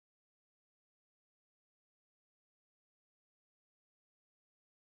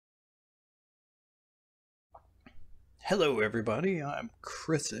Hello, everybody. I'm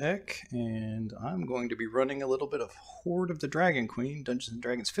Chris Eck, and I'm going to be running a little bit of Hoard of the Dragon Queen, Dungeons and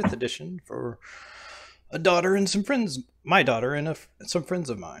Dragons 5th edition, for a daughter and some friends, my daughter and some friends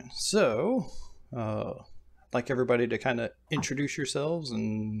of mine. So, I'd like everybody to kind of introduce yourselves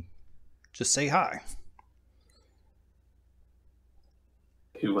and just say hi.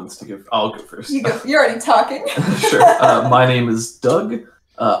 Who wants to give? I'll go first. You go. You're already talking. Sure. My name is Doug.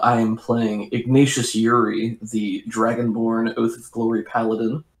 I am playing Ignatius Yuri, the Dragonborn Oath of Glory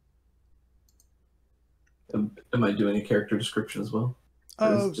Paladin. Am I doing a character description as well?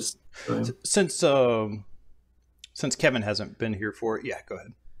 Just since Kevin hasn't been here for it, yeah, go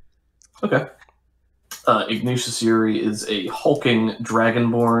ahead. Okay. Ignatius Yuri is a hulking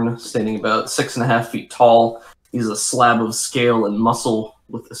Dragonborn, standing about 6.5 feet tall. He's a slab of scale and muscle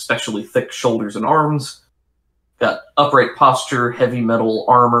with especially thick shoulders and arms. Got upright posture, heavy metal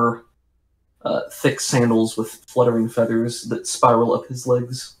armor, thick sandals with fluttering feathers that spiral up his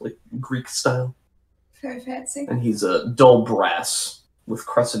legs, like Greek style. Very fancy. And he's a dull brass with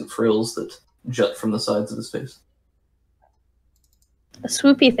crescent frills that jut from the sides of his face.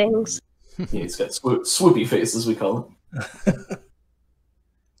 Swoopy things. Yeah, he's got swoopy face, as we call it.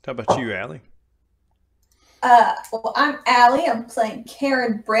 How about you, Allie? Well, I'm Allie. I'm playing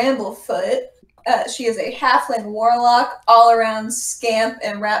Karen Bramblefoot. She is a halfling warlock, all-around scamp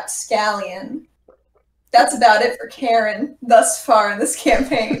and rapscallion. That's about it for Karen thus far in this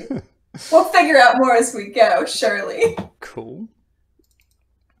campaign. We'll figure out more as we go, surely. Cool.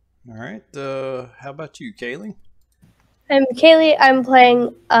 All right. How about you, Kaylee? I'm Kaylee. I'm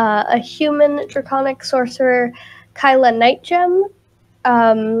playing a human draconic sorcerer, Kyla Nightgem.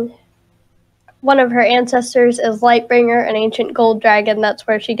 One of her ancestors is Lightbringer, an ancient gold dragon. That's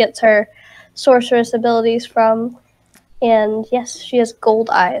where she gets her sorceress abilities from. And yes, she has gold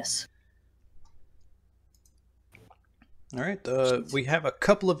eyes. All right, we have a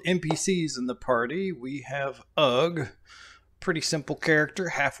couple of NPCs in the party. We have Ugg, pretty simple character,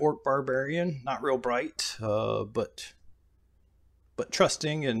 half-orc barbarian, not real bright, but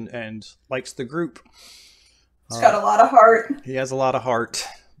trusting and likes the group. He's got a lot of heart. He has a lot of heart.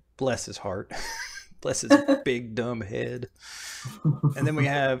 Bless his heart. Bless his big dumb head. And then we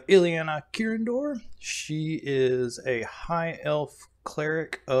have Ileana Kirindor. She is a high elf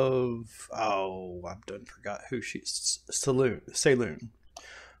cleric of I've done forgot who she's. Saloon.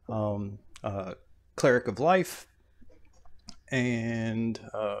 Cleric of life. And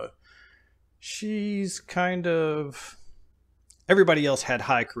she's kind of, everybody else had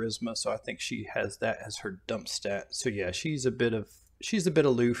high charisma, so I think she has that as her dump stat. So yeah, she's a bit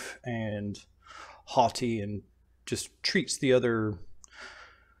aloof and haughty and just treats the other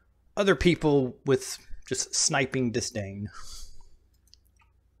people with just sniping disdain.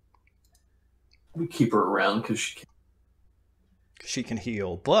 We keep her around because she can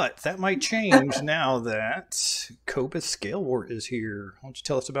heal, but that might change now that Cobus Scalewort is here. Why don't you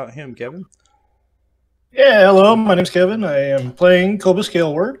tell us about him, Kevin? Yeah, hello, my name's Kevin. I am playing Cobus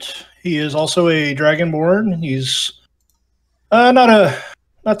Scalewort. He is also a Dragonborn. He's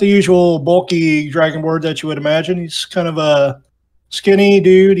not the usual bulky Dragonborn that you would imagine. He's kind of a skinny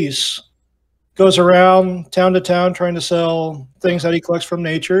dude. He's goes around town to town trying to sell things that he collects from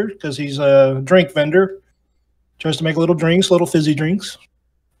nature because he's a drink vendor. Tries to make little drinks, little fizzy drinks.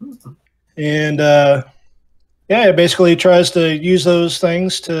 And yeah, basically tries to use those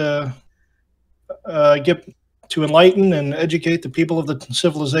things to get to enlighten and educate the people of the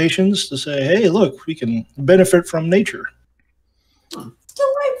civilizations to say, hey, look, we can benefit from nature.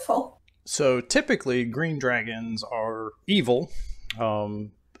 Delightful. So typically green dragons are evil.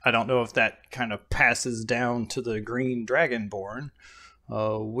 I don't know if that kind of passes down to the green dragonborn.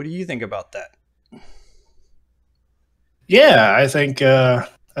 What do you think about that? Yeah, I think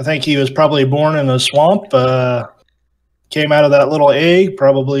he was probably born in a swamp, came out of that little egg,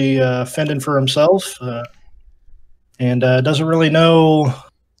 probably fending for himself, and doesn't really know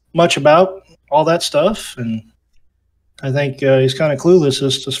much about all that stuff. And I think he's kind of clueless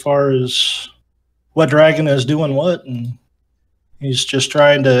as far as what dragon is doing what, and he's just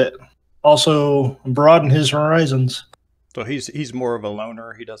trying to also broaden his horizons. So he's more of a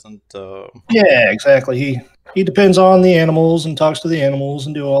loner. He doesn't. Yeah, exactly. He depends on the animals and talks to the animals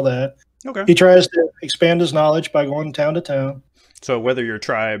and do all that. Okay. He tries to expand his knowledge by going town to town. So whether your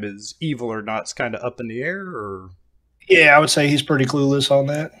tribe is evil or not is kind of up in the air, or? Yeah, I would say he's pretty clueless on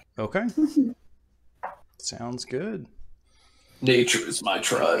that. Okay. Sounds good. nature is my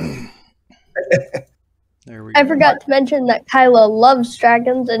tribe. There we go. I forgot to mention that Kyla loves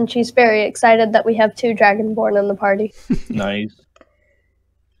dragons, and she's very excited that we have 2 Dragonborn in the party. Nice.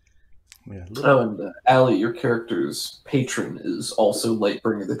 Yeah, Oh, and Allie, your character's patron is also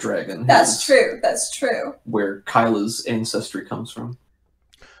Lightbringer the Dragon. That's true. That's true. Where Kyla's ancestry comes from.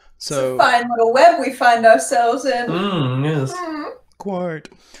 It's a fine little web we find ourselves in. Yes. Quite.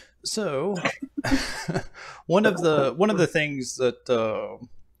 So, one of the things that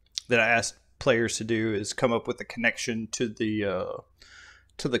that I asked players to do is come up with a connection to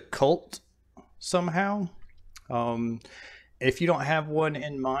the cult somehow. If you don't have one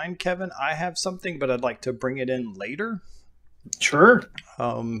in mind, Kevin, I have something, but I'd like to bring it in later. Sure.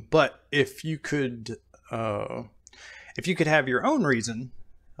 But if you could have your own reason,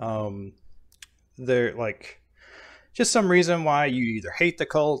 there like just some reason why you either hate the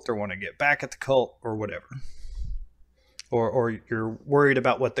cult or want to get back at the cult or whatever, or you're worried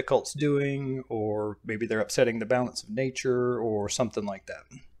about what the cult's doing, or maybe they're upsetting the balance of nature or something like that.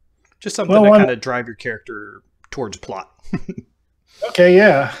 Just something to kind of drive your character towards plot. Okay,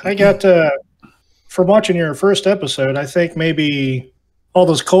 yeah. I got, from watching your first episode, I think maybe all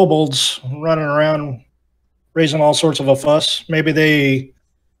those kobolds running around raising all sorts of a fuss, maybe they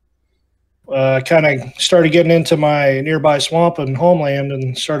kind of started getting into my nearby swamp and homeland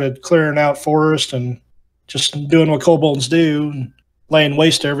and started clearing out forest and just doing what kobolds do, laying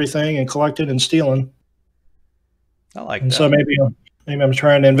waste to everything and collecting and stealing. I like that. So maybe I'm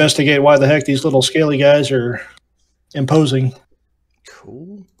trying to investigate why the heck these little scaly guys are imposing.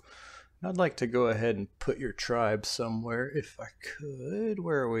 Cool. I'd like to go ahead and put your tribe somewhere if I could.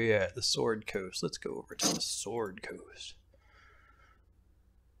 Where are we at? The Sword Coast. Let's go over to the Sword Coast.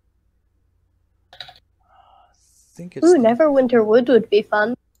 I think it's... Ooh, Neverwinter Wood would be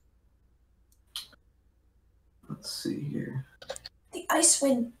fun. Let's see here. The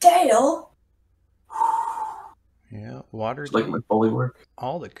Icewind Dale. Yeah, water. It's like my bully work.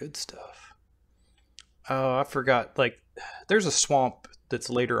 All the good stuff. Oh, I forgot. Like, there's a swamp that's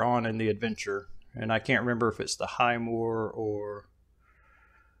later on in the adventure, and I can't remember if it's the High Moor or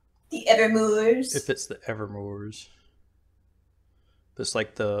the Evermoors. If it's the Evermoors. It's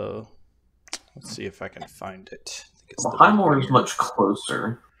like the... Let's see if I can find it. I think it's the High Moor is much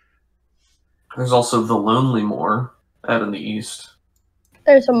closer. There's also the Lonely Moor out in the east.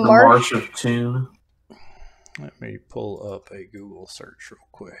 There's a marsh. The Marsh of Toon. Let me pull up a Google search real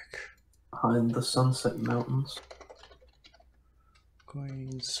quick. Behind the Sunset Mountains.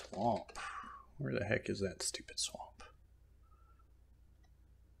 Queen Swamp. Where the heck is that stupid swamp?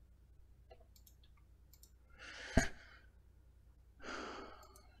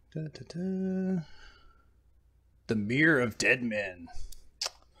 The Mere of Dead Men.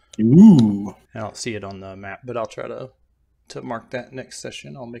 Ooh. I don't see it on the map, but I'll try to mark that next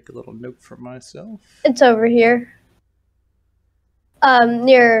session. I'll make a little note for myself. It's over here.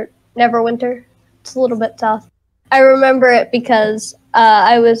 Near Neverwinter. It's a little bit south. I remember it because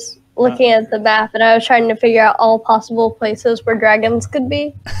I was looking at the map and I was trying to figure out all possible places where dragons could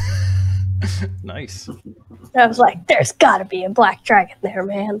be. Nice. And I was like, there's gotta be a black dragon there,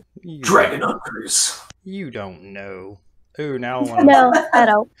 man. Dragon hunters. You don't know. Ooh, now I want to. No, I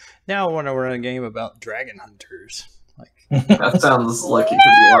don't. Now I want to run a game about dragon hunters. Like that sounds like it could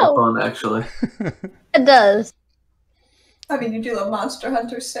be a lot of fun, actually. It does. I mean, you do love Monster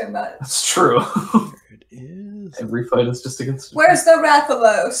Hunters so much. That's true. There it is. Every fight is just against. Where's the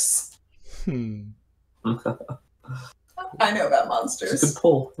Rathalos? I know about monsters. It's a good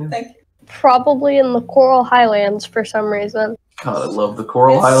pull. Yeah. Thank you. Probably in the Coral Highlands for some reason. God, I love the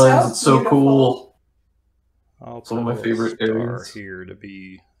Coral Highlands. It's so cool. It's one of my favorite areas here to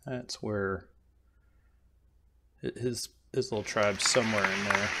be. That's where his little tribe's somewhere in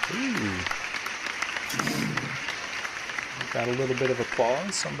there. Ooh. Got a little bit of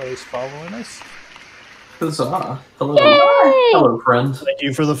applause. Somebody's following us. Huzzah. Hello. Yay! Hello, friend. Thank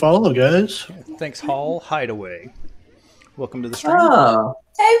you for the follow, guys. Yeah, thanks, Hall Hideaway. Welcome to the stream. Ah.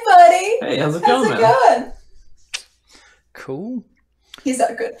 Hey, buddy. Hey, how's it going, man? Going? Cool. He's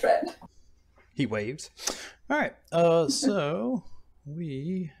our good friend. He waves. All right. So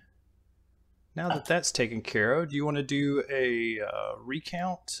we... Now that that's taken care of, do you want to do a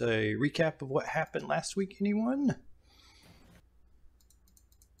recap of what happened last week, anyone?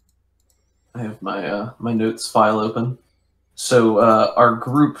 I have my my notes file open. So our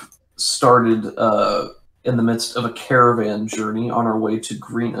group started in the midst of a caravan journey on our way to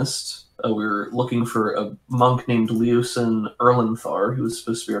Greenest. We were looking for a monk named Leosin Erlenthar, who was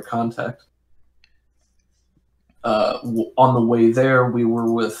supposed to be our contact. On the way there, we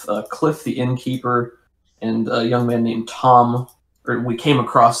were with Cliff, the innkeeper, and a young man named Tom. We came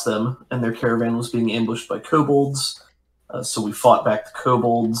across them, and their caravan was being ambushed by kobolds. So we fought back the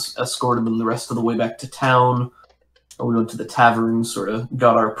kobolds, escorted them the rest of the way back to town, We went to the tavern, sort of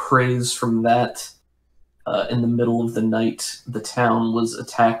got our praise from that. In the middle of the night, the town was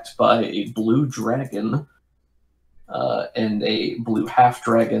attacked by a blue dragon and a blue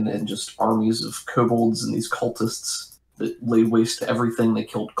half-dragon and just armies of kobolds and these cultists that laid waste to everything. They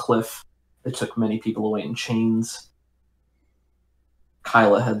killed Cliff. They took many people away in chains.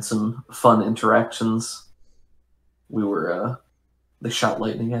 Kyla had some fun interactions. They shot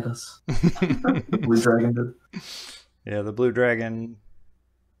lightning at us. The blue dragon did. Yeah, the blue dragon.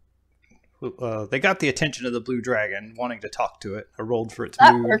 They got the attention of the blue dragon, wanting to talk to it. I rolled for it to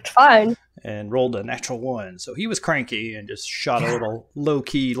That move worked fine. and rolled a natural 1. So he was cranky and just shot a little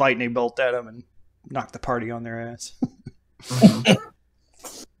low-key lightning bolt at him and knocked the party on their ass.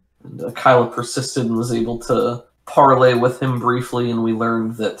 And Kyla persisted and was able to parlay with him briefly, and we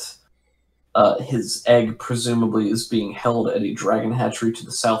learned that his egg presumably is being held at a dragon hatchery to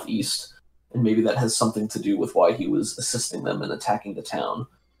the southeast, and maybe that has something to do with why he was assisting them in attacking the town.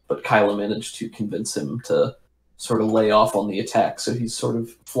 But Kyla managed to convince him to sort of lay off on the attack, so he's sort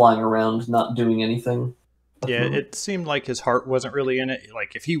of flying around, not doing anything. Yeah, it seemed like his heart wasn't really in it.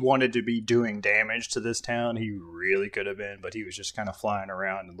 Like, if he wanted to be doing damage to this town, he really could have been, but he was just kind of flying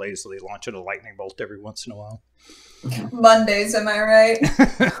around and lazily launching a lightning bolt every once in a while. Mondays, am I right?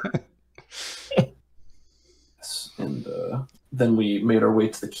 And then we made our way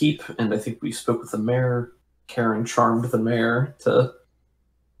to the keep, and I think we spoke with the mayor. Karen charmed the mayor to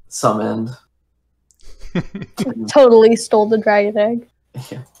some end. Totally stole the dragon egg.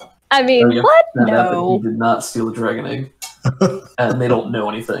 Yeah. I mean, Yeah, what? No. He No. did not steal the dragon egg. And they don't know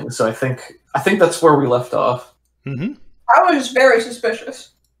anything, so I think that's where we left off. Mm-hmm. I was very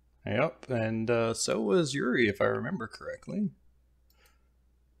suspicious. Yep, and so was Yuri, if I remember correctly.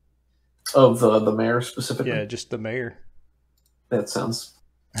 Of the mayor specifically? Yeah, just the mayor. That sounds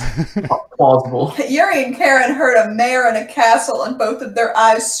plausible. Yuri and Karen heard a mayor in a castle, and both of their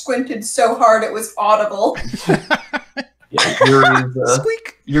eyes squinted so hard it was audible. Yeah,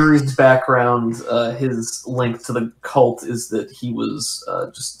 Squeak! Yuri's background, his link to the cult is that he was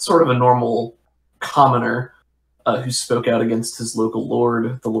just sort of a normal commoner who spoke out against his local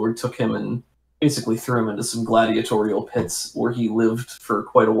lord. The lord took him and basically threw him into some gladiatorial pits where he lived for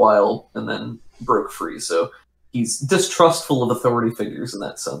quite a while and then broke free. So he's distrustful of authority figures in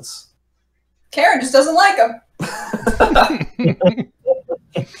that sense. Karen just doesn't like him.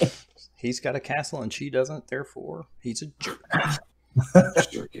 He's got a castle and she doesn't, therefore he's a jerk.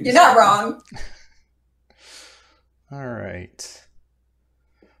 You're not wrong. All right.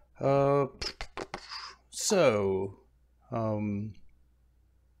 So,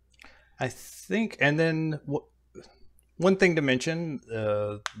 I think, and then one thing to mention,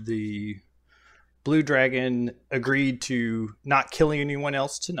 the Blue Dragon agreed to not killing anyone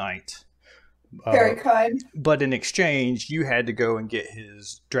else tonight. Very kind. But in exchange, you had to go and get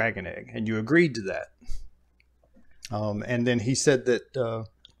his dragon egg, and you agreed to that. And then he said that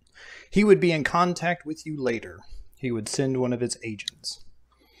he would be in contact with you later. He would send one of his agents.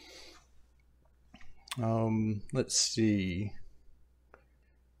 Let's see.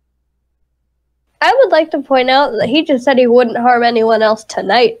 I would like to point out that he just said he wouldn't harm anyone else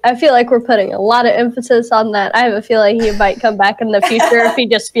tonight. I feel like we're putting a lot of emphasis on that. I have a feeling he might come back in the future if he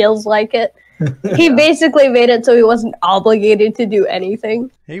just feels like it. He basically made it so he wasn't obligated to do anything.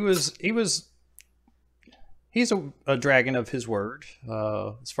 He's a dragon of his word,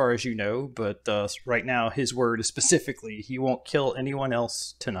 as far as you know, but right now his word is specifically he won't kill anyone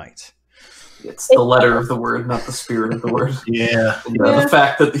else tonight. It's the letter of the word, not the spirit of the word. Yeah. And, the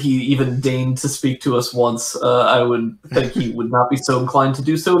fact that he even deigned to speak to us once, I would think he would not be so inclined to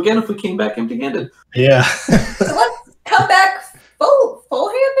do so again if we came back empty-handed. Yeah. So let's come back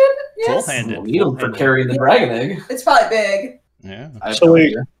full-handed? Yes? Full-handed. We'll need him for carrying the dragon egg. It's probably big. Yeah. I have So no we-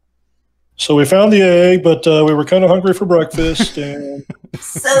 idea. So we found the egg, but we were kind of hungry for breakfast, and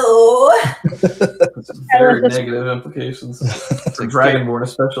So, It's very negative implications for Dragonborn,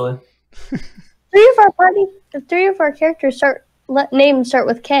 especially. Three of our characters names start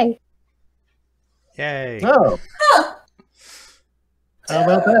with K. Yay. oh, huh. how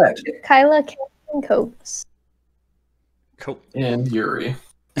about that? Kyla, K, and Copes. Cool. And Yuri.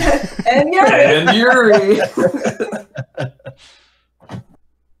 And Yuri. And Yuri!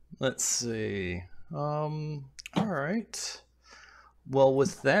 Let's see. All right. Well,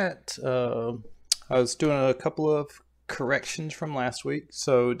 with that, I was doing a couple of corrections from last week.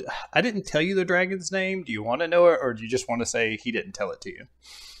 So I didn't tell you the dragon's name. Do you want to know it, or do you just want to say he didn't tell it to you?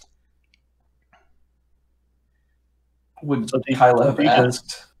 Would So Kyla have he does.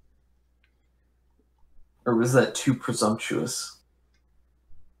 asked? Or was that too presumptuous?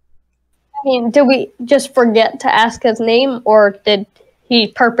 mean, did we just forget to ask his name, or did he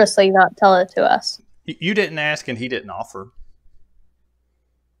purposely not tell it to us? You didn't ask, and he didn't offer.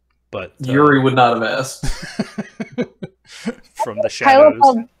 But Yuri would not have asked. From the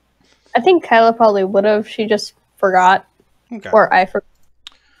shadows. I think Kyla probably would have. She just forgot. Okay. Or I forgot.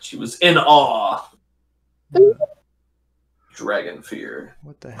 She was in awe. Dragon fear.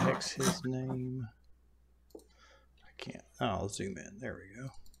 What the heck's his name? I can't. Oh, I'll zoom in. There we go.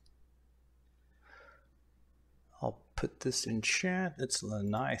 I'll put this in chat. It's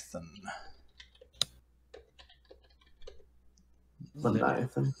Lenithan.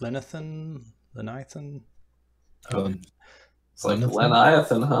 Lenithan. Lenithan. It's like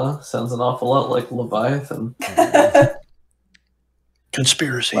Leviathan, huh? Sounds an awful lot like Leviathan.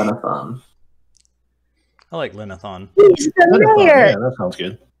 Conspiracy. Lenithan. I like Lenithan. He's the mayor. Yeah, that sounds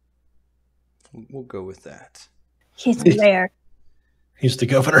good. We'll go with that. He's the mayor. He's the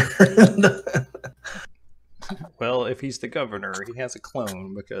governor. Well, if he's the governor, he has a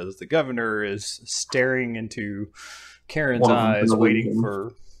clone because the governor is staring into Karen's eyes, waiting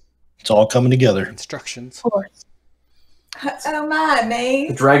for. It's all coming together. Instructions. Of course. Oh my, The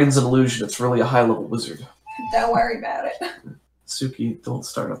mate. dragon's an illusion. It's really a high-level wizard. Don't worry about it. Suki, don't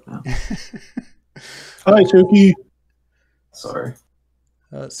start up now. Hi, Suki. Sorry.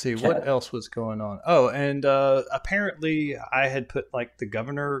 Let's see what else was going on. Oh, and apparently I had put like the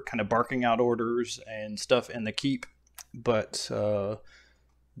governor kind of barking out orders and stuff in the keep, but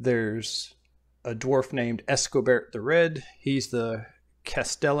there's a dwarf named Escobert the Red. He's the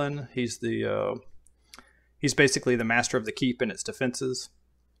Castellan. He's basically the master of the keep and its defenses.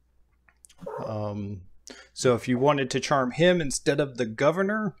 So if you wanted to charm him instead of the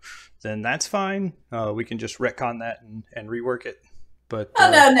governor, then that's fine. We can just retcon that and rework it. But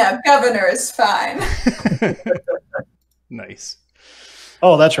No. Governor is fine. Nice.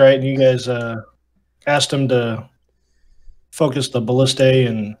 Oh, that's right. And you guys asked him to focus the ballista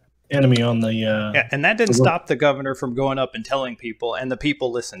and enemy on the. Yeah, and that didn't stop the governor from going up and telling people, and the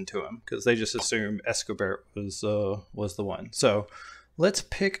people listened to him because they just assumed Escobert was the one. So let's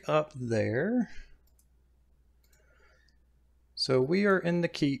pick up there. So we are in the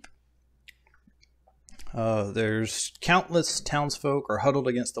keep. There's countless townsfolk are huddled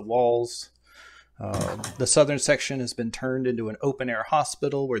against the walls. The southern section has been turned into an open-air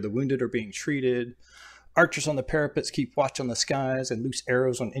hospital where the wounded are being treated. Archers on the parapets keep watch on the skies and loose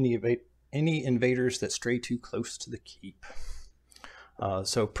arrows on any invaders that stray too close to the keep.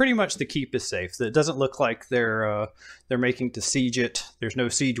 So pretty much the keep is safe. It doesn't look like they're making to siege it. There's no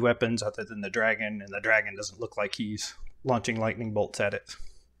siege weapons other than the dragon, and the dragon doesn't look like he's launching lightning bolts at it.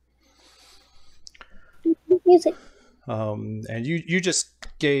 Music. And you just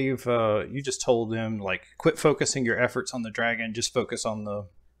told him like quit focusing your efforts on the dragon, just focus on the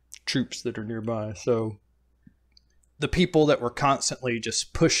troops that are nearby. So the people that were constantly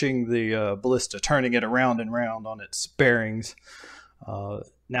just pushing the ballista, turning it around and round on its bearings,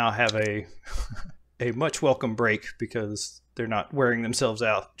 now have a much welcome break because they're not wearing themselves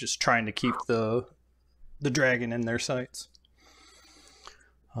out just trying to keep the dragon in their sights.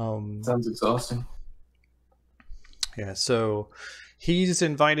 Sounds exhausting. Yeah, so he's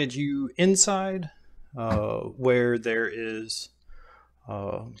invited you inside where there is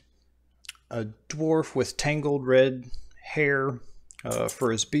a dwarf with tangled red hair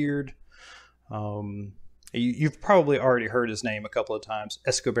for his beard. You've probably already heard his name a couple of times,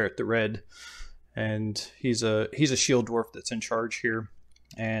 Escobert the Red, and he's a shield dwarf that's in charge here.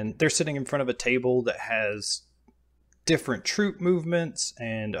 And they're sitting in front of a table that has different troop movements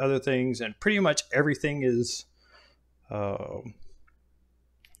and other things, and pretty much everything is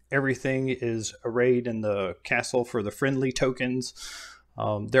arrayed in the castle for the friendly tokens.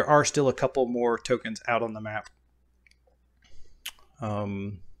 There are still a couple more tokens out on the map.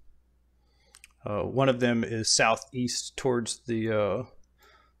 One of them is southeast towards the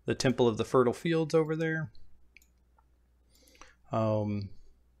Temple of the Fertile Fields over there.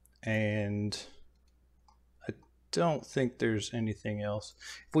 And I don't think there's anything else.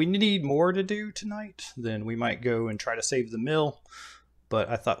 If we need more to do tonight, then we might go and try to save the mill. But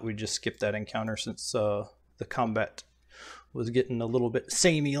I thought we'd just skip that encounter since the combat was getting a little bit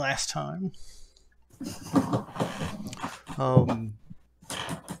samey last time.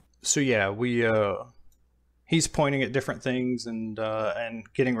 So yeah, he's pointing at different things and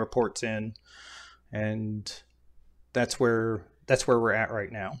getting reports in, and that's where we're at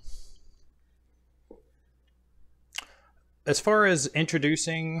right now. As far as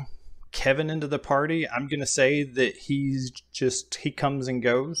introducing Kevin into the party, I'm going to say that he comes and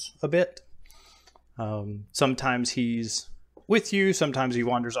goes a bit. Sometimes he's with you. Sometimes he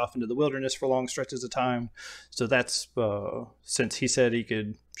wanders off into the wilderness for long stretches of time. So that's since he said he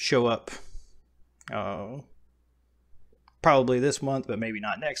could show up probably this month, but maybe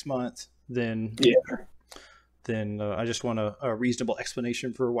not next month. Then I just want a reasonable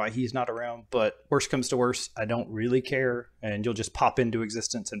explanation for why he's not around. But worst comes to worst, I don't really care, and you'll just pop into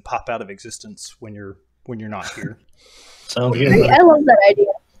existence and pop out of existence when you're not here. Sounds good. I love that idea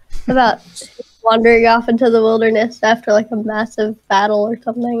about wandering off into the wilderness after like a massive battle or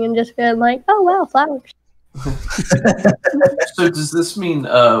something, and just being like, "Oh wow, flowers." So does this mean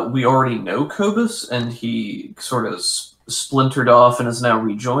we already know Cobus and he sort of splintered off and is now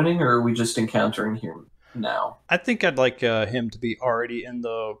rejoining, or are we just encountering him now? I think I'd like him to be already in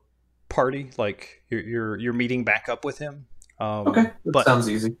the party. Like you're meeting back up with him. Okay, that sounds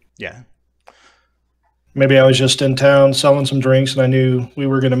easy. Yeah. Maybe I was just in town selling some drinks, and I knew we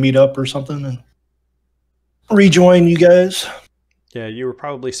were going to meet up or something and rejoin you guys. Yeah, you were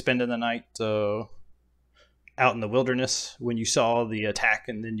probably spending the night out in the wilderness when you saw the attack,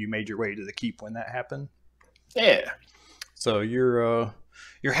 and then you made your way to the keep when that happened. Yeah. So you're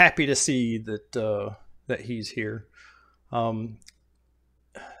happy to see that he's here. Do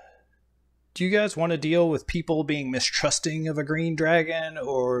you guys want to deal with people being mistrusting of a green dragon,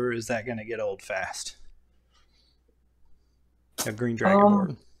 or is that going to get old fast? A green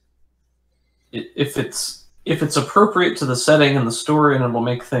dragonborn. If it's appropriate to the setting and the story, and it'll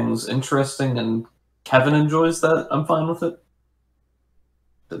make things interesting, and Kevin enjoys that, I'm fine with it.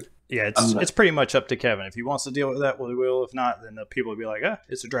 Yeah, it's pretty much up to Kevin. If he wants to deal with that, we will. If not, then the people will be like,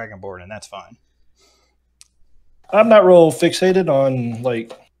 it's a dragonborn, and that's fine. I'm not real fixated on,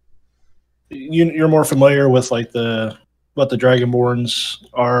 like, you're more familiar with, like, what the dragonborns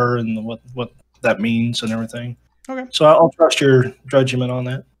are and what that means and everything. Okay. So I'll trust your judgment on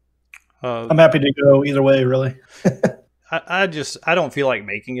that. I'm happy to go either way, really. I don't feel like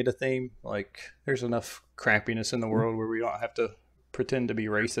making it a theme. Like, there's enough crappiness in the world where we don't have to pretend to be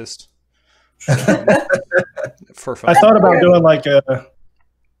racist. For fun. I thought about doing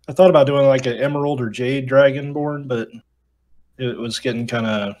like an emerald or jade dragonborn, but it was getting kind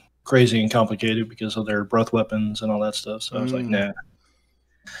of crazy and complicated because of their breath weapons and all that stuff. So I was like, nah.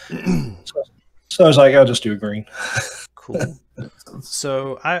 So I was like, I'll just do a green. Cool.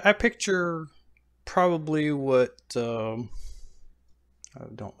 So I picture probably what I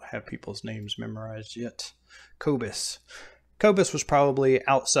don't have people's names memorized yet. Cobus was probably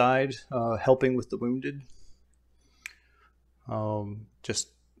outside helping with the wounded. Just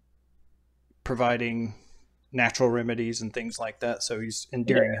providing natural remedies and things like that. So he's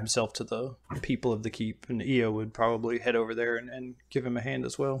endearing himself to the people of the keep, and Io would probably head over there and give him a hand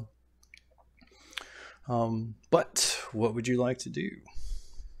as well. But what would you like to do?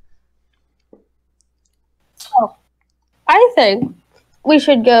 Oh, I think we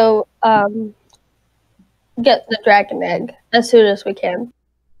should go get the dragon egg as soon as we can.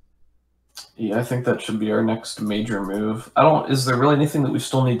 Yeah, I think that should be our next major move. Is there really anything that we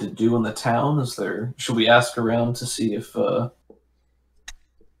still need to do in the town? Should we ask around to see if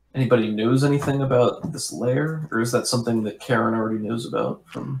anybody knows anything about this lair? Or is that something that Karen already knows about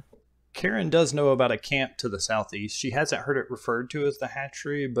from... Karen does know about a camp to the southeast. She hasn't heard it referred to as the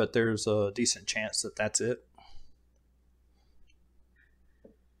hatchery, but there's a decent chance that that's it.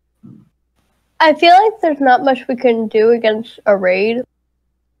 I feel like there's not much we can do against a raid.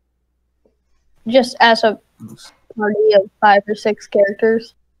 Just as a party of 5 or 6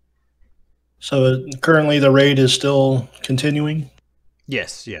 characters. So currently the raid is still continuing?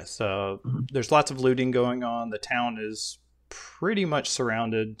 Yes. There's lots of looting going on. The town is pretty much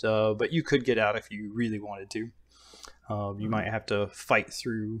surrounded, but you could get out if you really wanted to. You might have to fight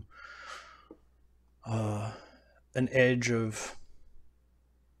through an edge of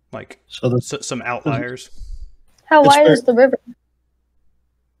some outliers. How wide is the river?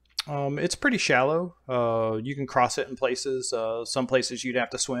 It's pretty shallow. You can cross it in places. Some places you'd have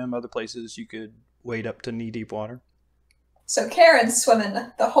to swim. Other places you could wade up to knee-deep water. So Karen's swimming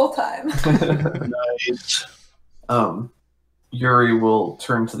the whole time. Nice. Yuri will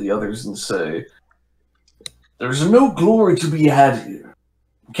turn to the others and say, "There's no glory to be had here.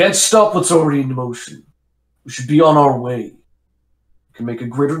 We can't stop what's already in motion. We should be on our way. We can make a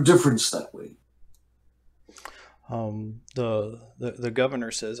greater difference that way." The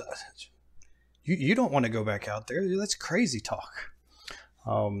governor says, you don't want to go back out there. That's crazy talk.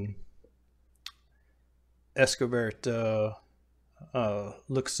 Escobert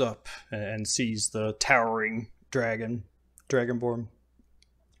looks up and sees the towering dragonborn,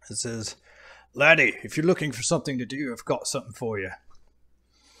 and says, "Laddie, if you're looking for something to do, I've got something for you."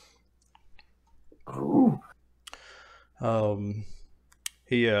 Ooh.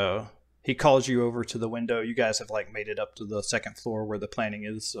 He calls you over to the window. You guys have like made it up to the second floor where the planning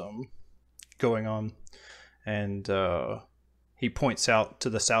is going on, and he points out to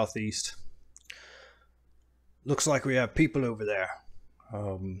the southeast. Looks like we have people over there.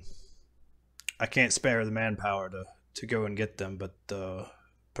 I can't spare the manpower to go and get them, but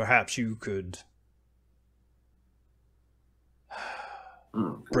perhaps you could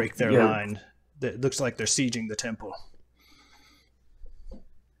break their line. It looks like they're sieging the temple.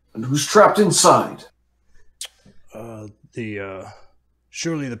 And who's trapped inside?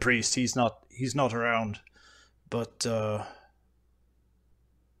 Surely the priest. He's not around, but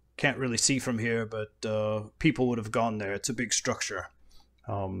can't really see from here. But people would have gone there. It's a big structure.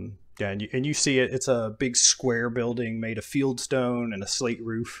 Yeah, and you see it. It's a big square building made of fieldstone and a slate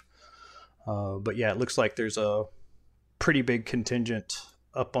roof. But yeah, it looks like there's a pretty big contingent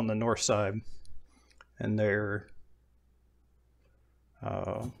up on the north side, and they're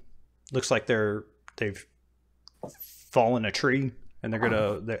looks like they've fallen a tree, and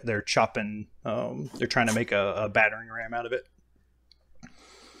they're chopping. They're trying to make a battering ram out of it.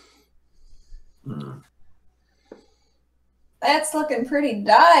 That's looking pretty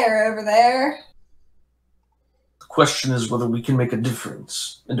dire over there. The question is whether we can make a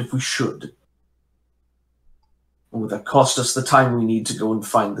difference, and if we should. Or would that cost us the time we need to go and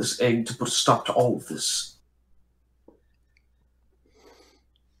find this egg to put a stop to all of this?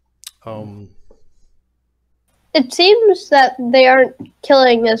 It seems that they aren't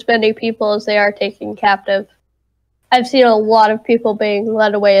killing as many people as they are taking captive. I've seen a lot of people being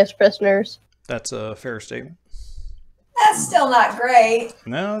led away as prisoners. That's a fair statement. That's still not great.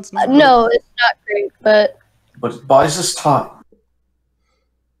 No, it's not. No, it's not great, but it buys us time.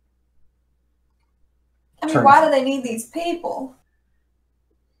 I mean, why do they need these people?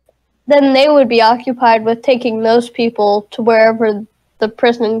 then they would be occupied with taking those people to wherever the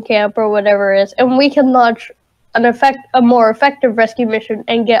prison camp or whatever is, and we can launch a more effective rescue mission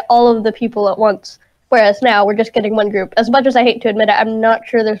and get all of the people at once. Whereas now we're just getting one group. As much as I hate to admit it, I'm not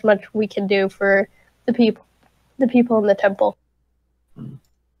sure there's much we can do for the people in the temple.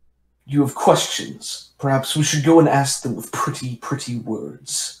 You have questions. Perhaps we should go and ask them with pretty, pretty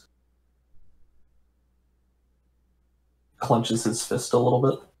words. Clenches his fist a little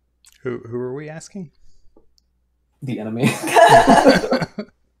bit. Who are we asking? The enemy.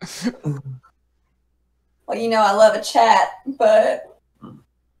 Well, you know I love a chat, but...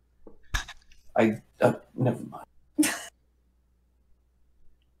 Never mind.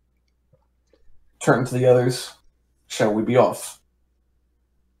 Turn to the others. Shall we be off?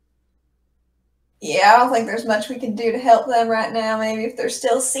 Yeah, I don't think there's much we can do to help them right now. Maybe if they're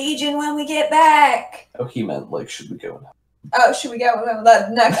still sieging when we get back. Oh, he meant, like, should we go now? Oh, should we go?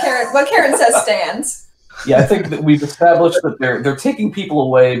 No, Karen. What Karen says stands. Yeah, I think that we've established that they're taking people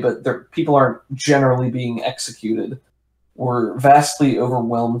away, but people aren't generally being executed. We're vastly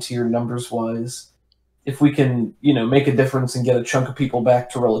overwhelmed here numbers-wise. If we can, make a difference and get a chunk of people back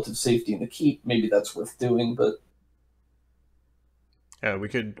to relative safety in the keep, maybe that's worth doing, but... Yeah, we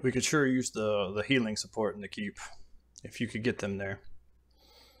could sure use the healing support in the keep, if you could get them there.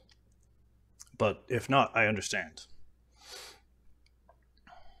 But if not, I understand.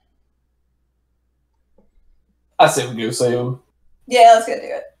 I say we go save them. Yeah, let's go do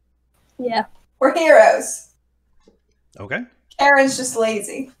it. Yeah. We're heroes. Okay. Karen's just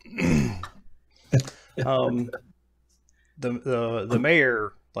lazy. The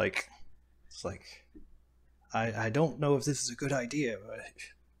mayor, it's like, I don't know if this is a good idea, but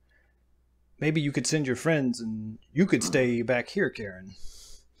maybe you could send your friends and you could stay back here, Karen.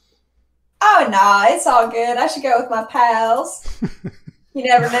 Oh, no, it's all good. I should go with my pals. You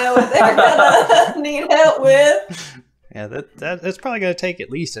never know what they're gonna need help with. Yeah, that's probably going to take at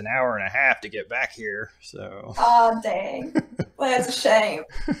least an hour and a half to get back here, so... Oh, dang. Well, that's a shame.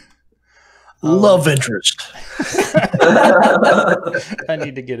 Love interest. I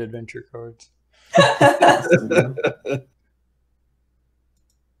need to get adventure cards. Okay.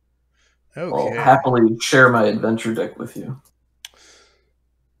 I'll happily share my adventure deck with you.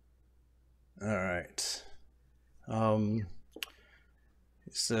 All right.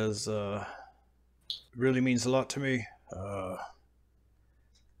 It says, really means a lot to me. I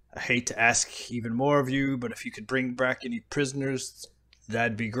hate to ask even more of you, but if you could bring back any prisoners,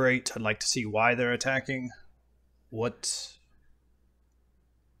 that'd be great. I'd like to see why they're attacking, what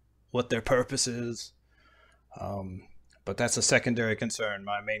their purpose is. But that's a secondary concern.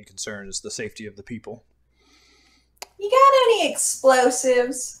 My main concern is the safety of the people. You got any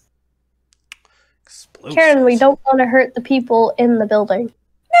explosives? Explosives. Karen, we don't want to hurt the people in the building.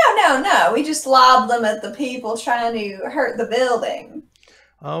 No. We just lob them at the people trying to hurt the building.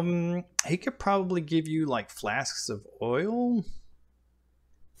 He could probably give you like flasks of oil.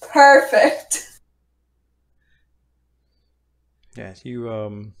 Perfect. Yeah, you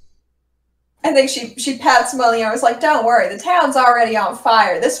I think she pats him on the arm. It's like, don't worry, the town's already on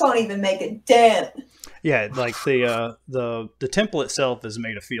fire. This won't even make a dent. Yeah, like the temple itself is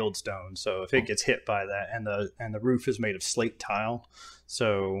made of field stone, so if it gets hit by that, and the roof is made of slate tile,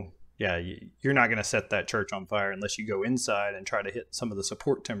 so yeah, you're not going to set that church on fire unless you go inside and try to hit some of the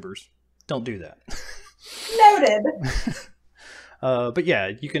support timbers. Don't do that. Noted. But yeah,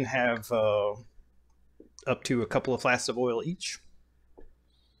 you can have up to a couple of flasks of oil each.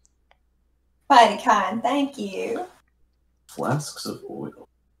 Mighty kind, thank you. Flasks of oil.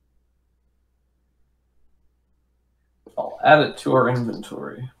 I'll add it to our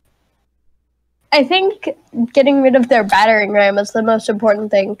inventory. I think getting rid of their battering ram is the most important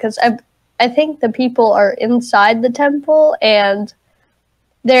thing, because I think the people are inside the temple and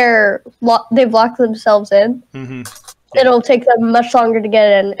they've locked themselves in. Mm-hmm. Yeah. It'll take them much longer to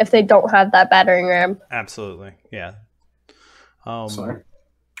get in if they don't have that battering ram. Absolutely, yeah. Sorry.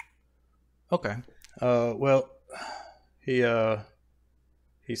 Okay. Well, he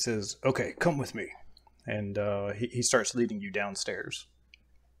says, "Okay, come with me," and he starts leading you downstairs.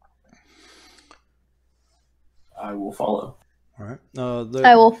 I will follow. All right.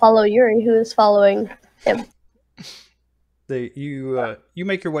 I will follow Yuri, who is following him. You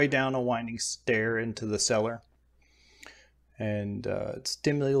make your way down a winding stair into the cellar, and it's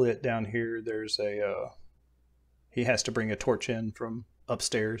dimly lit down here. There's he has to bring a torch in from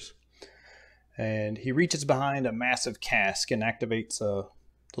upstairs, and he reaches behind a massive cask and activates a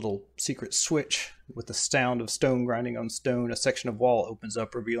little secret switch. With the sound of stone grinding on stone, a section of wall opens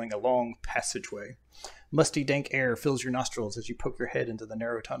up, revealing a long passageway. Musty, dank air fills your nostrils as you poke your head into the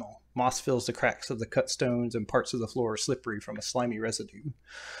narrow tunnel. Moss fills the cracks of the cut stones, and parts of the floor are slippery from a slimy residue.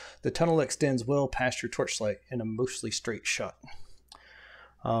 The tunnel extends well past your torchlight in a mostly straight shot.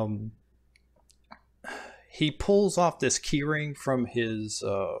 He pulls off this keyring from his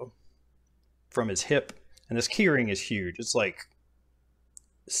hip, and this keyring is huge. It's like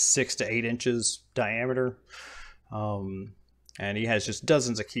 6 to 8 inches diameter. And he has just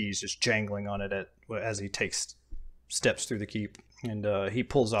dozens of keys just jangling on it as he takes steps through the keep. And he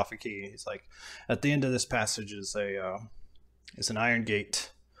pulls off a key. He's like, at the end of this passage is an iron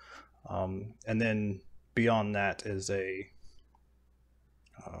gate. And then beyond that is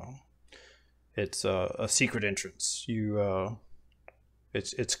it's a secret entrance.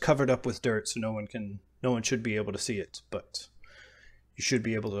 It's covered up with dirt, so no one should be able to see it, but you should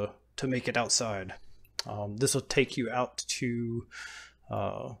be able to make it outside. This will take you out to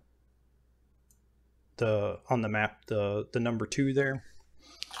on the map the number 2 there.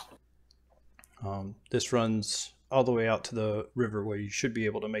 This runs all the way out to the river, where you should be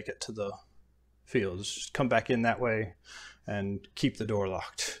able to make it to the fields. Just come back in that way and keep the door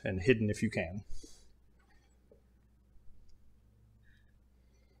locked and hidden if you can.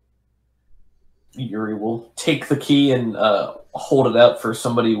 Yuri will take the key and hold it out for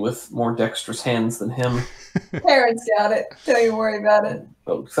somebody with more dexterous hands than him. Parents got it. Don't you worry about it.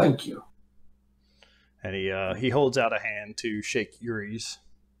 Oh, thank you. And he holds out a hand to shake Yuri's.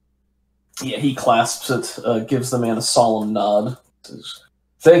 Yeah, he clasps it, gives the man a solemn nod. Says,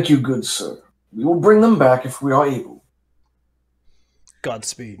 "Thank you, good sir. We will bring them back if we are able."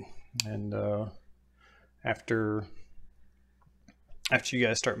 Godspeed. And after you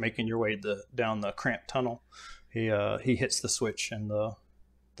guys start making your way down the cramped tunnel, he hits the switch, and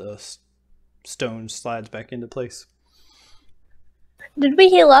the stone slides back into place. Did we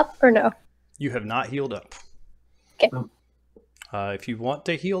heal up or no? You have not healed up. Okay. If you want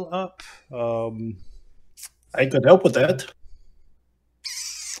to heal up, I could help with that.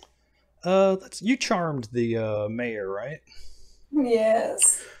 you charmed the mayor, right?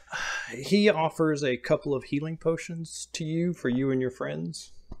 Yes. He offers a couple of healing potions to you for you and your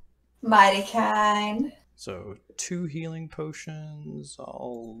friends. Mighty kind. So 2 healing potions.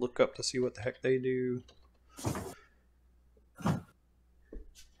 I'll look up to see what the heck they do.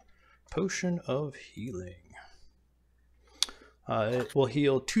 Potion of healing. It will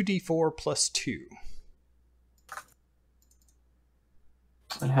heal 2d4 plus 2.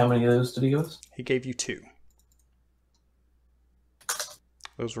 And how many of those did he give us? He gave you 2.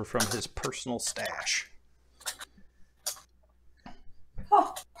 Those were from his personal stash.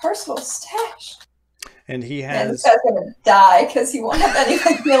 Oh, personal stash. And he Man, has... this guy's gonna die because he won't have any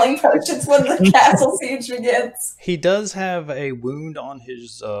healing potions when the castle siege begins. He does have a wound on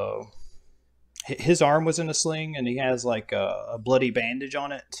his his arm was in a sling, and he has like a bloody bandage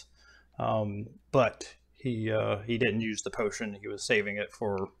on it. But he didn't use the potion. He was saving it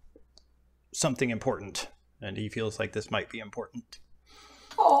for something important, and he feels like this might be important.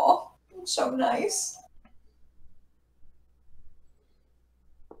 Oh, so nice.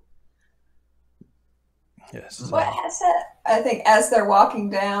 Yes. What has that? I think as they're walking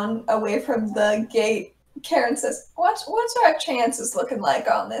down away from the gate, Karen says, what's our chances looking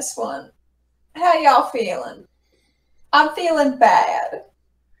like on this one? How y'all feeling? I'm feeling bad.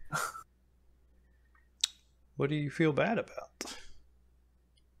 What do you feel bad about?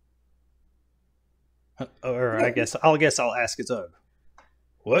 Or I guess I'll ask his own.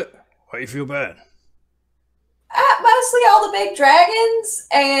 What? Why do you feel bad? Mostly all the big dragons,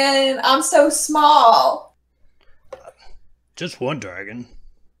 and I'm so small. Just one dragon.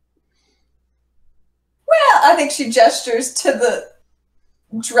 Well, I think she gestures to the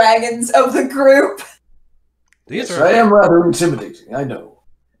dragons of the group. I am rather intimidating, I know.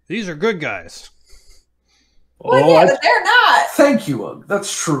 These are good guys. Well, yeah, but they're not. Thank you, Ugg.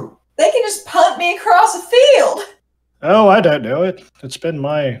 That's true. They can just punt me across a field. Oh, I don't know it. It's been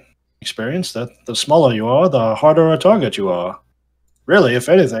my experience that the smaller you are, the harder a target you are. Really, if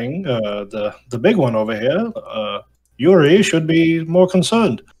anything, the big one over here, Yuri, should be more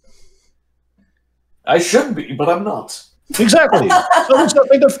concerned. I should be, but I'm not. Exactly. So there's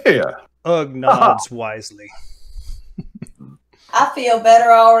nothing to fear. Ugg nods wisely. I feel better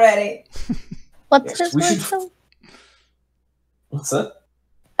already. What's Yes, his we should- wisdom? What's that?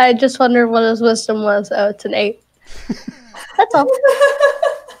 I just wondered what his wisdom was. Oh, it's an 8. That's all.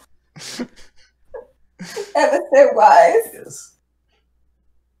 Ever so wise. Yes.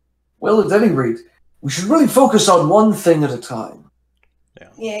 Well, at any rate, we should really focus on one thing at a time.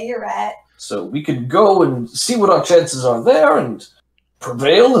 Yeah, you're right. So we could go and see what our chances are there and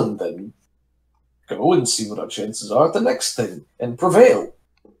prevail, and then go and see what our chances are at the next thing and prevail.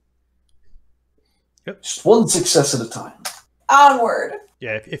 Yep. Just one success at a time. Onward.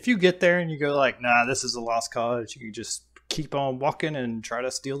 Yeah, if you get there and you go like, nah, this is a lost cause, you can just keep on walking and try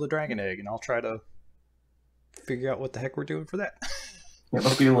to steal the dragon egg, and I'll try to figure out what the heck we're doing for that.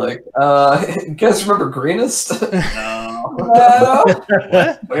 It'll be like, you guys remember Greenest? No. No.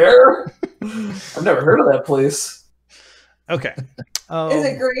 Where? I've never heard of that place. Okay. Is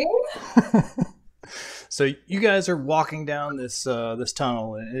it green? So you guys are walking down this this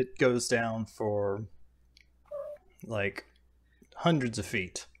tunnel, and it goes down for like hundreds of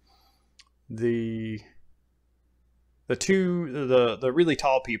feet. The really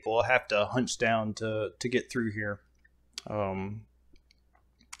tall people have to hunch down to get through here, and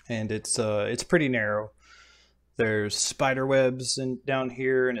it's pretty narrow. There's spider webs down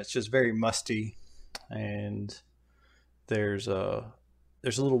here, and it's just very musty. And there's a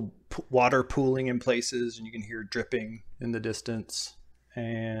little water pooling in places, and you can hear dripping in the distance.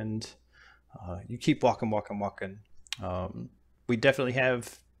 And you keep walking. We definitely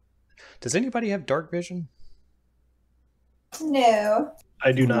have. Does anybody have dark vision? No.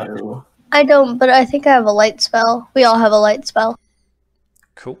 I do not. No. I don't, but I think I have a light spell. We all have a light spell.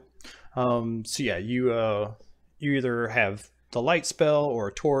 Cool. So yeah, you either have the light spell or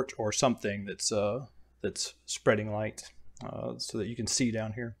a torch or something that's spreading light, so that you can see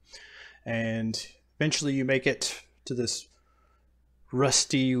down here. And eventually you make it to this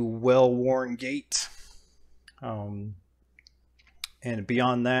rusty, well-worn gate. And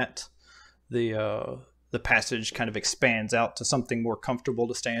beyond that, the passage kind of expands out to something more comfortable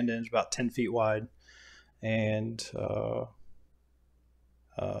to stand in. It's about 10 feet wide, and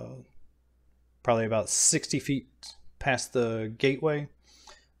probably about 60 feet past the gateway,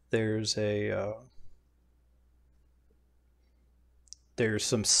 there's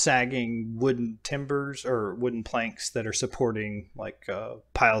some sagging wooden timbers or wooden planks that are supporting like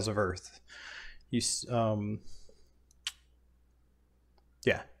piles of earth.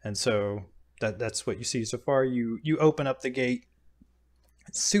 Yeah, and so that's what you see so far. You open up the gate.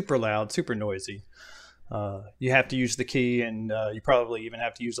 It's super loud, super noisy. You have to use the key, and you probably even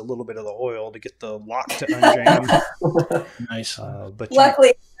have to use a little bit of the oil to get the lock to unjam. Nice. But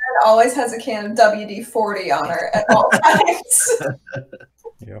Luckily, Karen always has a can of WD-40 on her at all times.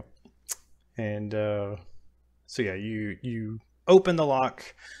 yeah, and so yeah, you open the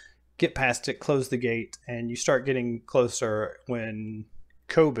lock, get past it, close the gate, and you start getting closer when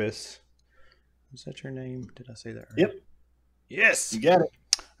Cobus, is that your name? Did I say that right? Yep. Yes. You got it.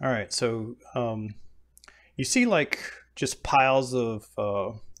 All right. So you see like just piles of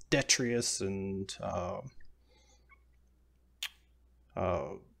detritus and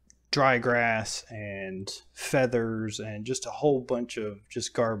dry grass and feathers and just a whole bunch of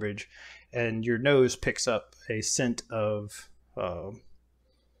just garbage, and your nose picks up a scent of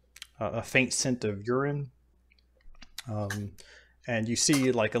a faint scent of urine, and you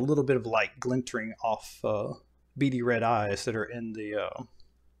see like a little bit of light glinting off beady red eyes that are in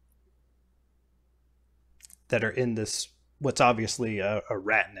this what's obviously a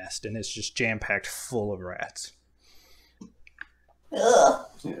rat nest, and it's just jam-packed full of rats. Ugh.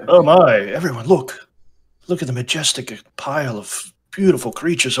 Yeah. Oh my, everyone, look. Look at the majestic pile of beautiful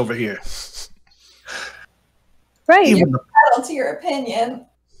creatures over here. Right. Even the, Entitled to your opinion.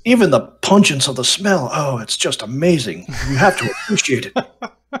 even the pungence of the smell. Oh, it's just amazing. You have to appreciate it.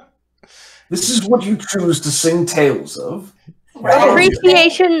 This is what you choose to sing tales of. Right?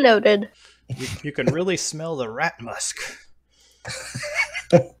 Appreciation noted. You can really smell the rat musk.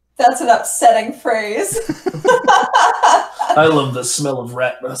 That's an upsetting phrase. I love the smell of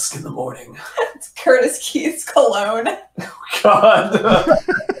rat musk in the morning. It's Curtis Keith's cologne. God.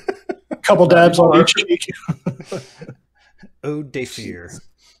 A couple dabs on each cheek. Ode de fear.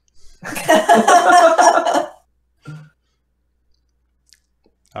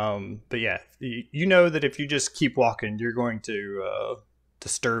 But yeah, you know that if you just keep walking, you're going to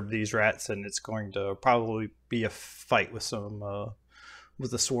disturb these rats, and it's going to probably be a fight with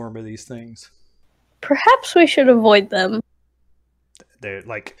with a swarm of these things. Perhaps we should avoid them. They're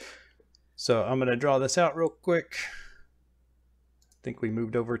like, so I'm gonna draw this out real quick. I think we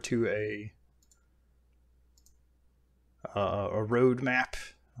moved over to a road map.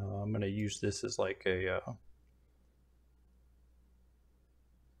 I'm gonna use this as like a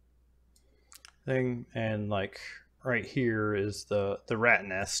thing, and like right here is the rat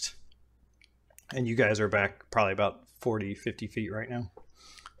nest, and you guys are back probably about 40-50 feet right now.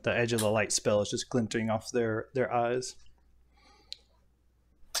 The edge of the light spell is just glinting off their eyes.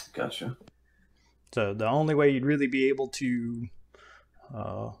 Gotcha. So the only way you'd really be able to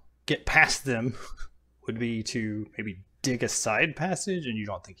get past them would be to maybe dig a side passage, and you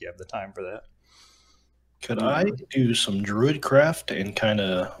don't think you have the time for that. Could I do some druidcraft and kind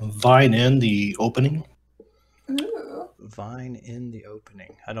of vine in the opening? Ooh. Vine in the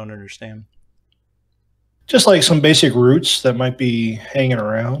opening. I don't understand. Just like some basic roots that might be hanging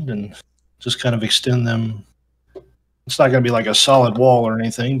around and just kind of extend them. It's not going to be like a solid wall or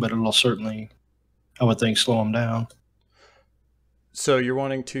anything, but it'll certainly, I would think, slow them down. So you're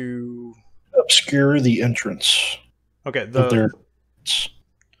wanting to Obscure the entrance okay of their...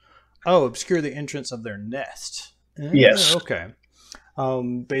 obscure the entrance of their nest. Yes. Okay.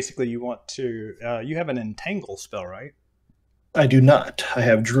 Basically, you want to. You have an entangle spell, right? I do not. I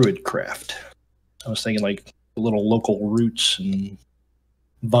have druidcraft. I was thinking like little local roots and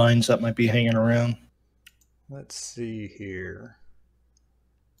vines that might be hanging around. Let's see here.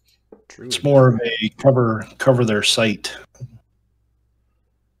 It's more of a cover their sight.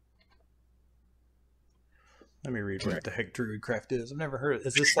 Let me read what the heck Druidcraft is. I've never heard it.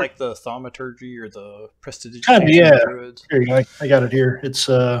 Is this like the Thaumaturgy or the Prestidigitation Kind of, yeah. of Druids? Here you go. I got it here. It's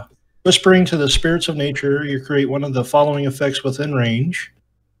whispering to the spirits of nature. You create one of the following effects within range.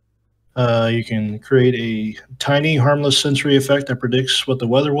 You can create a tiny, harmless sensory effect that predicts what the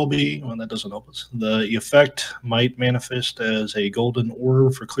weather will be. Well, that doesn't help us. The effect might manifest as a golden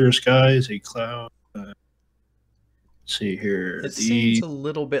orb for clear skies, a cloud. Let's see here. It seems a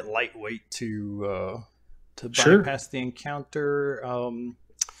little bit lightweight to Sure. bypass the encounter.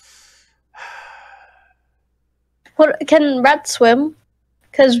 What can rats swim?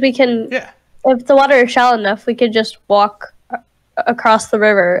 Because we can. Yeah. If the water is shallow enough, we could just walk across the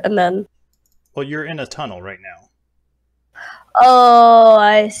river and then. Well, you're in a tunnel right now. Oh,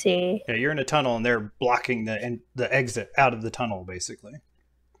 I see. Yeah, you're in a tunnel, and they're blocking the exit out of the tunnel, basically.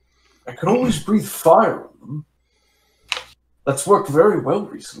 I could always breathe fire on them. That's worked very well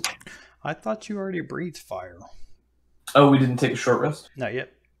recently. I thought you already breathed fire. Oh, we didn't take a short rest? Not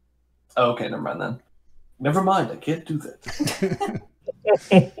yet. Oh, okay, never mind then. Never mind, I can't do that.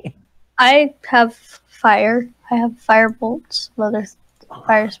 I have fire. I have fire bolts. Other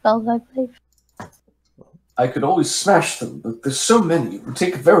fire spells, I believe. I could always smash them, but there's so many, it would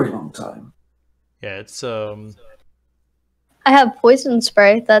take a very long time. Yeah, it's I have poison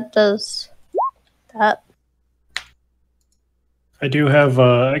spray that does that. I do have.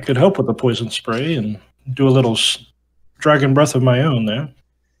 I could help with the poison spray and do a little dragon breath of my own there.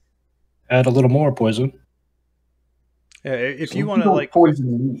 Add a little more poison. yeah. If So you want to don't like,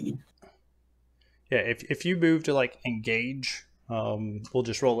 poison me. yeah, if you move to like engage, we'll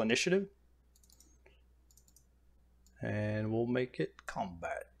just roll initiative, and we'll make it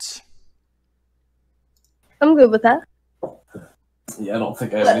combat. I'm good with that. Yeah, I don't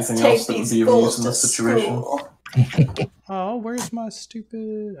think I have Let's anything take else that would these be of fools use in to this situation. school. Oh, where's my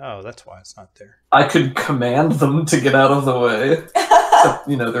stupid... Oh, that's why it's not there. I could command them to get out of the way.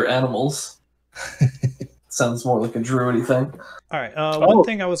 You know, they're animals. Sounds more like a druidy thing. All right. One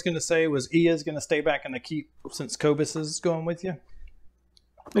thing I was going to say was Ia's going to stay back in the keep since Cobus is going with you.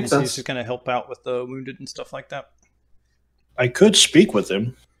 Makes So sense. he's just going to help out with the wounded and stuff like that. I could speak with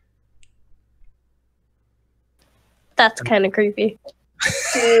him. That's kind of creepy.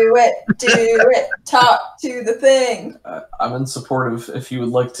 Do it. Talk to the thing. I'm in support of if you would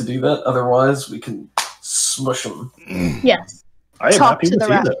like to do that. Otherwise, we can smush them. Yes. I am Talk happy to with the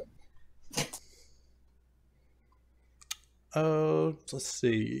rat. either. Let's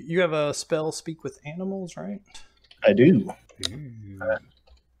see. You have a spell Speak with Animals, right? I do.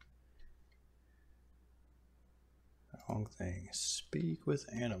 Wrong thing. Speak with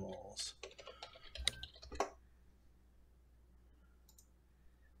Animals.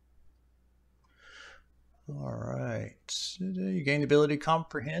 All right. You gain the ability to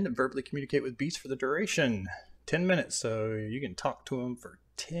comprehend and verbally communicate with beasts for the duration. 10 minutes, so you can talk to them for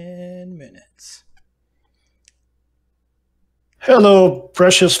 10 minutes. Hello,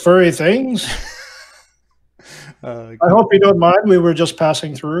 precious furry things. I hope you don't mind. We were just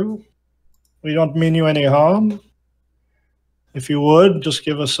passing through. We don't mean you any harm. If you would, just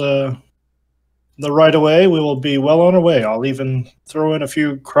give us the right of way. We will be well on our way. I'll even throw in a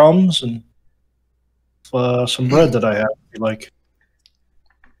few crumbs and some bread that I have, if you like.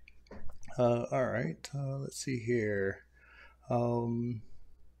 All right. Let's see here.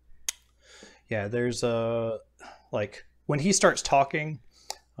 Yeah, there's like when he starts talking,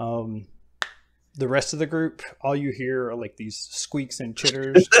 the rest of the group, all you hear are like these squeaks and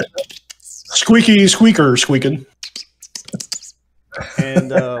chitters. Squeaky squeaker squeaking.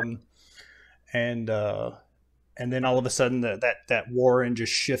 And then all of a sudden that warren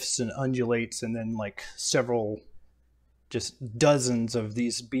just shifts and undulates, and then like just dozens of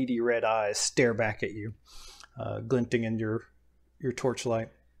these beady red eyes stare back at you, glinting in your torchlight.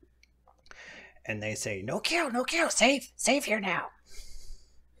 And they say, "No kill, save here now."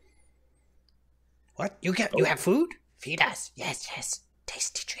 What? You have food? Feed us. Yes.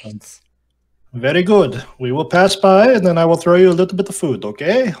 Tasty treats. Very good. We will pass by, and then I will throw you a little bit of food,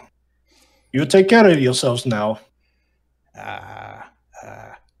 okay? You take care of yourselves now.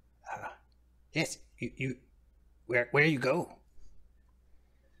 Yes. You. Where you go?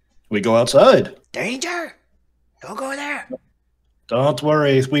 We go outside. Danger! Don't go there. Don't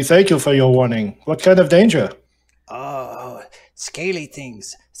worry. We thank you for your warning. What kind of danger? Oh, scaly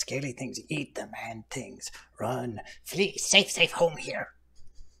things. Eat the man things. Run. Flee. Safe home here.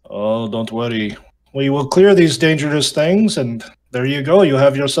 Oh, don't worry. We will clear these dangerous things, and there you go. You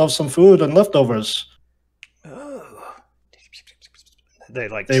have yourself some food and leftovers. Oh. They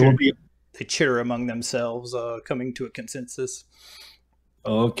chitter among themselves, coming to a consensus.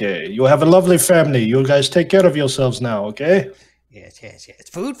 Okay. You have a lovely family. You guys take care of yourselves now, okay? Yes.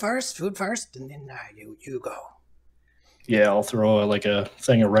 Food first, and then you go. Yeah, I'll throw a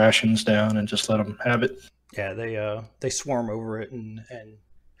thing of rations down and just let them have it. Yeah, they swarm over it and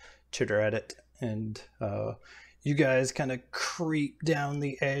chitter at it, and you guys kind of creep down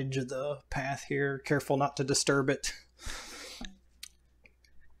the edge of the path here, careful not to disturb it.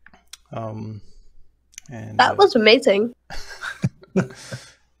 And That was amazing. and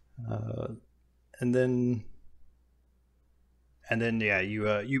then yeah,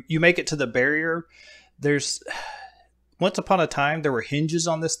 you make it to the barrier. There's once upon a time there were hinges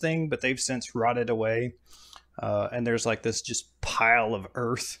on this thing, but they've since rotted away. And there's like this just pile of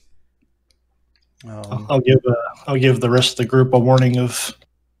earth. I'll give the rest of the group a warning of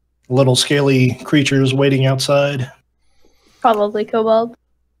little scaly creatures waiting outside. Probably kobold.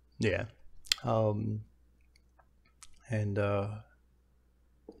 Yeah.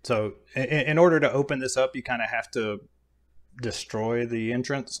 So in order to open this up, you kind of have to destroy the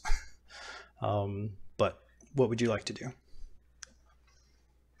entrance. But what would you like to do?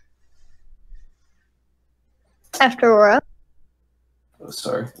 After Aurora. Oh,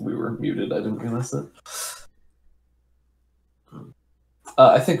 sorry, we were muted. I didn't realize that.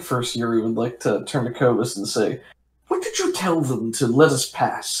 I think first Yuri would like to turn to Cobus and say, "What did you tell them to let us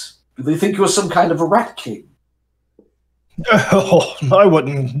pass? Do they think you're some kind of a rat king?" Oh, I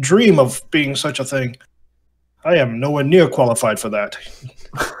wouldn't dream of being such a thing. I am nowhere near qualified for that.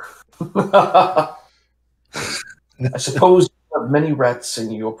 I suppose you have many rats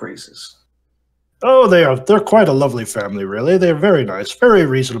singing your praises. Oh, they're quite a lovely family, really. They're very nice, very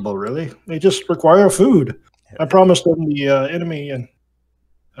reasonable, really. They just require food. I promised them the enemy and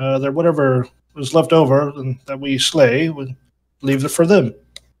that whatever was left over and that we slay would leave it for them.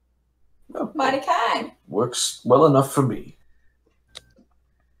 Okay. Mighty kind. Works well enough for me.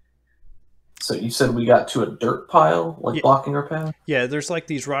 So you said we got to a dirt pile, like Yeah. blocking our path? Yeah, there's like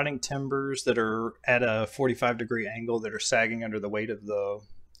these rotting timbers that are at a 45-degree angle that are sagging under the weight of the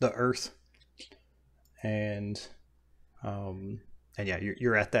earth. And yeah,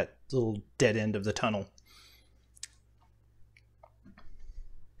 you're at that little dead end of the tunnel.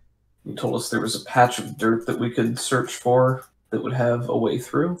 You told us there was a patch of dirt that we could search for that would have a way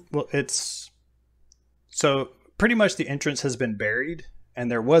through? Well, so pretty much the entrance has been buried,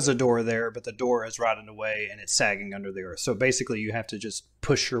 and there was a door there, but the door has rotted away and it's sagging under the earth. So basically you have to just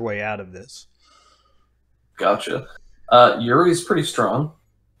push your way out of this. Gotcha. Yuri's pretty strong.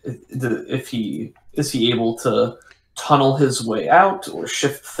 Is he able to tunnel his way out or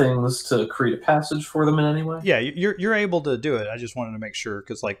shift things to create a passage for them in any way? Yeah, you're able to do it. I just wanted to make sure,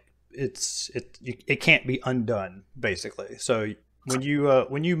 because like it can't be undone, basically. So when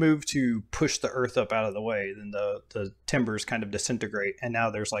you move to push the earth up out of the way, then the timbers kind of disintegrate, and now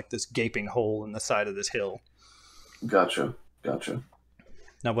there's like this gaping hole in the side of this hill. Gotcha. And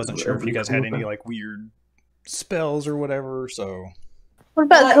I wasn't sure if you guys had any like weird spells or whatever. So What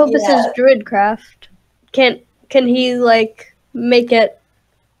about Not Cobus's yet. druidcraft? Can he like make it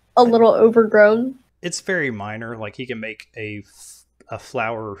a little overgrown? it's very minor. Like he can make a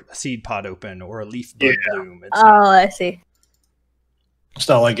flower, a seed pod open, or a leaf bud bloom. It's Oh, I see. It's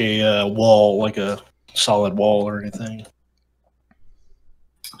not like a wall, like a solid wall or anything.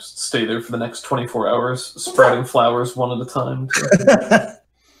 Just stay there for the next 24 hours, sprouting flowers one at a time.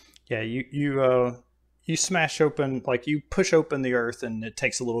 Yeah, you smash open, like you push open the earth, and it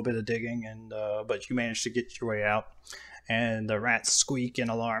takes a little bit of digging, and but you manage to get your way out, and the rats squeak in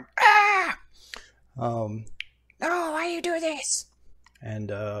alarm. Ah! No, why you do this? And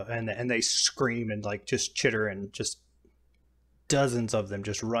they scream and like just chitter, and just dozens of them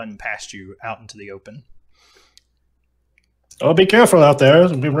just run past you out into the open. Oh, be careful out there.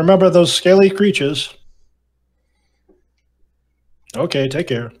 Remember those scaly creatures. Okay, take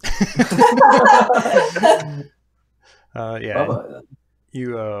care. Yeah. Bye-bye, then.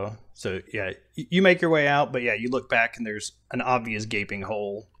 You make your way out, but yeah, you look back and there's an obvious gaping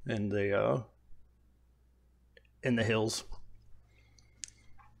hole in the hills.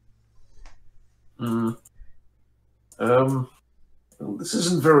 Well, this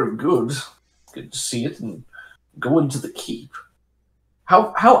isn't very good. Good to see it and go into the keep.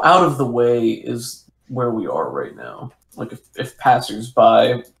 How out of the way is where we are right now? Like, if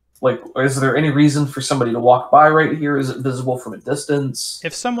passers-by, like, is there any reason for somebody to walk by right here? Is it visible from a distance?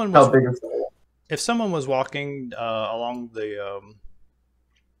 If someone How was big is the hole? if someone was walking along the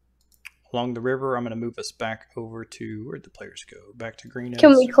river, I'm going to move us back over to, where'd the players go? Back to Greenest.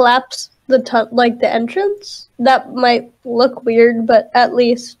 Can we collapse the entrance? That might look weird, but at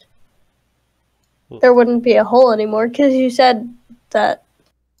least there wouldn't be a hole anymore. Because you said that.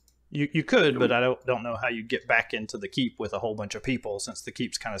 You could, but I don't know how you get back into the keep with a whole bunch of people, since the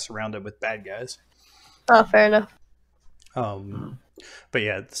keep's kind of surrounded with bad guys. Oh, fair enough. But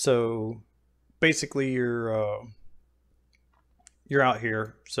yeah, so basically you're out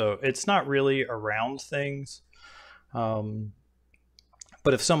here, so it's not really around things. But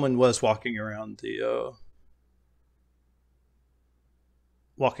if someone was walking around the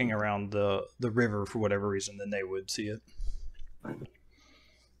river for whatever reason, then they would see it.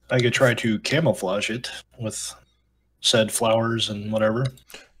 I could try to camouflage it with said flowers and whatever.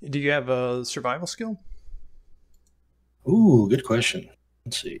 Do you have a survival skill? Ooh, good question.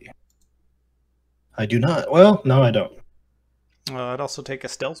 Let's see. I do not. Well, no, I don't. I'd also take a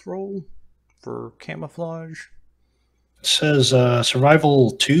stealth roll for camouflage. It says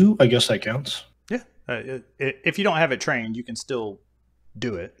survival 2. I guess that counts. Yeah. If you don't have it trained, you can still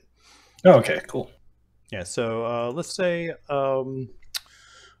do it. Oh, okay, cool. Yeah, so let's say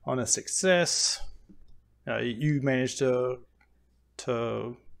on a success, you manage to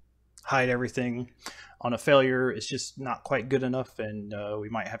hide everything. On a failure, it's just not quite good enough, and we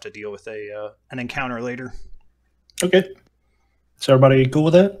might have to deal with an encounter later. Okay. Is everybody cool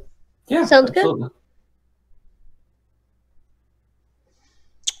with that? Yeah, Sounds good. absolutely.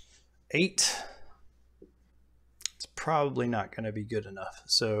 8. It's probably not going to be good enough,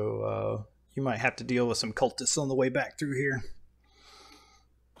 so you might have to deal with some cultists on the way back through here.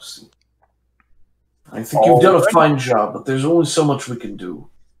 I think you've done a fine job, but there's only so much we can do.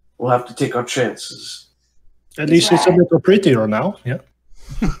 We'll have to take our chances. At least it's a little prettier now. Yeah.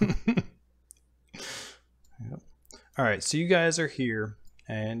 All right, so you guys are here,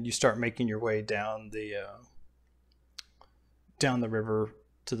 and you start making your way down the river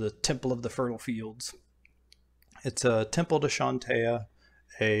to the Temple of the Fertile Fields. It's a temple to Shantea,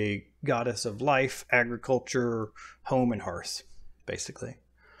 a goddess of life, agriculture, home, and hearth, basically.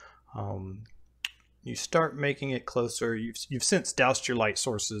 You start making it closer. You've since doused your light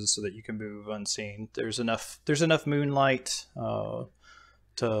sources so that you can move unseen. There's enough moonlight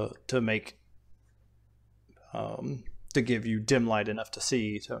to make to give you dim light enough to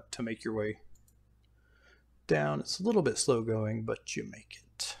see to make your way down. It's a little bit slow going, but you make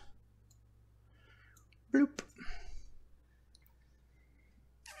it. Bloop.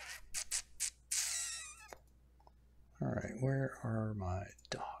 All right, where are my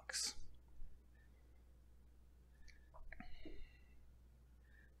dogs?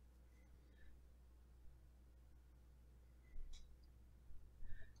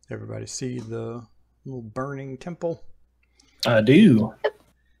 Everybody see the little burning temple? I do.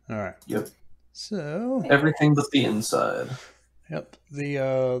 All right. Yep. So Everything but the inside. Yep.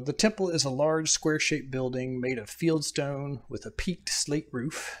 The temple is a large square-shaped building made of fieldstone with a peaked slate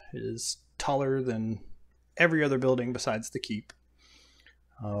roof. It is taller than every other building besides the keep.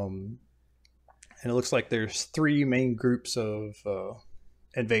 And it looks like there's 3 main groups of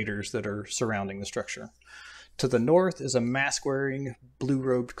invaders that are surrounding the structure. To the north is a mask-wearing,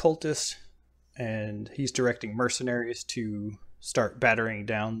 blue-robed cultist, and he's directing mercenaries to start battering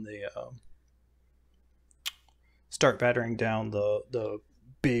down the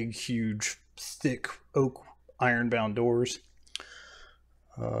big, huge, thick oak iron-bound doors.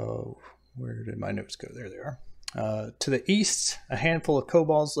 Where did my notes go? There they are. To the east, a handful of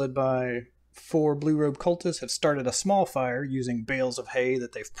kobolds led by 4 blue-robed cultists have started a small fire using bales of hay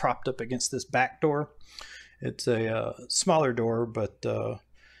that they've propped up against this back door. It's a smaller door, but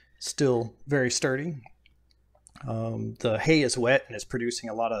still very sturdy. The hay is wet and is producing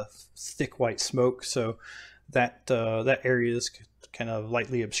a lot of thick white smoke, so that area is kind of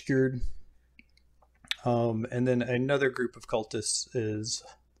lightly obscured. And then another group of cultists is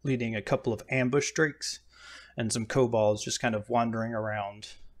leading a couple of ambush drakes and some kobolds just kind of wandering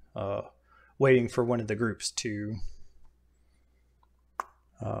around, waiting for one of the groups to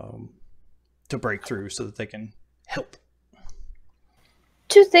break through so that they can help.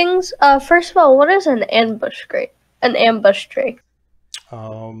 2 things. First of all, what is an ambush drake? An ambush drake.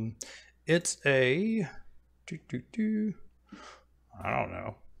 It's a I don't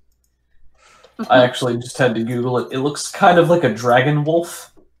know. I actually just had to Google it. It looks kind of like a dragon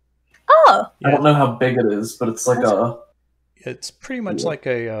wolf. Oh. Yeah. I don't know how big it is, but it's like It's pretty much like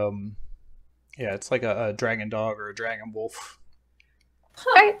a it's like a dragon dog or a dragon wolf.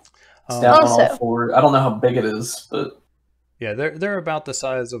 Right. it's down on Also- all 4. I don't know how big it is, but Yeah, they're about the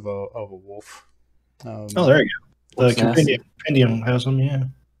size of a wolf. Oh, there you go. The Looks nasty. compendium has them, yeah.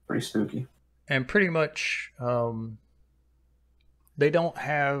 pretty spooky. And pretty much, they don't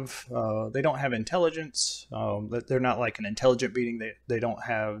have intelligence. They're not like an intelligent being. They don't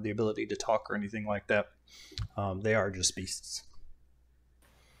have the ability to talk or anything like that. They are just beasts.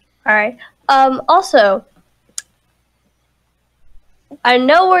 All right. Also, I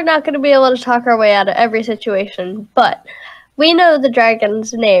know we're not going to be able to talk our way out of every situation, but we know the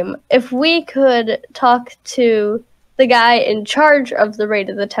dragon's name. If we could talk to the guy in charge of the raid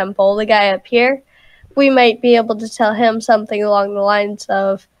of the temple, the guy up here, we might be able to tell him something along the lines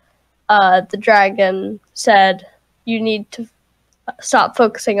of, the dragon said, you need to stop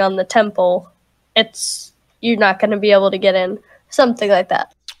focusing on the temple. You're not going to be able to get in. Something like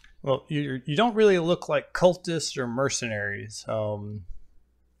that. Well, you don't really look like cultists or mercenaries.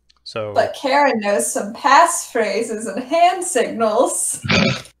 So But Karen knows some passphrase and hand signals.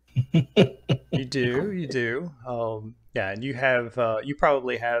 you do. Yeah, and you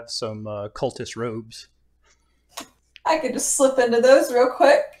probably have some cultist robes. I could just slip into those real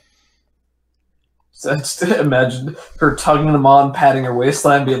quick. So I just imagine her tugging them on, patting her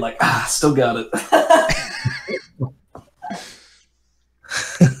waistline, being like, still got it.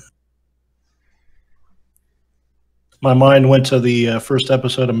 My mind went to the first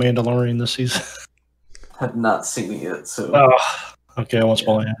episode of Mandalorian this season. Have not seen it yet, so Oh, okay, I won't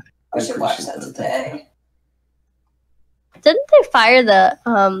spoil it. I should watch appreciate that today. Didn't they fire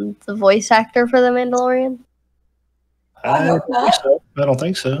the voice actor for the Mandalorian? I hope don't think not. so. I don't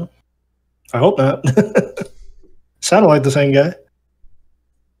think so. I hope not. Sounded like the same guy.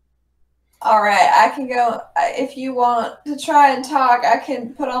 All right, I can go. If you want to try and talk, I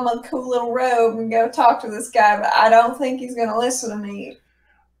can put on my cool little robe and go talk to this guy, but I don't think he's going to listen to me.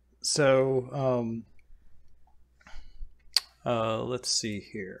 So, let's see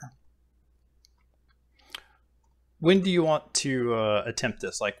here. When do you want to attempt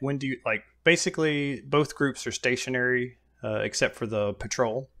this? Like, when do you basically both groups are stationary except for the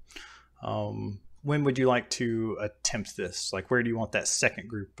patrol. when would you like to attempt this? Like, where do you want that second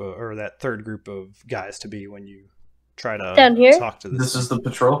group or that third group of guys to be when you try to Down here? talk to this? This is the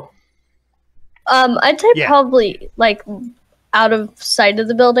patrol. I'd say Yeah. probably like out of sight of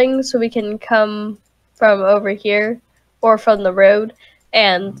the building, so we can come from over here or from the road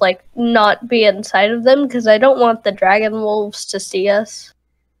and like not be inside of them, because I don't want the dragon wolves to see us.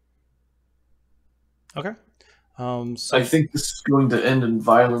 Okay. So I think this is going to end in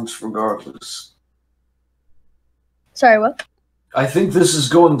violence regardless. Sorry, what? I think this is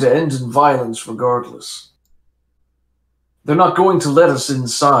going to end in violence regardless. They're not going to let us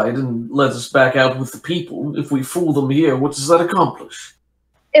inside and let us back out with the people. If we fool them here, what does that accomplish?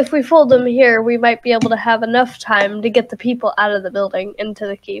 If we fool them here, we might be able to have enough time to get the people out of the building into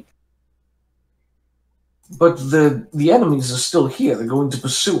the keep. But the enemies are still here. They're going to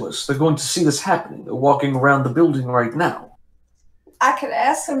pursue us. They're going to see this happening. They're walking around the building right now. I could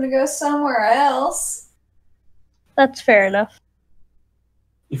ask them to go somewhere else. That's fair enough.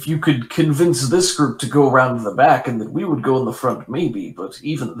 If you could convince this group to go around to the back and that we would go in the front, maybe, but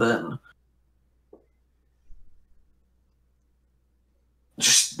even then...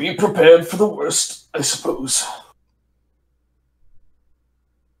 Just be prepared for the worst, I suppose.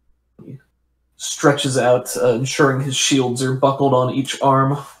 He stretches out, ensuring his shields are buckled on each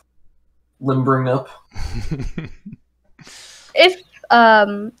arm, limbering up.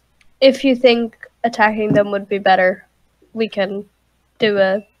 If you think attacking them would be better, we can do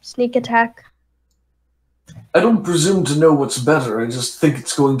a sneak attack. I don't presume to know what's better, I just think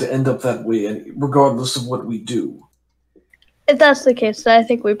it's going to end up that way, regardless of what we do. If that's the case, then I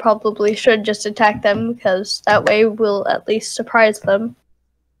think we probably should just attack them, because that way we'll at least surprise them.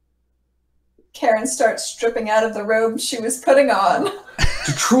 Karen starts stripping out of the robe she was putting on.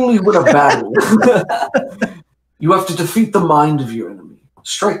 To truly win a battle, you have to defeat the mind of your enemy.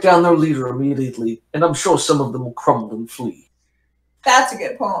 Strike down their leader immediately, and I'm sure some of them will crumble and flee. That's a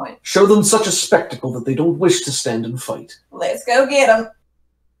good point. Show them such a spectacle that they don't wish to stand and fight. Let's go get them.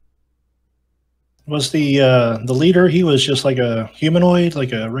 Was the leader? He was just like a humanoid,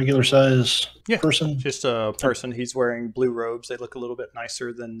 like a regular size person. Just a person. He's wearing blue robes. They look a little bit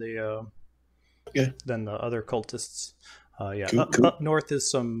nicer than the other cultists. Cool. Up north is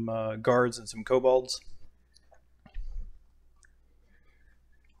some guards and some kobolds.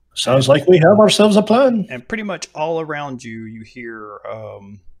 Sounds like we have ourselves a plan. And pretty much all around you, you hear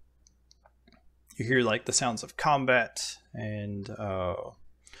like the sounds of combat, and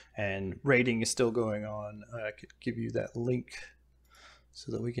raiding is still going on. I could give you that link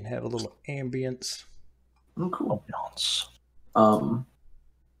so that we can have a little ambience. Oh, cool.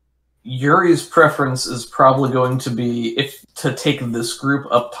 Yuri's preference is probably going to be to take this group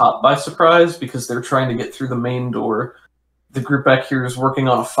up top by surprise, because they're trying to get through the main door. The group back here is working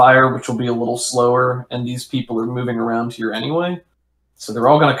on a fire, which will be a little slower, and these people are moving around here anyway. So they're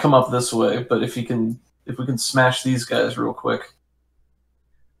all going to come up this way, but if we can smash these guys real quick.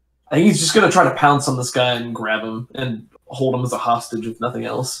 I think he's just going to try to pounce on this guy and grab him and hold him as a hostage, if nothing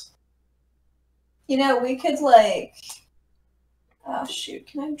else. You know, we could, like... Oh, shoot.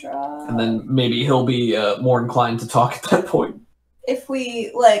 Can I draw? And then maybe he'll be more inclined to talk at that point. If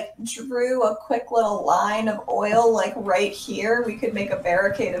we, like, drew a quick little line of oil, like, right here, we could make a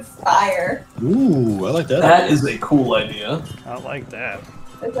barricade of fire. Ooh, I like that. That is a cool idea. I like that.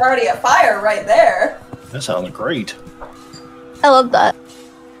 There's already a fire right there. That sounds great. I love that.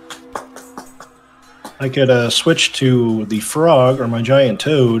 I could switch to the frog or my giant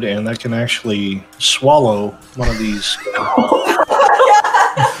toad, and that can actually swallow one of these.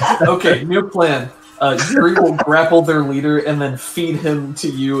 Okay, new plan. Yuri will grapple their leader and then feed him to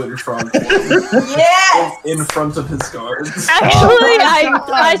you in front. Yes! In front of his guards. Actually,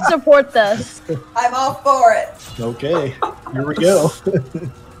 I support this. I'm all for it. Okay, here we go.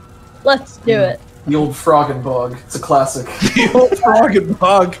 Let's do it. The old frog and bug. It's a classic. The old frog and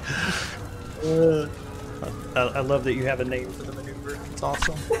bug. I love that you have a name for the maneuver. It's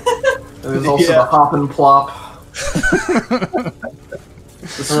awesome. There's also the hop and plop.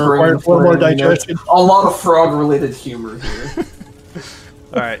 Required one more digestion. A lot of frog-related humor here.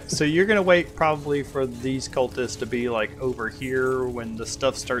 Alright, so you're going to wait probably for these cultists to be like over here when the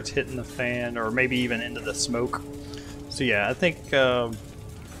stuff starts hitting the fan, or maybe even into the smoke. So yeah, I think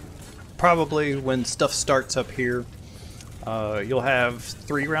probably when stuff starts up here, you'll have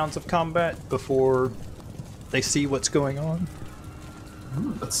 3 rounds of combat before they see what's going on.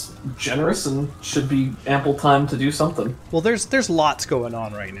 That's generous and should be ample time to do something. Well, there's lots going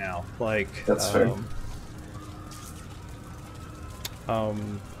on right now. Like that's fair.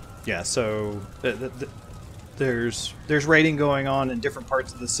 Yeah. So there's raiding going on in different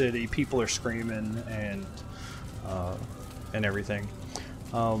parts of the city. People are screaming and everything.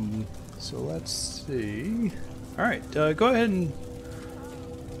 So let's see. All right, go ahead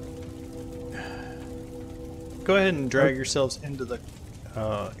and drag yourselves into the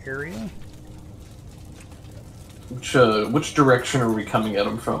area. Which direction are we coming at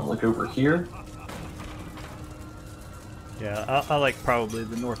them from? Like over here? Yeah, I like probably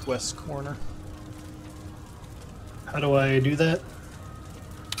the northwest corner. How do I do that?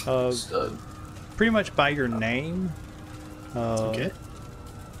 Pretty much by your name. Okay.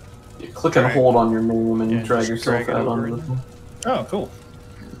 You click and hold on your name and Yeah, drag just yourself drag it out over onto it. the... Oh, cool.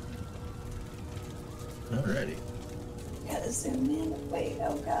 Alrighty. Gotta zoom in. Wait,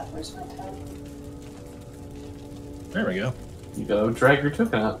 oh god, where's my time? There we go. You go drag your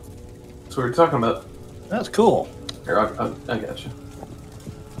token out. That's what we're talking about. That's cool. Here, I got you.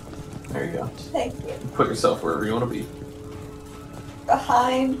 There you go. Thank you. Put yourself wherever you want to be.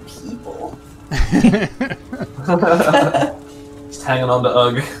 Behind people. Just hanging on to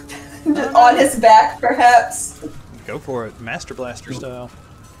Ugg. Just on his back, perhaps. Go for it, Master Blaster style.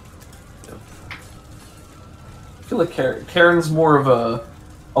 I feel like Karen's more of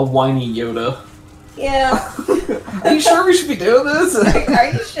a whiny Yoda. Yeah. Are you sure we should be doing this?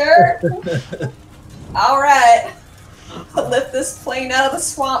 Are you sure? Alright. Lift this plane out of the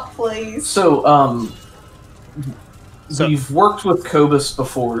swamp, please. So, we've worked with Cobus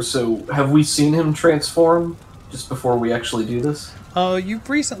before, so have we seen him transform just before we actually do this? You've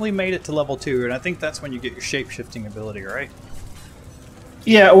recently made it to level 2, and I think that's when you get your shape-shifting ability, right?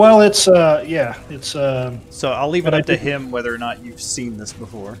 Yeah, well, it's So I'll leave it up to him whether or not you've seen this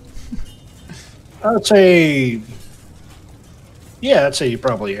before. I'd say, yeah, I'd say you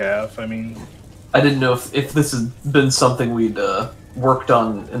probably have. I mean, I didn't know if this has been something we'd worked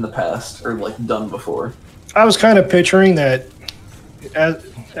on in the past or like done before. I was kind of picturing that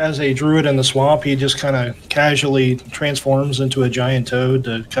as a druid in the swamp, he just kind of casually transforms into a giant toad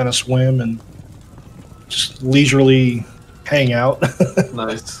to kind of swim and just leisurely hang out.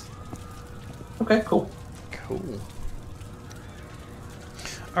 Nice. Okay, cool. Cool.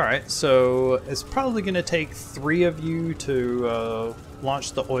 Alright, so it's probably going to take 3 of you to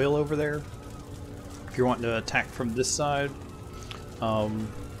launch the oil over there. If you're wanting to attack from this side.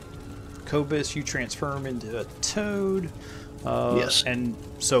 Cobus, you transform into a toad. Yes. And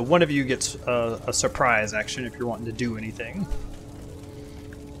so one of you gets a surprise action if you're wanting to do anything.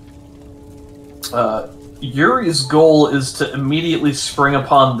 Yuri's goal is to immediately spring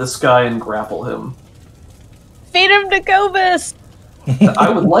upon this guy and grapple him. Feed him to Cobus! I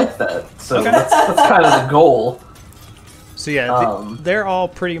would like that. So Okay. that's kind of the goal. So yeah, they're all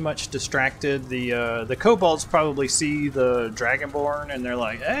pretty much distracted. The kobolds probably see the dragonborn and they're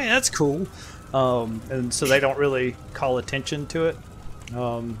like, "Hey, that's cool," and so they don't really call attention to it.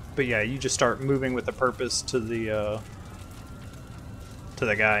 But yeah, you just start moving with a purpose to the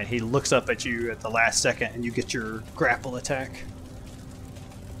guy, and he looks up at you at the last second, and you get your grapple attack.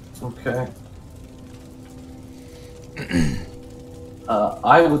 Okay.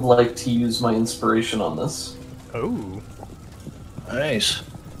 I would like to use my inspiration on this. Oh, Nice.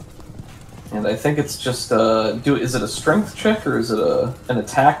 And I think it's just is it a strength check or is it an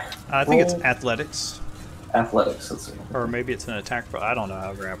attack? I think it's roll? athletics, Athletics. Let's see. or maybe it's an attack. I don't know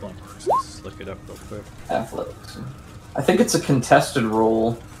how grappling works. Let's look it up real quick. Athletics. I think it's a contested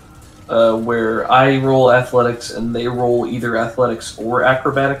roll where I roll athletics and they roll either athletics or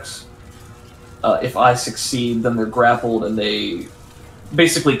acrobatics. If I succeed, then they're grappled and they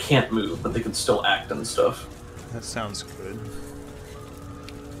basically can't move, but they can still act and stuff. That sounds good.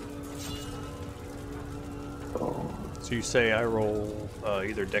 So you say I roll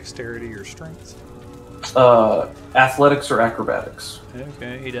either dexterity or strength? Athletics or acrobatics.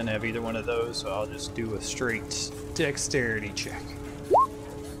 Okay, he doesn't have either one of those, so I'll just do a straight dexterity check.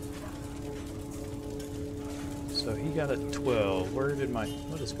 So he got a 12.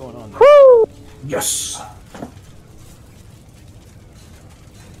 What is going on there? Woo! Yes.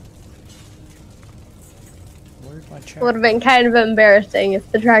 Where's my check? Would have been kind of embarrassing if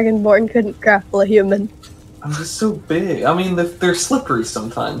the Dragonborn couldn't grapple a human. I'm just so big. I mean, they're slippery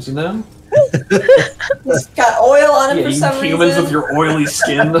sometimes, you know? He's got oil on him Yeah, for you some humans reason. with your oily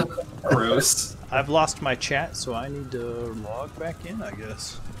skin. Gross. I've lost my chat, so I need to log back in, I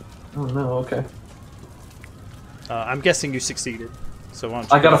guess. Oh no, okay. I'm guessing you succeeded. So why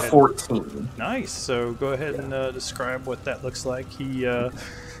don't you I got go a ahead. 14. Nice. So go ahead and describe what that looks like.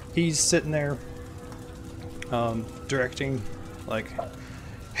 He's sitting there, directing, like,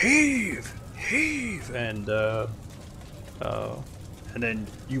 heave, and then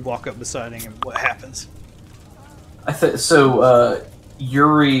you walk up beside him. And what happens? So.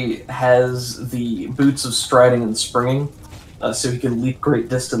 Yuri has the boots of striding and springing, so he can leap great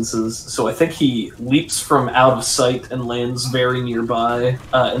distances. So I think he leaps from out of sight and lands very nearby,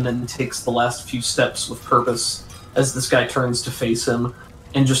 and then takes the last few steps with purpose as this guy turns to face him,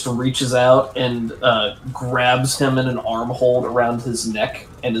 and just reaches out and grabs him in an arm hold around his neck,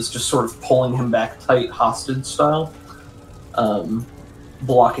 and is just sort of pulling him back tight, hostage style,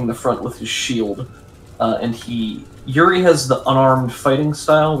 blocking the front with his shield. Yuri has the unarmed fighting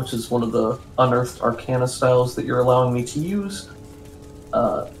style, which is one of the unearthed arcana styles that you're allowing me to use.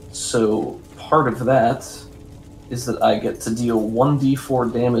 So part of that is that I get to deal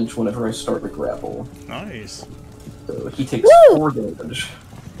 1d4 damage whenever I start a grapple. Nice. So he takes 4 damage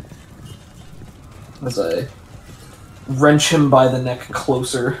as I wrench him by the neck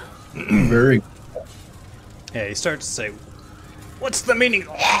closer. Very. Yeah, he starts to say, "What's the meaning?"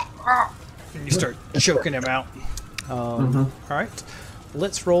 And you start choking him out. All right,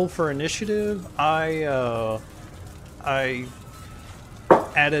 let's roll for initiative. I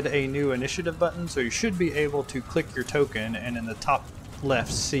added a new initiative button, so you should be able to click your token, and in the top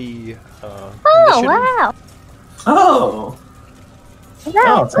left see Oh, wow. Oh!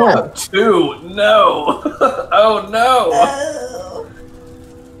 That's cool. 2! No! Oh no! Oh.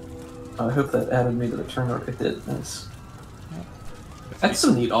 I hope that added me to the turn order. It did. Nice. That's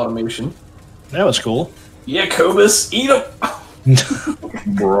some neat automation. That was cool. Yeah, Cobus, eat him!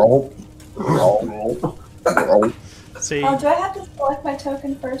 Bro. See, Oh, do I have to select my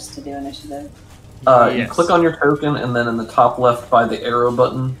token first to do initiative? You yes. click on your token, and then in the top left by the arrow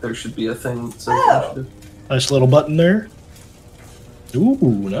button, there should be a thing that says initiative. Nice little button there. Ooh,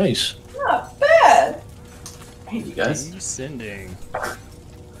 nice. Not bad. Hey, you guys. descending.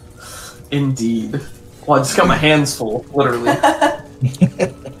 Indeed. Well, I just got my hands full, literally.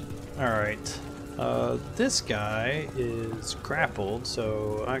 All right. This guy is grappled,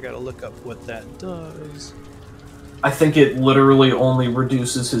 so I gotta look up what that does. I think it literally only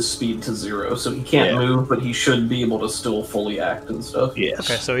reduces his speed to 0, so he can't move, but he should be able to still fully act and stuff. Yes.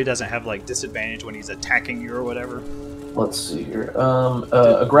 Okay, so he doesn't have like disadvantage when he's attacking you or whatever. Let's see here.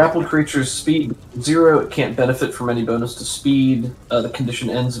 A grappled creature's speed 0. It can't benefit from any bonus to speed. The condition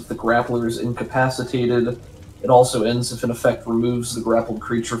ends if the grappler is incapacitated. It also ends if an effect removes the grappled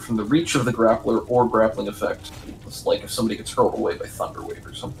creature from the reach of the grappler or grappling effect. It's like if somebody gets hurled away by Thunderwave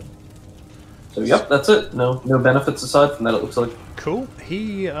or something. So yep, that's it. No benefits aside from that, it looks like. Cool.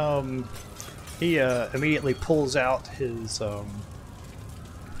 He immediately pulls out his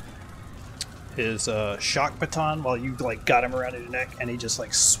shock baton while you like got him around his neck, and he just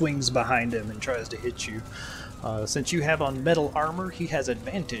like swings behind him and tries to hit you. Since you have on metal armor, he has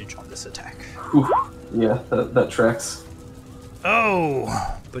advantage on this attack. Whew. Yeah, that tracks.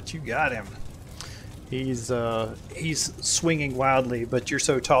 Oh, but you got him. He's swinging wildly, but you're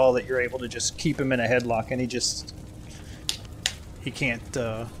so tall that you're able to just keep him in a headlock, and he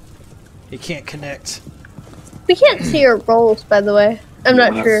can't connect. We can't see your rolls, by the way. I'm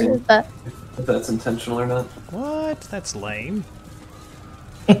not sure if that's intentional or not. What? That's lame.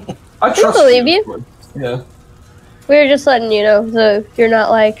 I trust believe you. Yeah. We were just letting you know, so you're not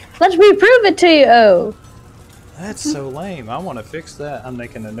like, let me prove it to you. Oh. That's so lame. I want to fix that. I'm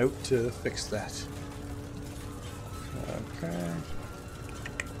making a note to fix that. Okay.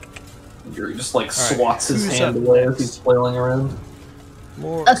 Yuri just like All right, swats his who's hand up away next? as he's flailing around.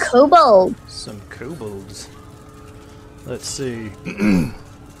 More A kobold. some kobolds. Let's see.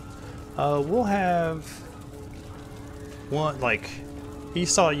 We'll have one, like, he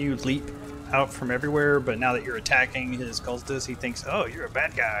saw you leap out from everywhere, but now that you're attacking his cultists, he thinks, oh, you're a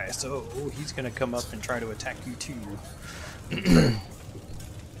bad guy, so he's gonna come up and try to attack you too.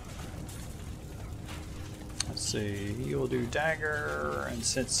 Let's see, he will do dagger, and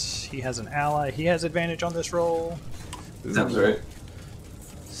since he has an ally, he has advantage on this roll. Ooh, Sounds right.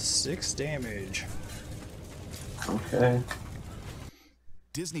 6 damage. Okay.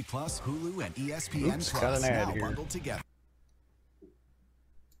 Disney Plus, Hulu, and ESPN Oops, got Plus an ad now here. bundled together.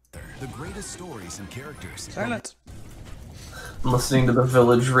 The greatest stories and characters. Silence. I'm listening to the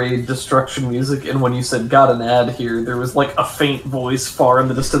Village Raid destruction music, and when you said "got an ad here," there was like a faint voice far in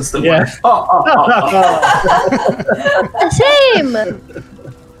the distance that went, Same. And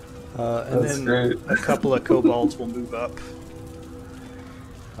That's then great. a couple of kobolds will move up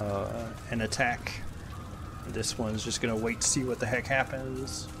and attack. This one's just going to wait to see what the heck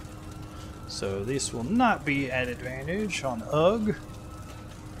happens. So this will not be at advantage on UG.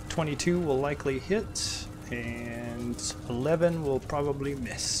 22 will likely hit, and 11 will probably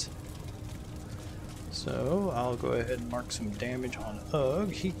miss. So I'll go ahead and mark some damage on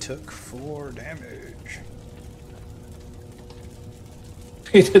UG. He took 4 damage.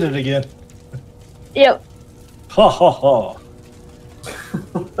 He did it again. Yep. Ha ha ha.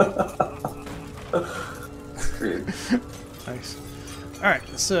 Nice. All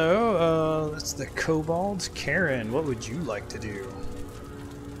right, so that's the kobolds. Karen, what would you like to do?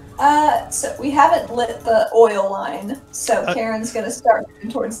 So we haven't lit the oil line, so Karen's gonna start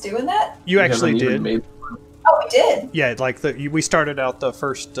moving towards doing that. You actually did. Oh, we did. Yeah, like we started out the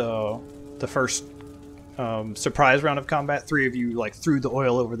first surprise round of combat. 3 of you like threw the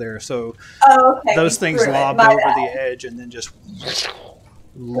oil over there, so okay, those things lobbed over the edge and then just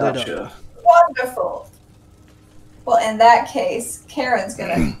lit up. Wonderful. Well, in that case, Karen's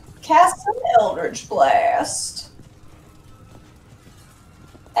gonna cast an Eldritch Blast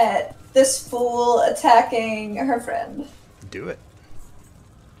at this fool attacking her friend. Do it.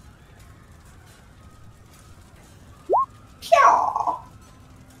 Pyaw.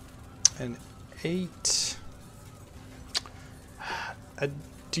 An 8.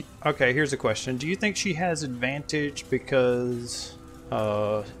 Okay, here's a question. Do you think she has advantage because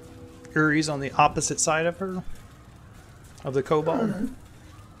Uri's on the opposite side of her? Of the kobold?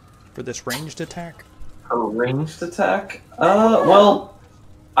 For this ranged attack? A ranged attack? Well,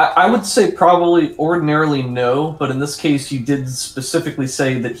 I would say probably ordinarily no, but in this case you did specifically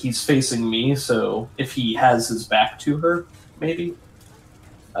say that he's facing me, so if he has his back to her, maybe?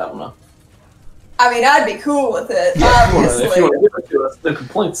 I don't know. I mean, I'd be cool with it, If obviously. you want to give it to us, no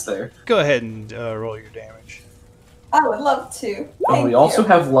complaints there. Go ahead and roll your damage. I would love to. Thank We you. also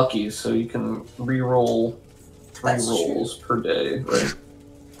have Lucky, so you can re-roll 3 That's rolls per day, right?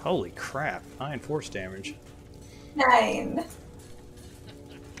 Holy crap. 9 force damage. 9.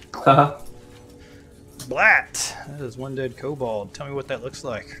 Haha. Blat! That is one dead kobold. Tell me what that looks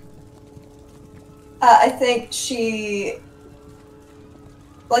like. I think she's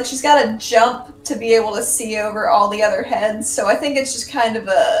got to jump to be able to see over all the other heads, so I think it's just kind of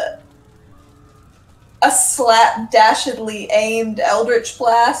a slapdashedly aimed Eldritch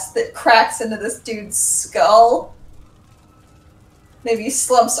Blast that cracks into this dude's skull. Maybe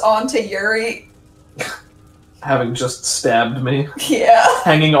slumps onto Yuri. Having just stabbed me. Yeah.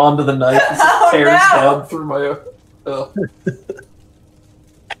 Hanging onto the knife as Oh, it tears no. down through my...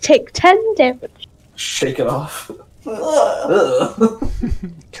 Take 10 damage. shake it off. Ugh. Ugh.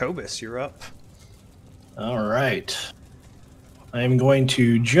 Kobus, you're up. All right. I'm going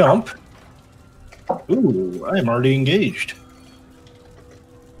to jump. Ooh, I am already engaged.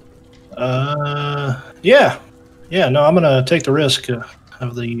 Yeah. No, I'm gonna take the risk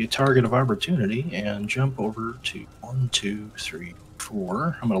of the target of opportunity and jump over to 1, 2, 3,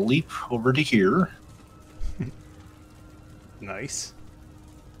 4. I'm gonna leap over to here. Nice.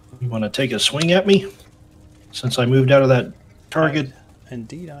 You want to take a swing at me? Since I moved out of that target.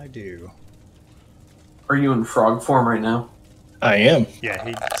 Indeed, I do. Are you in frog form right now? I am. Yeah,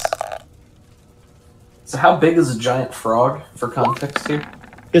 he. So how big is a giant frog, for context here?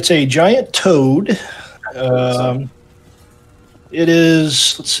 It's a giant toad. It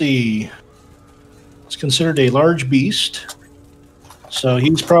is, let's see, it's considered a large beast. So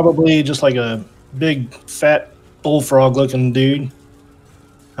he's probably just like a big, fat, bullfrog-looking dude.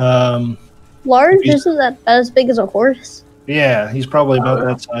 Large? Isn't that as big as a horse? Yeah, he's probably about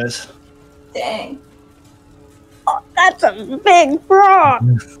that size. Dang. Oh, that's a big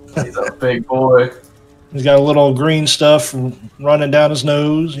frog! He's a big boy. He's got a little green stuff running down his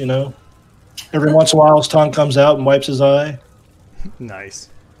nose, you know. Every once in a while his tongue comes out and wipes his eye. Nice.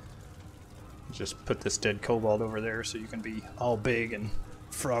 Just put this dead kobold over there so you can be all big and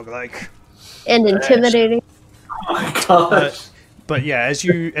frog-like. And intimidating. Oh my gosh. But yeah, as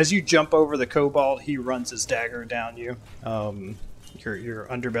you jump over the kobold, he runs his dagger down you, your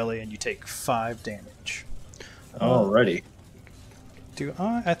underbelly, and you take 5 damage. Alrighty.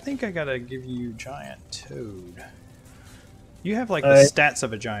 I think I gotta give you giant toad. You have like the stats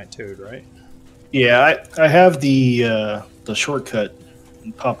of a giant toad, right? Yeah, I have the shortcut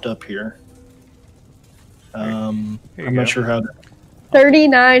popped up here. I'm not sure how to...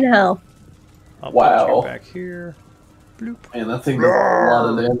 39 health. I'll Wow. put you back here. Bloop. Man, that thing does a lot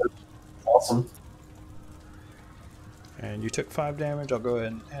of damage. Awesome. And you took 5 damage. I'll go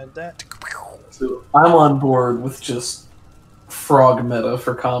ahead and add that. So I'm on board with just frog meta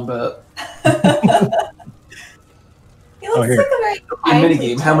for combat. He looks here. like a very In kindly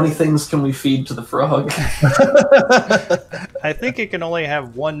minigame, how many toad. things can we feed to the frog? I think it can only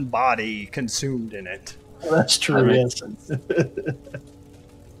have one body consumed in it. That's true, That yes. makes sense.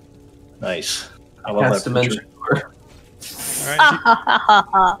 Nice. I love Cast that dimension. picture. All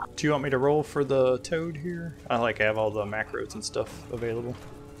right. Do you want me to roll for the toad here? I have all the macros and stuff available.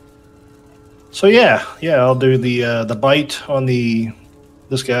 So yeah, I'll do the bite on the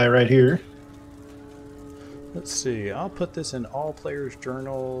this guy right here. Let's see. I'll put this in all players'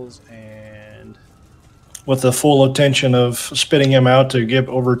 journals and With the full intention of spitting him out to give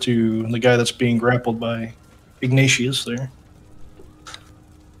over to the guy that's being grappled by Ignatius there.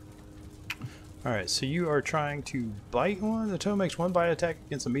 all right. So you are trying to bite one. The toad makes one bite attack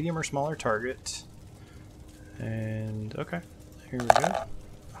against a medium or smaller target. And okay, here we go.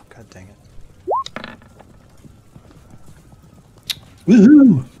 Oh god dang it!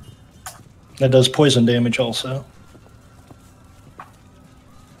 Woohoo! That does poison damage also.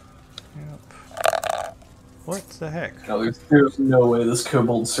 Yep. What the heck? No, there's no way this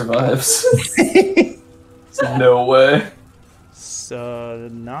kobold survives. No way. So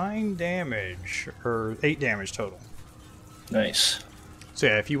 9 damage or 8 damage total. Nice. So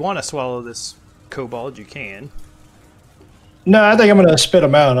yeah, if you want to swallow this kobold, you can. No, I think I'm gonna spit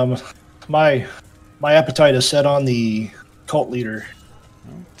him out. My appetite is set on the cult leader.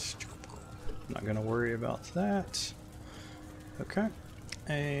 I'm not gonna worry about that. Okay.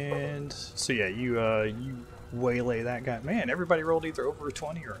 And so yeah, you waylay that guy. Man, everybody rolled either over a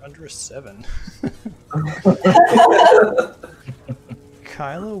 20 or under a 7.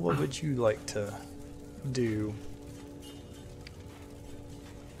 Kyla, what would you like to do?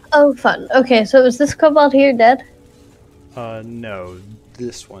 Oh, fun. Okay, so is this kobold here dead? No,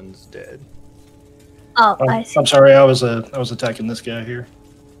 this one's dead. Oh, I see. I'm sorry, I was attacking this guy here.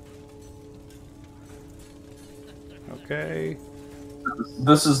 Okay.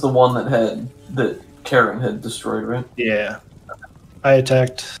 This is the one that Karen had destroyed, right? Yeah. I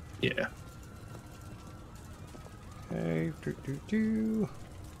attacked. Yeah. Okay.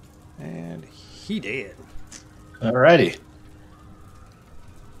 And he dead. Alrighty.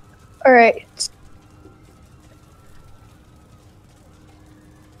 All right.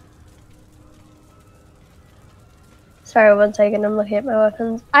 Sorry, 1 second. I'm looking at my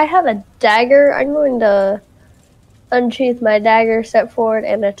weapons. I have a dagger. I'm going to unsheath my dagger, step forward,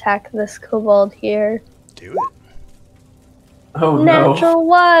 and attack this kobold here. Do it. Oh no. Natural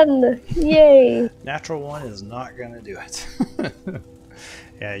 1! Yay! Natural 1 is not going to do it.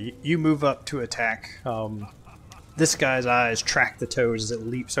 Yeah, you move up to attack. This guy's eyes track the toad as it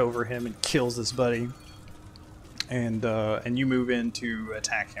leaps over him and kills this buddy. And you move in to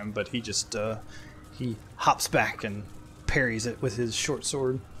attack him, but he just he hops back and parries it with his short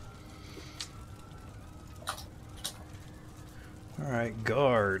sword. Alright,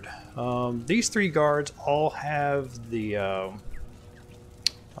 guard. These 3 guards all have the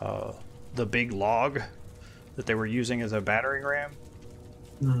big log that they were using as a battering ram.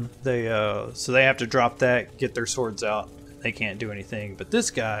 So they have to drop that, get their swords out. They can't do anything, but this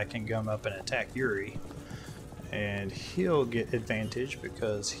guy can come up and attack Yuri, and he'll get advantage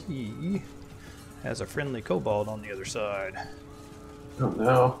because he has a friendly kobold on the other side. Oh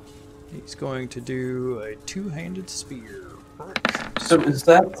no. He's going to do a 2-handed spear. So is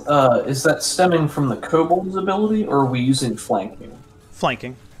that stemming from the kobold's ability, or are we using flanking?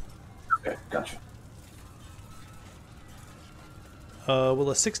 Flanking. Okay, gotcha.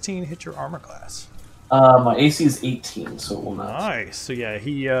 Will a 16 hit your armor class? My AC is 18, so it will not. Nice. So yeah,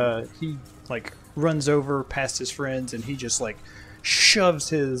 he like runs over past his friends, and he just like shoves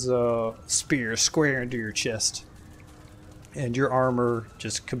his spear square into your chest, and your armor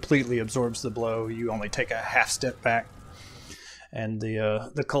just completely absorbs the blow. You only take a half step back, and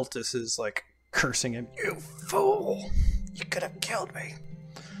the cultist is like cursing him. You fool! You could have killed me.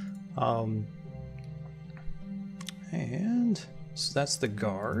 And so that's the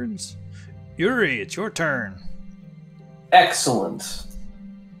guards. Yuri, it's your turn. Excellent.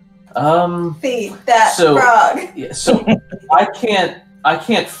 Feed that frog. Yeah, so I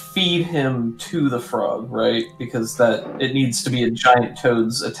can't feed him to the frog, right? Because it needs to be a giant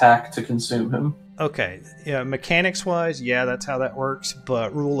toad's attack to consume him. Okay, yeah, mechanics-wise, yeah, that's how that works,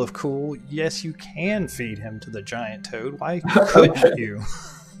 but rule of cool, yes, you can feed him to the giant toad. Why couldn't you?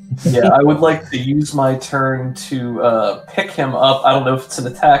 Yeah, I would like to use my turn to pick him up. I don't know if it's an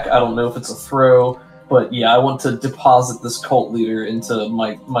attack, I don't know if it's a throw, but yeah, I want to deposit this cult leader into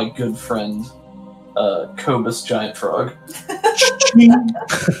my good friend, Cobus Giant Frog.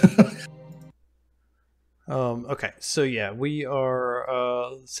 Okay, so yeah, we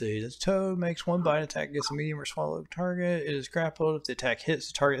are, let's see, the toad makes 1 bite attack against a medium or swallowed target. It is grappled. If the attack hits,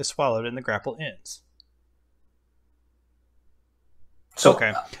 the target is swallowed and the grapple ends. So,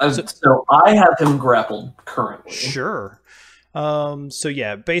 okay. So I have him grappled currently. Sure. So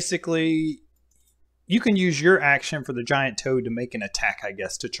yeah, basically, you can use your action for the giant toad to make an attack, I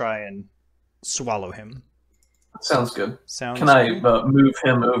guess, to try and swallow him. Sounds good. Sounds Can I good. move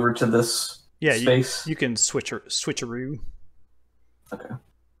him over to this space? You can switcheroo. Okay.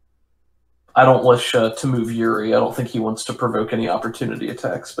 I don't wish to move Yuri. I don't think he wants to provoke any opportunity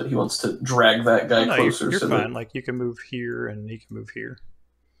attacks, but he wants to drag that guy No, closer. you're so fine. That... Like, you can move here and he can move here.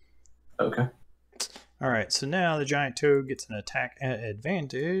 Okay. All right, so now the giant toad gets an attack at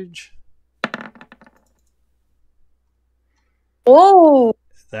advantage. Oh,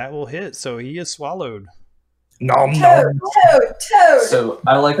 That will hit, so he is swallowed. Nom Toad, nom. toad. So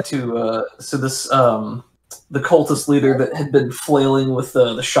I like to. So this the cultist leader that had been flailing with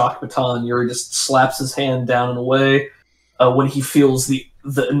the shock baton, Yuri just slaps his hand down and away when he feels the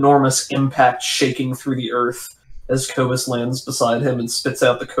enormous impact shaking through the earth as Cobus lands beside him and spits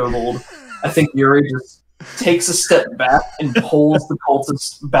out the kobold. I think Yuri just takes a step back and pulls the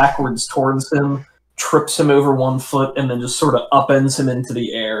cultist backwards towards him, trips him over one foot, and then just sort of upends him into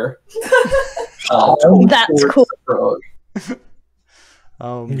the air. that's cool.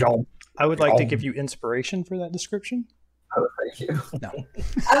 Nom. I would like to give you inspiration for that description. Oh, thank you. No.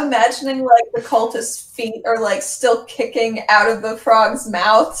 I'm imagining like the cultist's feet are like still kicking out of the frog's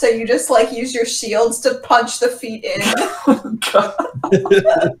mouth, so you just like use your shields to punch the feet in.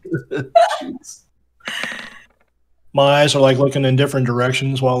 Jeez. My eyes are like looking in different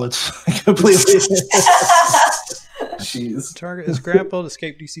directions while it's completely. Jeez. The target is grappled.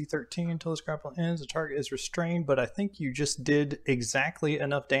 Escape DC 13 until this grapple ends. The target is restrained, but I think you just did exactly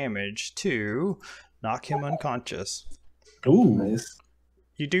enough damage to knock him unconscious. Ooh. Nice.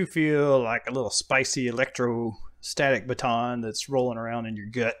 You do feel like a little spicy electrostatic baton that's rolling around in your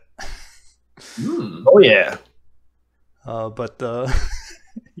gut. Oh yeah. But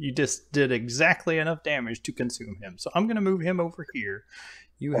you just did exactly enough damage to consume him. So I'm going to move him over here.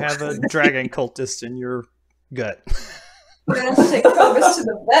 You have a dragon cultist in your gut. We're gonna have to take Cobus to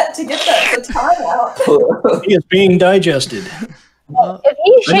the vet to get that baton out. He is being digested. If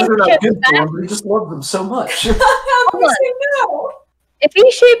he I know they're not shapeshifts good for back, him, but he just loves them so much. How can we say no? if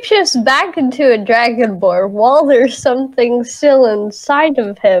he shapeshifts back into a dragonborn while there's something still inside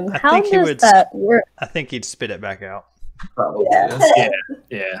of him, I how think he does would- that work? I think he'd spit it back out. Probably. Yeah. Yeah.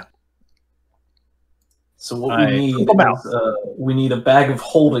 Yeah. So what I we need poop him out. is we need a bag of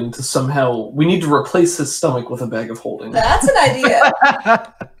holding to somehow. We need to replace his stomach with a bag of holding. That's an idea.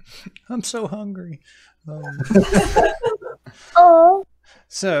 I'm so hungry. Oh,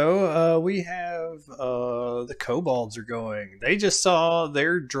 So we have the kobolds are going. They just saw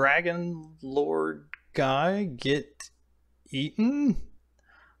their dragon lord guy get eaten.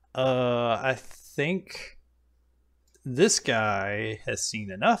 I think this guy has seen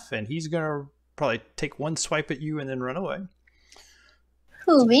enough, and he's gonna probably take one swipe at you and then run away.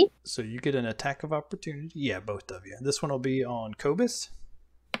 Hoovy. So you get an attack of opportunity. Yeah, both of you. This one will be on Cobus.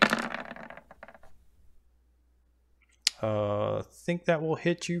 Think that will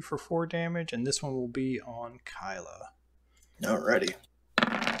hit you for 4 damage, and this one will be on Kyla. Alrighty.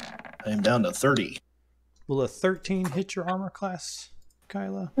 I am down to 30. Will a 13 hit your armor class,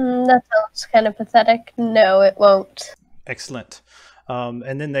 Kyla? That sounds kind of pathetic. No, it won't. Excellent.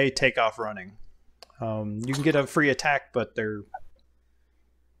 And then they take off running. You can get a free attack, but they're...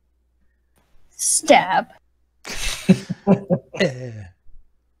 Stab.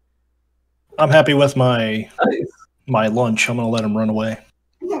 I'm happy with my lunch. I'm going to let him run away.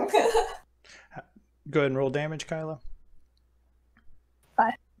 Go ahead and roll damage, Kyla.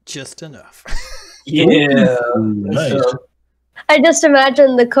 5. Just enough. Yeah. Nice. I just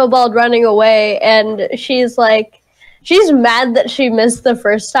imagine the kobold running away, and she's like, she's mad that she missed the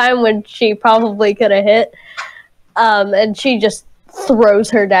first time when she probably could have hit. And she just throws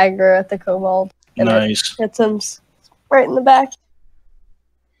her dagger at the kobold. And Nice. it hits him right in the back.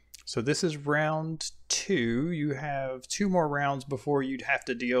 So this is round 2. You have 2 more rounds before you'd have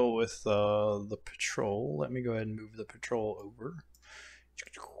to deal with the patrol. Let me go ahead and move the patrol over.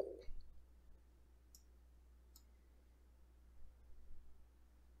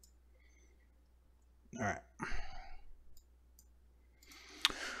 All right.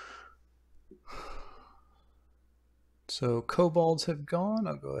 So kobolds have gone.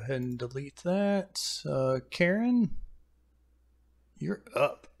 I'll go ahead and delete that. Karen, you're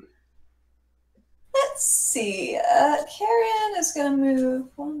up. Let's see. Karen is gonna move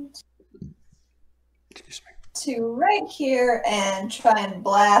 1, Excuse me. 2 right here and try and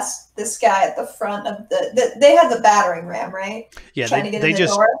blast this guy at the front of the they had the battering ram, right? Yeah, Trying to get they in the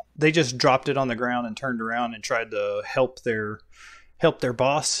just door. they just dropped it on the ground and turned around and tried to help their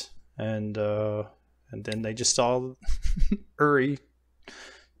boss, and then they just saw Uri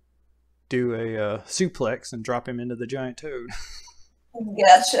do a suplex and drop him into the giant toad.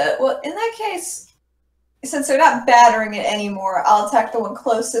 Gotcha. Well, in that case, since they're not battering it anymore, I'll attack the one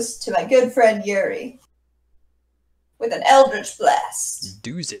closest to my good friend Yuri. with an Eldritch Blast.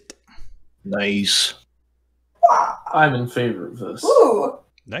 Do's it. Nice. I'm in favor of this. Ooh,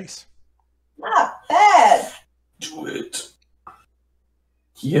 Nice. not bad. Do it.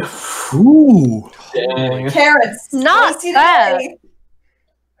 Yeah. Ooh. Dang. Karen, Not spicy bad. today.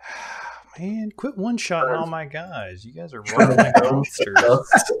 Man, quit one-shotting all my guys. You guys are rolling like monsters.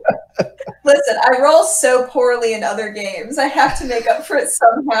 Listen, I roll so poorly in other games. I have to make up for it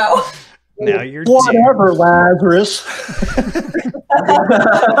somehow. Now you're Whatever, Lazarus.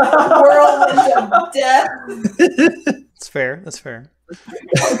 Whirlwind of death. That's fair. That's fair.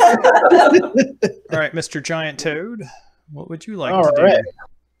 All right, Mr. Giant Toad, what would you like to right.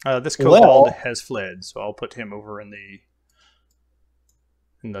 do? This kobold has fled, so I'll put him over in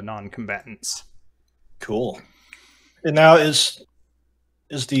the non-combatants. Cool. And now is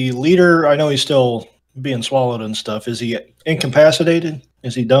the leader? I know he's still being swallowed and stuff. Is he incapacitated?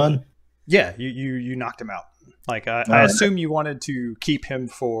 Is he done? Yeah, you knocked him out. Like I assume you wanted to keep him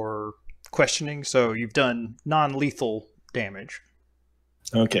for questioning, so you've done non-lethal damage.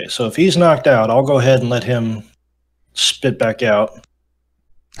 Okay, so if he's knocked out, I'll go ahead and let him spit back out.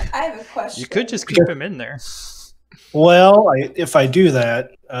 I have a question. You could just keep him in there. Well, if I do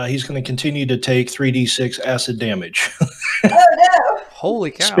that, he's going to continue to take 3d6 acid damage. Oh no!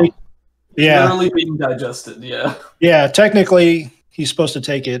 Holy cow! Yeah, Literally being digested. Yeah. yeah. Technically, he's supposed to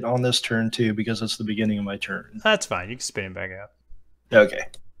take it on this turn too because it's the beginning of my turn. That's fine. You can spin him back out. Okay.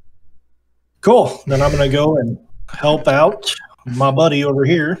 Cool. Then I'm going to go and help out my buddy over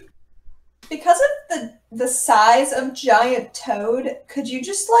here. Because of the size of Giant Toad, could you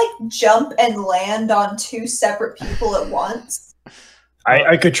just like jump and land on two separate people at once?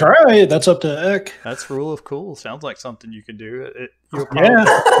 I could try. That's up to Eck. That's rule of cool. Sounds like something you could do.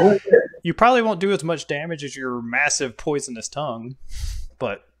 Yeah. You probably won't do as much damage as your massive poisonous tongue,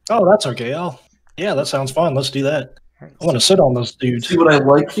 but Oh, that's okay. Yeah, that sounds fun. Let's do that. I want to sit on those dudes. See, what I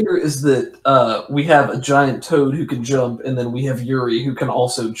like here is that we have a giant toad who can jump, and then we have Yuri who can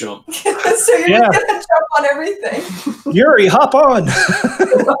also jump. So you're just gonna jump on everything. Yuri, hop on.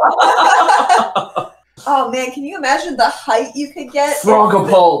 Oh man, can you imagine the height you could get?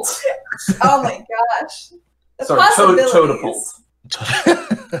 Frogapult. Oh my gosh. The Sorry, possibilities.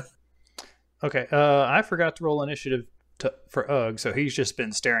 Toadapult. okay. I forgot to roll initiative for Ugg, so he's just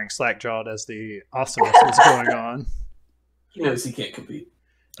been staring slack-jawed as the awesomeness is going on. He knows he can't compete.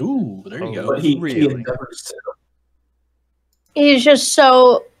 Ooh, there you go. But he Really? endeavors to. He's just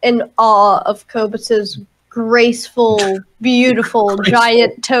so in awe of Cobus's graceful, beautiful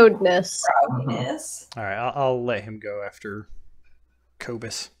giant toadness. Yes. All right, I'll let him go after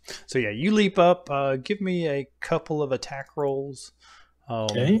Cobus. So yeah, you leap up. Give me a couple of attack rolls.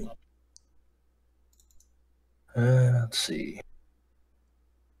 Okay. Let's see.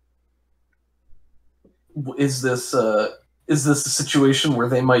 Is this a situation where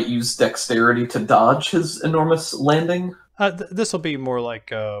they might use dexterity to dodge his enormous landing? This will be more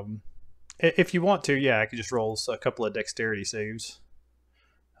like if you want to. Yeah, I could just roll a couple of dexterity saves.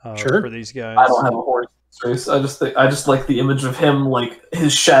 Sure. For these guys. I don't have a horse race. I just like the image of him, like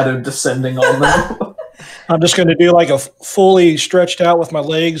his shadow descending on them. I'm just going to do like a fully stretched out with my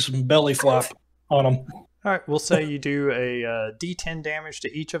legs and belly flop on them. All right, we'll say you do a D10 damage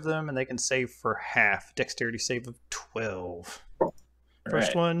to each of them, and they can save for half. Dexterity save of 12.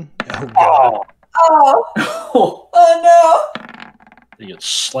 First one. Oh, God. Oh. Oh no. They get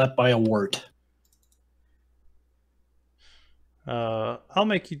slapped by a wart. I'll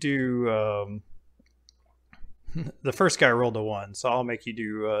make you do... the first guy rolled a 1, so I'll make you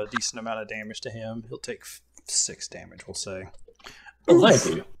do a decent amount of damage to him. He'll take 6 damage, we'll say. Oh,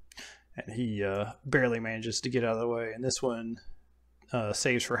 thank you. And he barely manages to get out of the way. And this one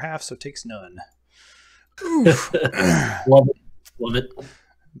saves for half, so takes none. Oof. Love it. Love it.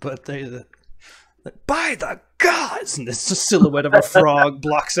 But by the gods! And this silhouette of a frog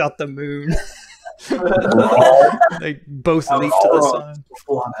blocks out the moon. They both leap to the sun.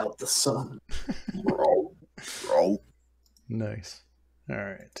 Blot out the sun. Nice. All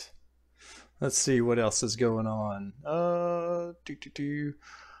right. Let's see what else is going on. Ugg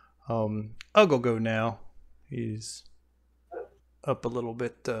will go now. He's up a little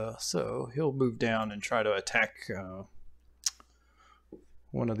bit, so he'll move down and try to attack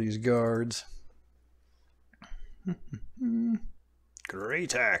one of these guards.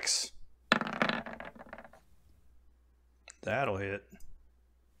 Great axe. That'll hit.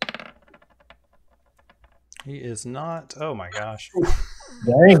 He is not. Oh my gosh.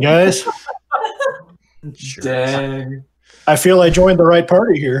 Dang, guys. Sure. Dang. I feel I joined the right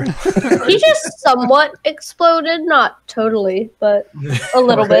party here. He just somewhat exploded, not totally, but a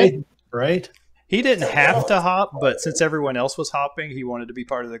little bit. Right? He didn't have to hop, but since everyone else was hopping, he wanted to be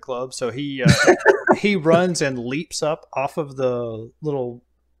part of the club. So he he runs and leaps up off of the little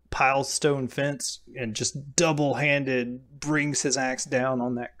pile stone fence and just double-handed brings his axe down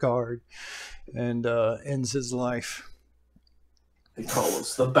on that guard and ends his life. They call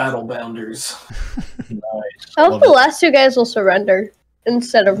us the Battle Bounders. Nice. I hope the last two guys will surrender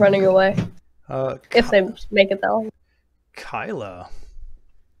instead of running away. If they make it that long. Kyla.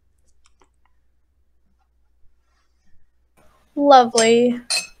 Lovely.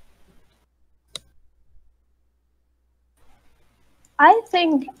 I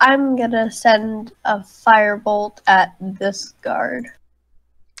think I'm gonna send a firebolt at this guard.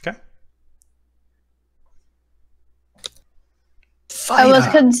 Okay. I was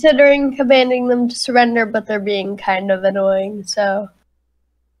considering commanding them to surrender, but they're being kind of annoying, so.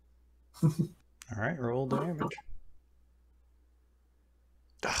 All right, roll damage.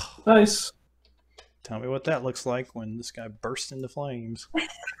 Nice. Tell me what that looks like when this guy bursts into flames.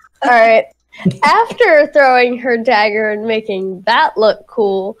 Alright. After throwing her dagger and making that look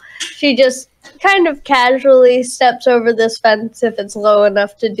cool, she just kind of casually steps over this fence if it's low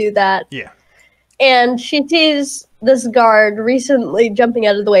enough to do that. Yeah. And she sees this guard recently jumping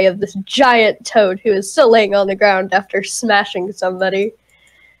out of the way of this giant toad who is still laying on the ground after smashing somebody.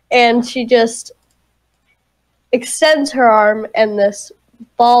 And she just extends her arm, and this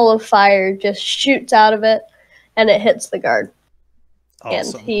ball of fire just shoots out of it, and it hits the guard.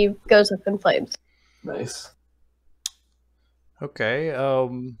 Awesome. And he goes up in flames. Nice. Okay.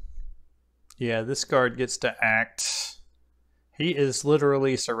 Yeah, this guard gets to act. He is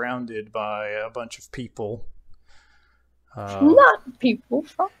literally surrounded by a bunch of people. Not people.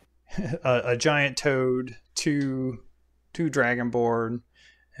 A giant toad, two dragonborn,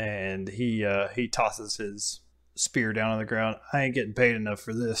 and he tosses his spear down on the ground. I ain't getting paid enough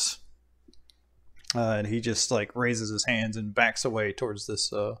for this. And he just like raises his hands and backs away towards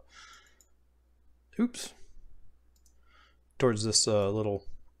this little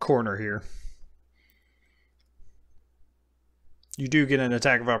corner here. You do get an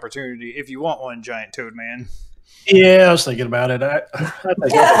attack of opportunity if you want one, giant toad man. Yeah, I was thinking about it. I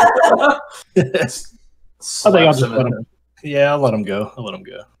think I'll just let him. Yeah, I'll let him go. All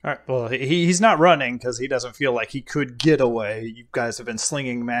right. Well, he's not running because he doesn't feel like he could get away. You guys have been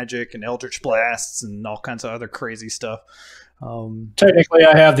slinging magic and eldritch blasts and all kinds of other crazy stuff. Technically,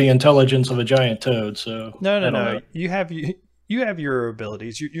 I have the intelligence of a giant toad, so no. You have your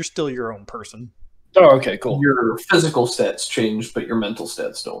abilities. You're still your own person. Oh, okay, cool. Your physical stats changed, but your mental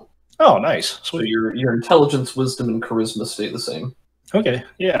stats don't. Oh, nice. So your intelligence, wisdom, and charisma stay the same. Okay,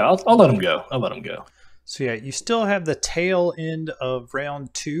 yeah, I'll let him go. So yeah, you still have the tail end of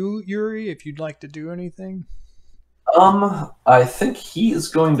round 2, Yuri, if you'd like to do anything. I think he is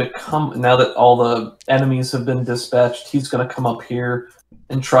going to come, now that all the enemies have been dispatched, he's going to come up here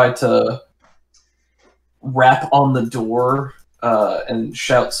and try to rap on the door and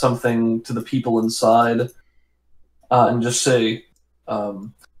shout something to the people inside and just say,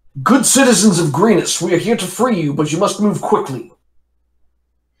 "Good citizens of Greenest, we are here to free you, but you must move quickly."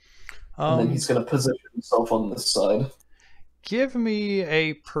 And then he's going to position himself on this side. Give me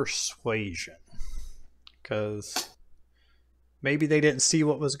a persuasion. Because maybe they didn't see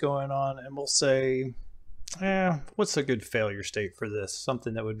what was going on, and we'll say, what's a good failure state for this?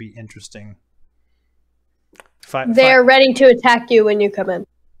 Something that would be interesting. They're ready to attack you when you come in.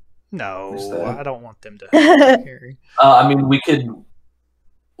 No, I don't want them to carry. I mean, we could...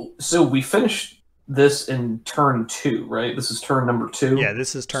 So we finished this in turn 2, right? This is turn number 2? Yeah,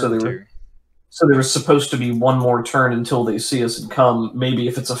 this is turn 2. So there was supposed to be one more turn until they see us and come. Maybe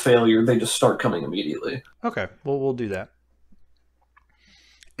if it's a failure, they just start coming immediately. Okay, well, we'll do that.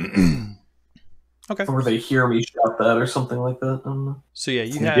 Okay. Or they hear me shout that or something like that. I don't know. So yeah,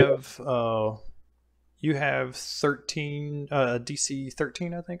 you have 13, DC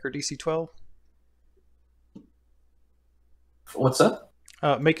 13, I think, or DC 12. What's that?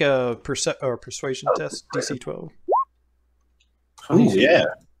 Make a persuasion test, DC 12. Oh, yeah.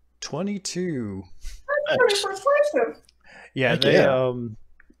 22. That's pretty persuasive. Yeah,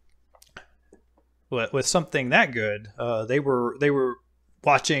 with something that good, they were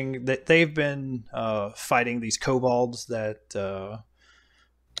watching that. They've been fighting these kobolds that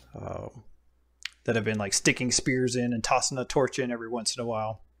have been like sticking spears in and tossing a torch in every once in a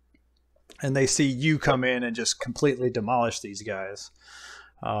while, and they see you come in and just completely demolish these guys.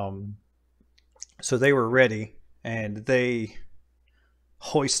 So they were ready, and they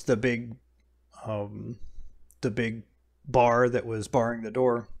hoist the big bar that was barring the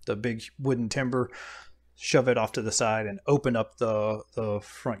door, the big wooden timber, shove it off to the side, and open up the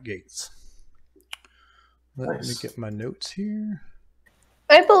front gates. Let me get my notes here.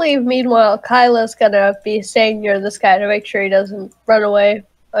 I believe, meanwhile, Kyla's gonna be staying near this guy to make sure he doesn't run away.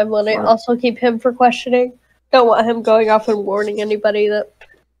 I'm gonna also keep him for questioning. Don't want him going off and warning anybody that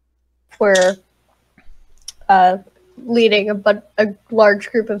we're leading a large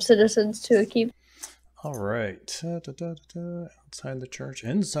group of citizens to a keep. All right. Outside the church,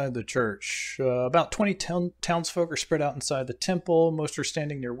 inside the church. About 20 townsfolk are spread out inside the temple. Most are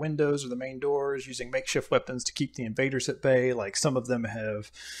standing near windows or the main doors, using makeshift weapons to keep the invaders at bay. Like some of them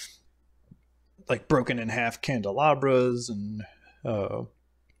have, like, broken in half candelabras and are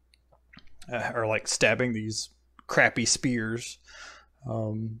like stabbing these crappy spears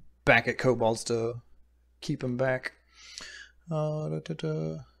back at kobolds to keep them back.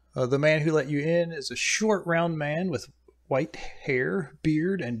 The man who let you in is a short, round man with white hair,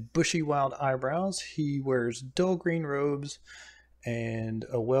 beard, and bushy, wild eyebrows. He wears dull green robes and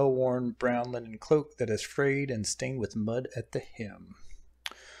a well-worn brown linen cloak that is frayed and stained with mud at the hem.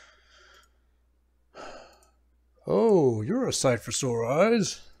 Oh, you're a sight for sore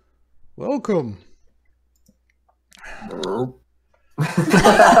eyes. Welcome.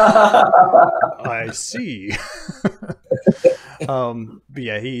 I see. But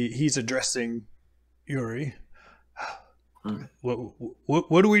yeah, he's addressing Yuri.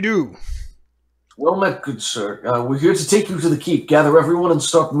 What do we do? Well met, good sir. We're here to take you to the keep. Gather everyone and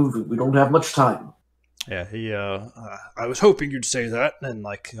start moving. We don't have much time. Yeah, I was hoping you'd say that. And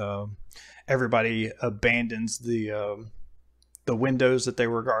like, everybody abandons the windows that they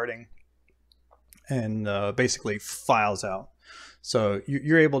were guarding and basically files out. So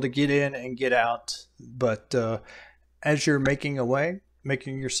you're able to get in and get out, but as you're making good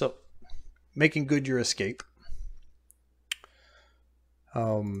your escape.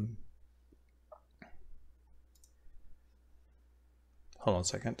 Hold on a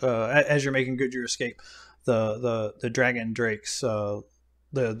second. As you're making good your escape, the dragon drakes, the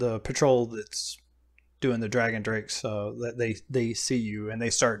patrol that's doing the dragon drakes, they see you and they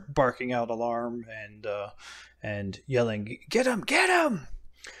start barking out alarm and yelling, "Get him! Get him!"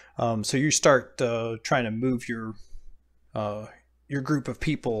 So you start trying to move your group of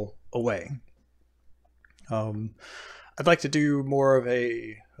people away. I'd like to do more of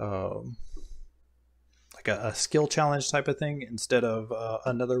a skill challenge type of thing instead of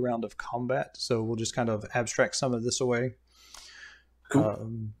another round of combat. So we'll just kind of abstract some of this away.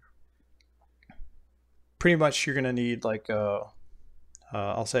 Cool. Pretty much you're going to need like,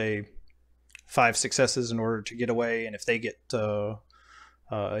 I'll say 5 successes in order to get away. And if they get,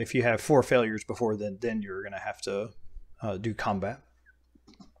 if you have 4 failures before then you're going to have to do combat.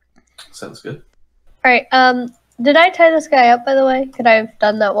 Sounds good. All right. Did I tie this guy up, by the way? Could I have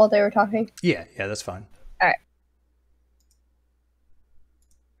done that while they were talking? Yeah, that's fine. All right.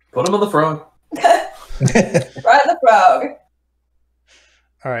 Put him on the frog. Ride the frog.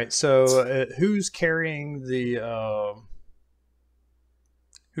 All right. So who's carrying the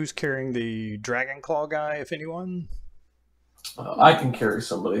dragon claw guy, if anyone? I can carry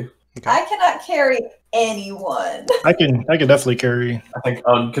somebody. Okay. I cannot carry anyone. I can definitely carry. I think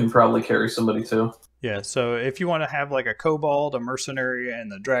Ugg can probably carry somebody too. Yeah, so if you want to have like a kobold, a mercenary,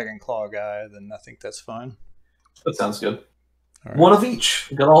 and the dragon claw guy, then I think that's fine. That sounds good. All right. One of each.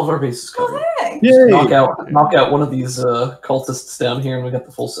 We got all of our bases covered. Oh, hey. Yay! Knock out one of these cultists down here, and we got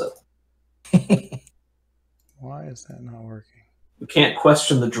the full set. Why is that not working? We can't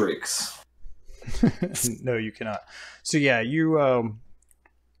question the drakes. No, you cannot. So yeah, you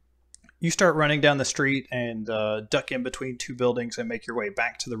start running down the street and duck in between 2 buildings and make your way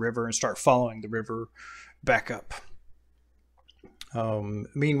back to the river and start following the river back up.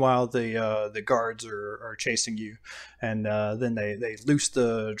 Meanwhile, the guards are chasing you, and then they loose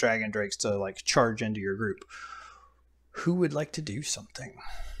the dragon drakes to like charge into your group. Who would like to do something?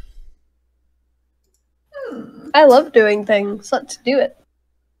 I love doing things. Let's do it.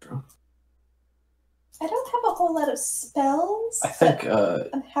 I don't have a whole lot of spells. I think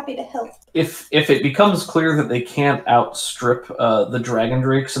I'm happy to help. if it becomes clear that they can't outstrip the dragon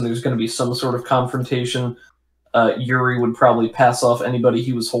drakes and there's going to be some sort of confrontation, Yuri would probably pass off anybody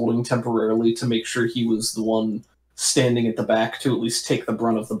he was holding temporarily to make sure he was the one standing at the back to at least take the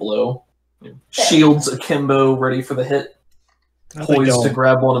brunt of the blow. Shields akimbo, ready for the hit. Poised to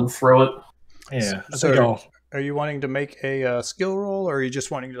grab one and throw it. Yeah. So are you wanting to make a skill roll, or are you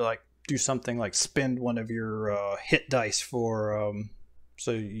just wanting to like do something like spend one of your hit dice for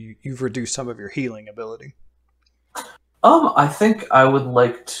so you've reduced some of your healing ability? I think I would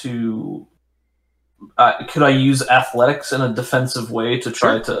like to. Could I use athletics in a defensive way to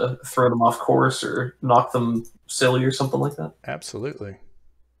try to throw them off course or knock them silly or something like that? Absolutely.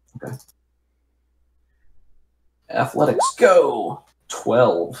 Okay. Athletics, go!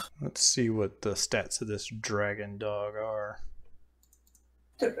 12. Let's see what the stats of this dragon dog are.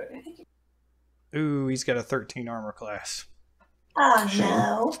 Ooh, he's got a 13 armor class. Oh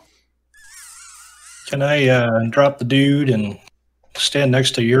no. Can I drop the dude and stand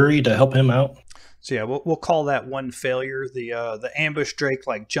next to Yuri to help him out? So yeah, we'll call that one failure. The ambush drake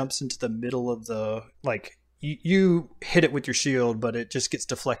like jumps into the middle of the like you hit it with your shield, but it just gets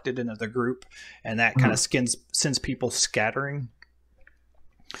deflected into the group, and that kind of sends people scattering.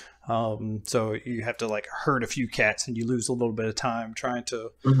 So you have to like herd a few cats, and you lose a little bit of time trying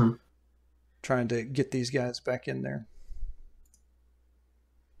to get these guys back in there.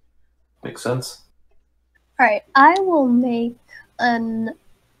 Makes sense. All right, I will make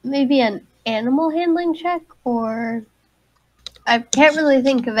maybe an animal handling check, or I can't really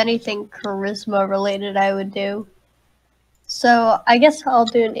think of anything charisma related I would do. So I guess I'll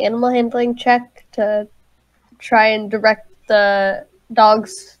do an animal handling check to try and direct the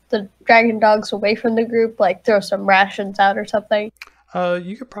dragon dogs away from the group, like throw some rations out or something.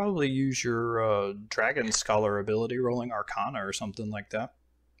 You could probably use your dragon scholar ability, rolling Arcana or something like that.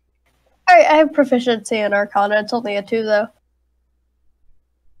 I have proficiency in Arcana. It's only a 2 though.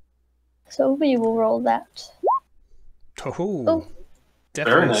 So we will roll that. Oh,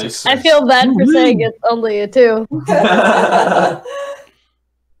 definitely. Very nice. I feel bad for saying it's only a 2.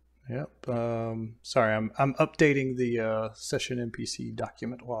 Yep. Sorry, I'm updating the session NPC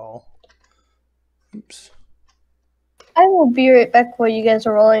document while. Oops. I will be right back while you guys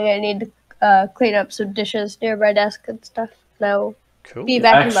are rolling. I need to clean up some dishes near my desk and stuff. No. Cool. Be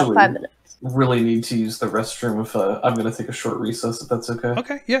back in about 5 minutes. Really need to use the restroom if I'm going to take a short recess, if that's okay.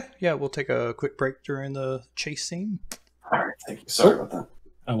 Okay. Yeah. We'll take a quick break during the chase scene. All right. Thank you. Sorry about that.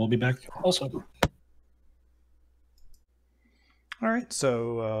 I will be back also. All right.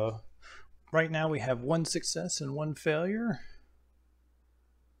 So right now we have 1 success and 1 failure.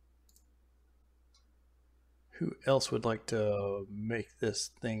 Who else would like to make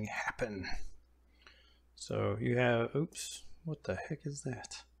this thing happen? So you have, oops, what the heck is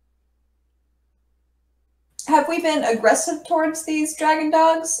that? Have we been aggressive towards these dragon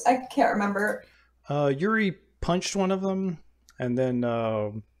dogs? I can't remember. Yuri punched one of them, and then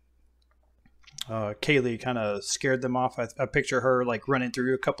Kaylee kind of scared them off. I picture her like running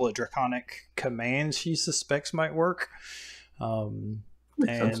through a couple of draconic commands she suspects might work. And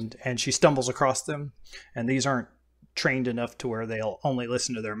she stumbles across them, and these aren't trained enough to where they'll only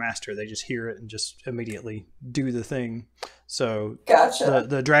listen to their master. They just hear it and just immediately do the thing. So gotcha.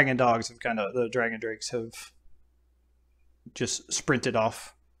 The dragon dogs have the dragon drakes have just sprinted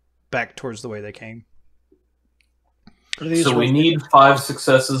off back towards the way they came. So we need 5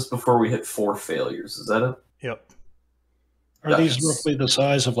 successes before we hit 4 failures. Is that it? Yep. Are these roughly the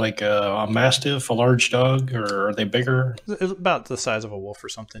size of like a mastiff, a large dog, or are they bigger? It's about the size of a wolf or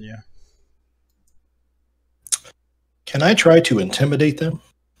something, yeah. Can I try to intimidate them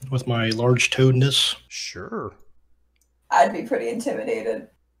with my large toadness? Sure. I'd be pretty intimidated.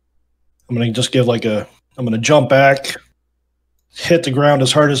 I'm going to just give I'm going to jump back, hit the ground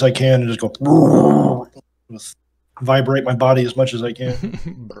as hard as I can, and just go, vibrate my body as much as I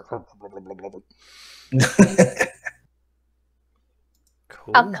can.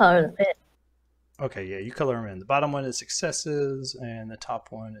 Cool. I'll color them in. Okay, yeah, you color them in. The bottom one is successes, and the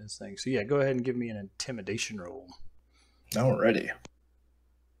top one is things. So yeah, go ahead and give me an intimidation roll. Alrighty.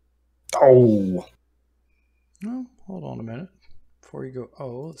 Oh. Oh, hold on a minute. Before you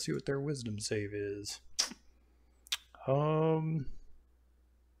go, let's see what their wisdom save is.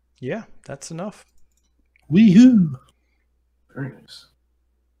 Yeah, that's enough. Wee-hoo. Very nice.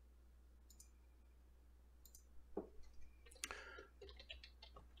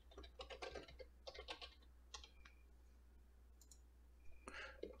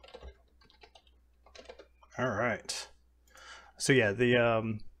 All right. So yeah,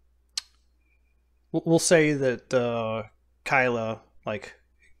 we'll say that Kyla like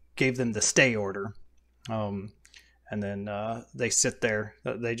gave them the stay order, and then they sit there.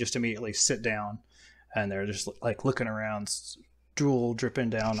 They just immediately sit down, and they're just like looking around, drool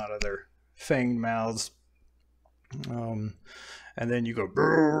dripping down out of their fanged mouths. And then you go,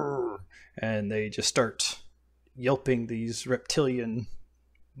 brrr, and they just start yelping these reptilian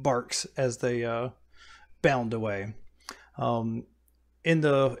barks as they bound away. In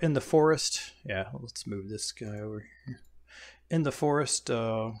the forest, yeah, let's move this guy over here. In the forest,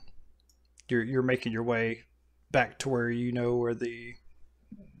 you're making your way back to where you know where the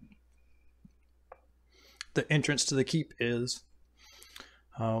entrance to the keep is.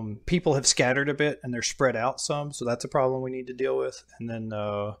 People have scattered a bit and they're spread out some, so that's a problem we need to deal with. And then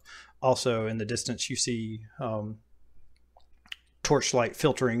also in the distance you see torchlight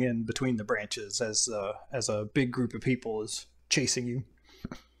filtering in between the branches as a big group of people is chasing you.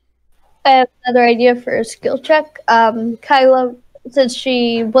 I have another idea for a skill check. Kyla, since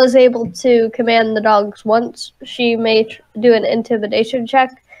she was able to command the dogs once, she may do an intimidation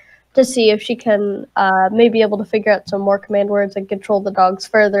check to see if she can maybe able to figure out some more command words and control the dogs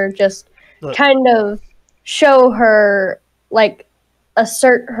further. Just kind of show her, like,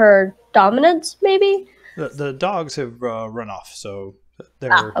 assert her dominance, maybe. The dogs have run off, so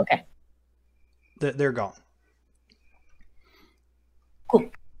they're okay. They're gone. Cool.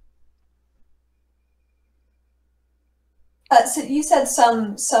 So you said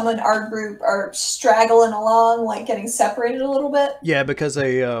some in our group are straggling along, like getting separated a little bit? Yeah, because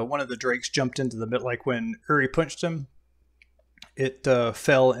one of the drakes jumped into the bit, like when Uri punched him, it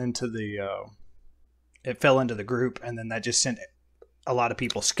fell into the group, and then that just sent a lot of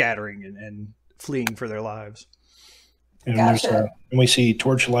people scattering and fleeing for their lives. And, Gotcha. and we see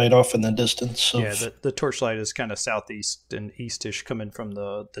torchlight off in the distance. Yeah, the torchlight is kind of southeast and eastish coming from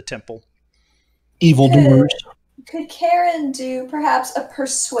the temple. Evildoers. Could Karen do perhaps a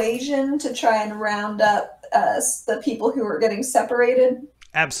persuasion to try and round up the people who are getting separated?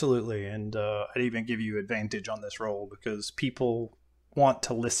 Absolutely, and I'd even give you advantage on this roll because people want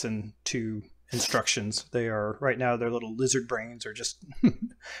to listen to instructions. They are right now, their little lizard brains are just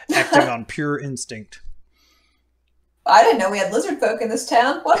acting on pure instinct. I didn't know we had lizard folk in this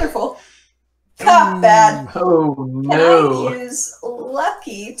town. Wonderful. Not bad. Oh Can no! I use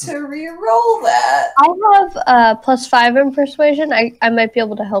Lucky to re-roll that? I have +5 in persuasion. I might be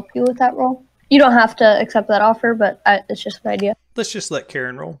able to help you with that roll. You don't have to accept that offer, but it's just an idea. Let's just let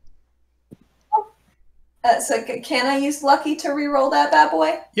Karen roll. So can I use Lucky to re-roll that bad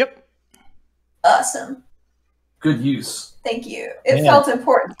boy? Yep. Awesome. Good use. Thank you. It Yeah. felt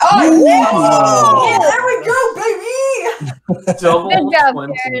important. Oh, yeah! Yeah, there we go, baby! Double Good job,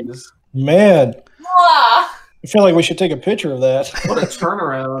 20s. Man, Mwah! I feel like we should take a picture of that. What a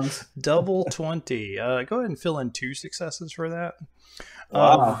turnaround! Double 20. Go ahead and fill in 2 successes for that.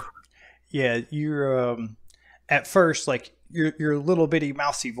 Wow. Yeah, you're at first, like your little bitty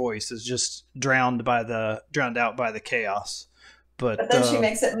mousy voice is just drowned out by the chaos. But then she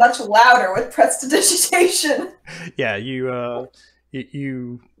makes it much louder with prestidigitation. Yeah, you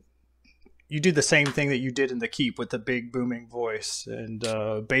do the same thing that you did in the keep with the big booming voice, and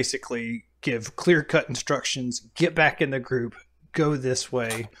basically give clear-cut instructions. Get back in the group. Go this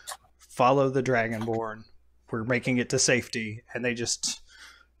way. Follow the Dragonborn. We're making it to safety, and they just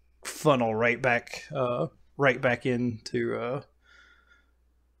funnel right back into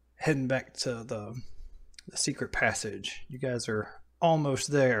heading back to the secret passage. You guys are almost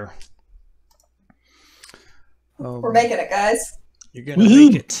there. We're making it, guys. You're gonna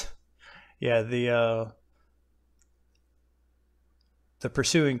make it. Yeah, the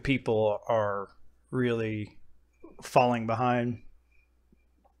pursuing people are really falling behind.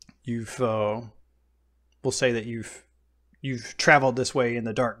 We'll say that you've traveled this way in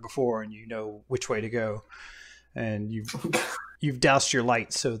the dark before, and you know which way to go, and you've doused your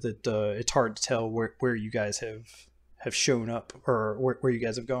light so that it's hard to tell where you guys have shown up or where you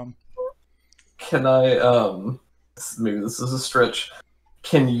guys have gone. Can I, maybe this is a stretch.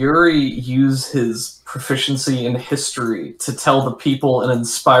 Can Yuri use his proficiency in history to tell the people an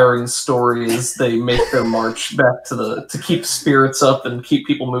inspiring story as they make their march back to keep spirits up and keep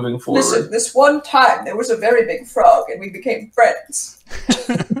people moving forward? Listen, this one time there was a very big frog and we became friends.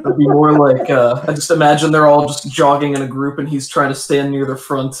 It'd be more like, I just imagine they're all just jogging in a group and he's trying to stand near the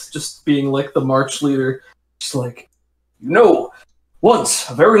front, just being like the march leader. Just like, once,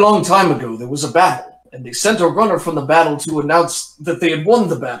 a very long time ago, there was a battle. And they sent a runner from the battle to announce that they had won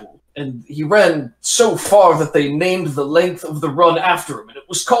the battle. And he ran so far that they named the length of the run after him, and it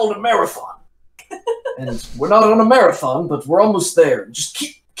was called a marathon. And we're not on a marathon, but we're almost there. Just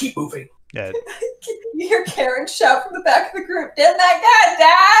keep moving. Yeah. You hear Karen shout from the back of the group, "Didn't that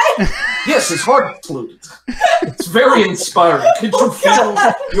guy die?" Yes, his heart exploded. It's very inspiring. Could you feel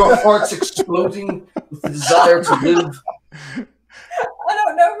your hearts exploding with the desire to live? I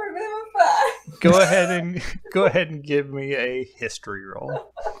don't know, Revivify. Go ahead and give me a history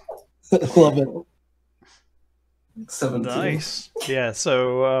roll. Love it. 17. Nice. Yeah.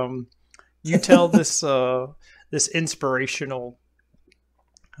 So you tell this inspirational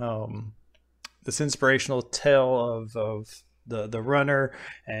tale of the runner,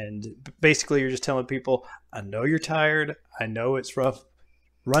 and basically you're just telling people, I know you're tired. I know it's rough.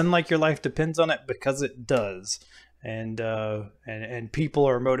 Run like your life depends on it, because it does. And people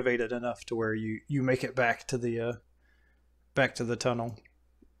are motivated enough to where you make it back to the tunnel.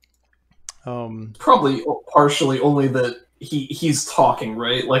 Probably partially only that he's talking,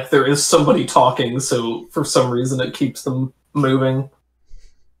 right? Like there is somebody talking, so for some reason it keeps them moving.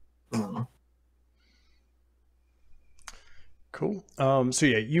 Cool. So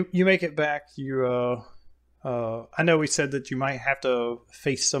yeah, you make it back. I know we said that you might have to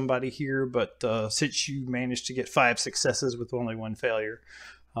face somebody here, but since you managed to get 5 successes with only 1 failure,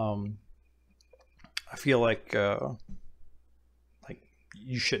 I feel like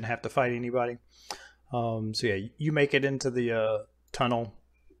you shouldn't have to fight anybody. So yeah, you make it into the tunnel.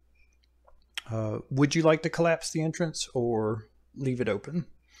 Would you like to collapse the entrance or leave it open?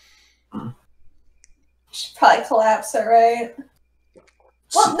 Should probably collapse it, right?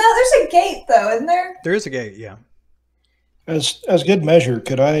 Well, no, there's a gate though, isn't there? There is a gate, yeah. As good measure,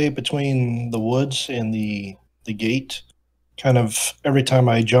 could I, between the woods and the gate, kind of every time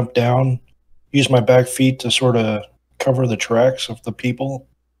I jump down, use my back feet to sort of cover the tracks of the people?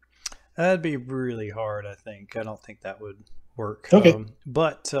 That'd be really hard, I think. I don't think that would work. Okay.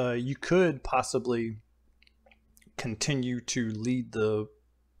 But you could possibly continue to lead the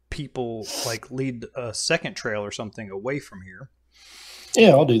people, like lead a second trail or something away from here.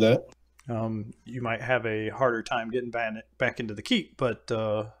 Yeah, I'll do that. You might have a harder time getting back into the keep, but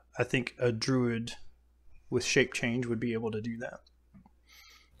I think a druid with shape change would be able to do that.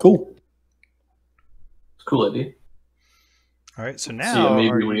 Cool. Cool idea. All right, so now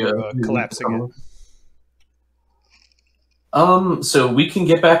are you collapsing it? So we can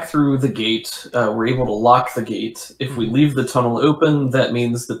get back through the gate. We're able to lock the gate. If we leave the tunnel open, that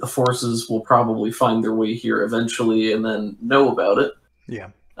means that the forces will probably find their way here eventually and then know about it. Yeah.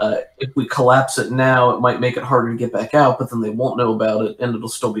 If we collapse it now, it might make it harder to get back out, but then they won't know about it, and it'll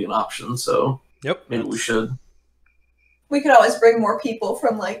still be an option. So yep, maybe we should. We could always bring more people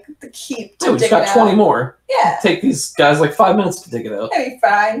from like the keep to Yeah, we dig just got it 20 out. more. Yeah, Take these guys like 5 minutes to dig it out. that'd be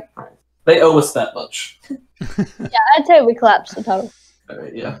fine. They owe us that much. Yeah, I'd say we collapse the tunnel. All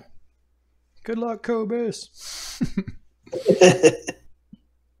right, yeah. Good luck, Cobus.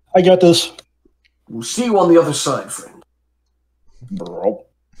 I got this. We'll see you on the other side, friend. Bro.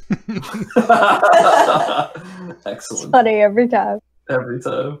 Excellent. Funny every time. Every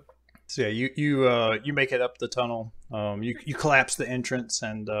time. So yeah, you make it up the tunnel. You collapse the entrance,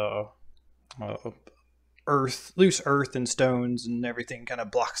 and loose earth and stones and everything kind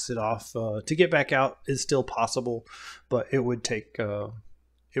of blocks it off. To get back out is still possible, but it would take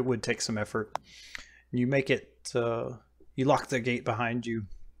some effort. You make it. You lock the gate behind you,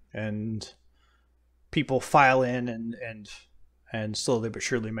 and people file in and slowly but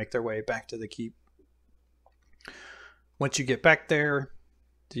surely make their way back to the keep. Once you get back there,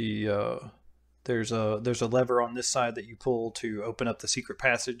 there's a lever on this side that you pull to open up the secret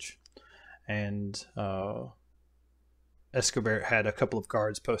passage, and Escobert had a couple of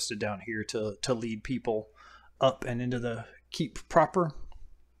guards posted down here to lead people up and into the keep proper.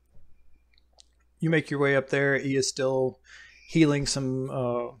 You make your way up there. He is still healing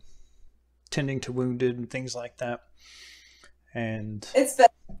some, tending to wounded and things like that. And It's been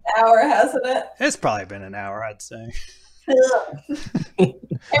an hour, hasn't it? it's probably been an hour, I'd say. Erin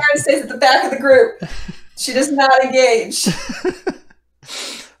stays at the back of the group. She does not engage.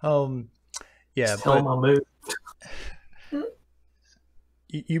 Yeah, Just tell them I'll move.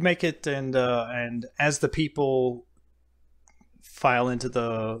 you make it, and as the people file into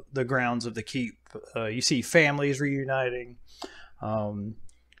the grounds of the keep, you see families reuniting.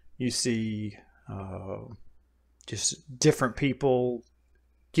 You see just different people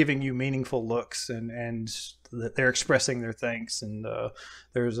giving you meaningful looks, and they're expressing their thanks, and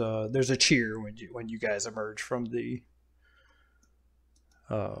there's a cheer when you guys emerge from the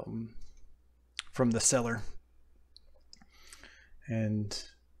cellar, and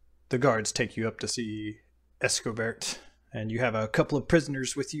the guards take you up to see Escobert, and you have a couple of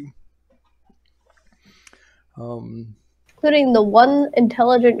prisoners with you. Including the one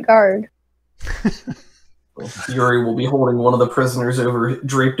intelligent guard. Yuri will be holding one of the prisoners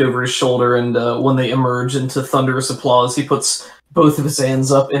draped over his shoulder, and when they emerge into thunderous applause, he puts both of his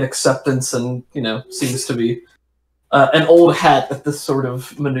hands up in acceptance and, seems to be an old hat at this sort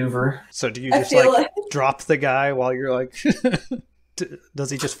of maneuver. So do you I just feel drop the guy while you're like... Does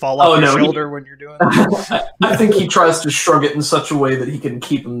he just fall off your shoulder when you're doing it? I think he tries to shrug it in such a way that he can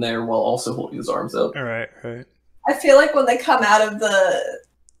keep him there while also holding his arms out. All right. I feel like when they come out of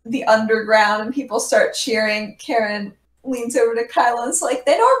the underground and people start cheering, Karen leans over to Kyla and is like,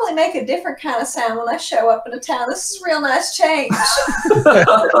 they normally make a different kind of sound when I show up in a town. This is a real nice change.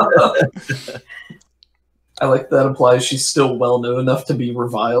 I like that implies she's still well known enough to be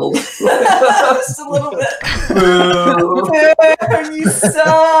reviled. Just a little bit. You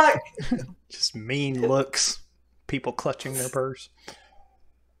suck. Just mean looks. People clutching their purse.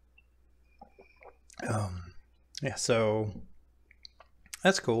 Yeah, so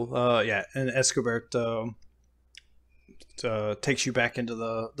that's cool. Yeah, and Escobert takes you back into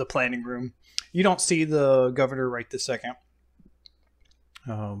the planning room. You don't see the governor right this second,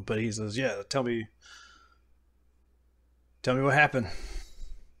 but he says, "Yeah, tell me what happened."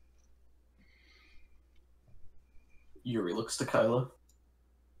 Yuri looks to Kyla.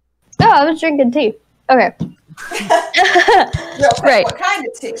 Oh, I was drinking tea. Okay. Right. What kind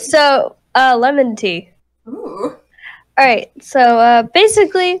of tea? So, lemon tea. Ooh. Alright, so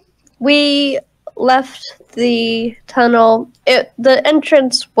basically, we left the tunnel. The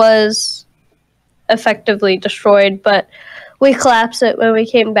entrance was effectively destroyed, but we collapsed it when we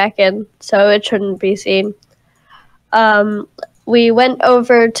came back in, so it shouldn't be seen. We went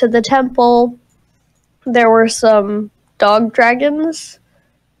over to the temple. There were some dog dragons.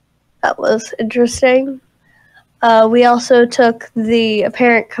 That was interesting. We also took the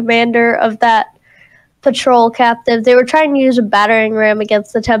apparent commander of that patrol captive. They were trying to use a battering ram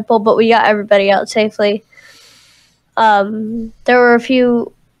against the temple, but we got everybody out safely. There were a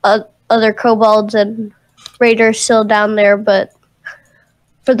few other kobolds and raiders still down there, but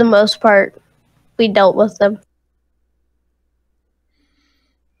for the most part, we dealt with them.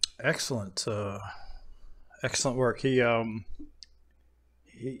 Excellent. Excellent work. He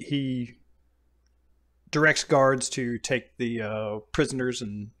directs guards to take the prisoners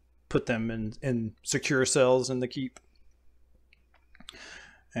and put them in secure cells in the keep.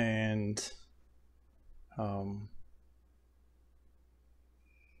 And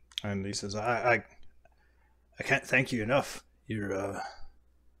he says, I can't thank you enough. You're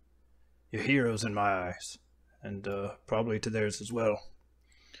heroes in my eyes, and probably to theirs as well.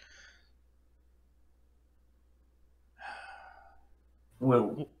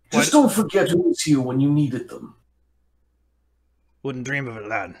 Well, just don't forget who was here when you needed them. Wouldn't dream of it,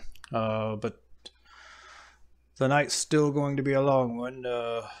 lad. But the night's still going to be a long one.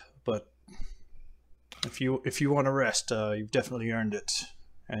 But if you want to rest, you've definitely earned it.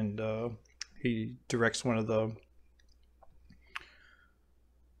 And he directs one of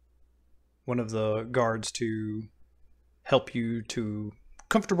the guards to help you to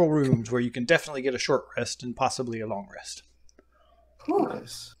comfortable rooms where you can definitely get a short rest and possibly a long rest.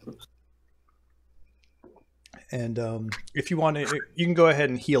 Nice. And if you want to, you can go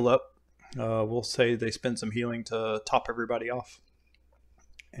ahead and heal up. We'll say they spend some healing to top everybody off.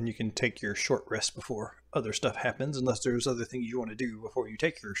 And you can take your short rest before other stuff happens, unless there's other things you want to do before you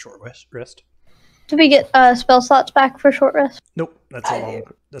take your short rest. Do we get spell slots back for short rest? Nope, that's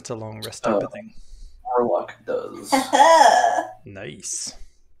a long rest type of thing. Warlock does. Nice.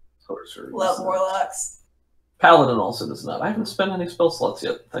 Sorcerer. Love warlocks. Paladin also does not. I haven't spent any spell slots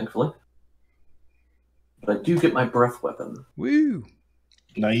yet, thankfully. But I do get my breath weapon. Woo!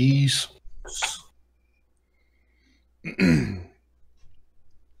 Nice.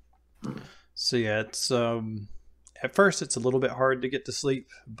 So yeah, it's at first it's a little bit hard to get to sleep,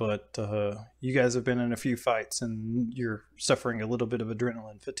 but you guys have been in a few fights and you're suffering a little bit of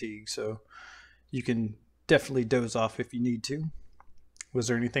adrenaline fatigue, so you can definitely doze off if you need to. Was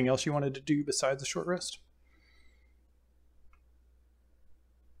there anything else you wanted to do besides the short rest?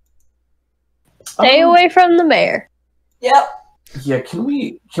 Stay away from the mayor. Yep. Yeah, can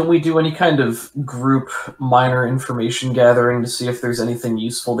we do any kind of group minor information gathering to see if there's anything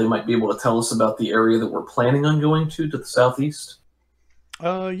useful they might be able to tell us about the area that we're planning on going to the southeast?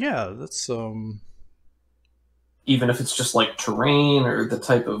 Yeah, that's even if it's just like terrain or the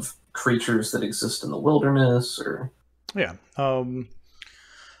type of creatures that exist in the wilderness, or yeah.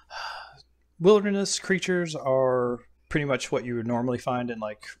 Wilderness creatures are pretty much what you would normally find in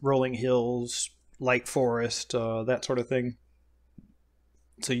like rolling hills, light forest, that sort of thing.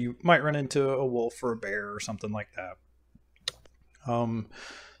 So you might run into a wolf or a bear or something like that.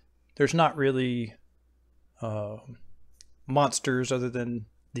 There's not really monsters other than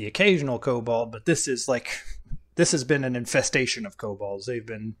the occasional kobold, but this has been an infestation of kobolds. They've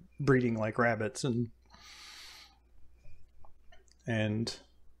been breeding like rabbits and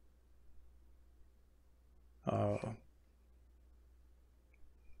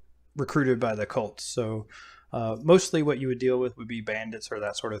recruited by the cults. So mostly what you would deal with would be bandits or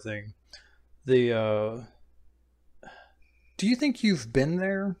that sort of thing. Do you think you've been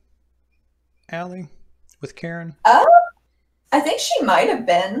there, Allie, with Karen? I think she might have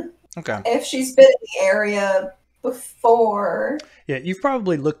been. Okay. If she's been in the area before. Yeah, you've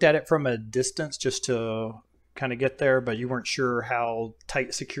probably looked at it from a distance just to kind of get there, but you weren't sure how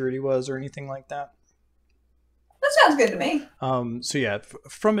tight security was or anything like that. That sounds good to me. So yeah,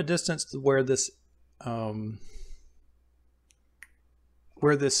 from a distance to where this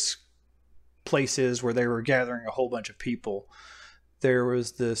place is, where they were gathering a whole bunch of people, there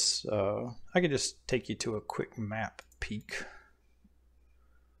was this. I could just take you to a quick map peek.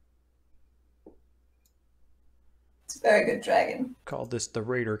 It's a very good dragon. Called this the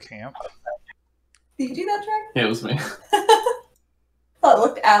Raider Camp. Did you do that, dragon? Yeah, it was me. Thought it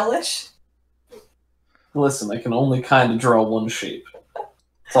looked owlish. Listen, I can only kind of draw one shape.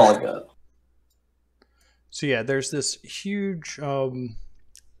 That's all I got. So yeah, there's this huge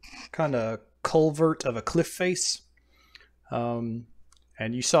kind of culvert of a cliff face. And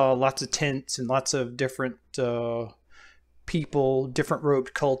you saw lots of tents and lots of different people, different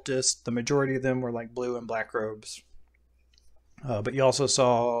robed cultists. The majority of them were like blue and black robes. But you also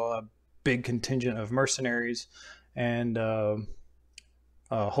saw a big contingent of mercenaries and a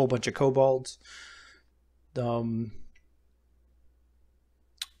whole bunch of kobolds. And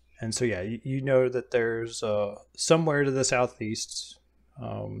so yeah, you know that there's somewhere to the southeast,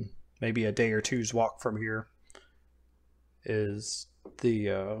 maybe a day or two's walk from here, is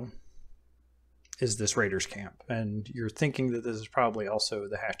this raiders camp, and you're thinking that this is probably also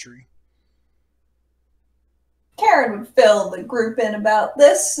the hatchery. Karen would fill the group in about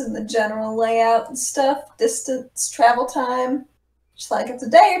this and the general layout and stuff, distance, travel time. She's like, it's a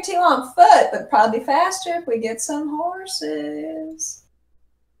day or two on foot, but probably faster if we get some horses.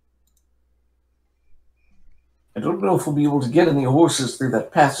 I don't know if we'll be able to get any horses through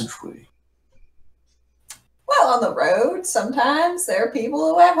that passageway. Well, on the road, sometimes there are people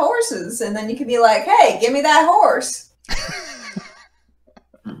who have horses, and then you can be like, hey, give me that horse.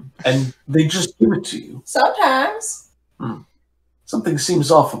 And they just give it to you. Sometimes. Something seems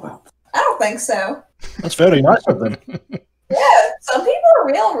off about that. I don't think so. That's very nice of them. Yeah, some people are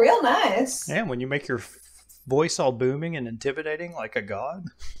real nice. Yeah, when you make your voice all booming and intimidating like a god.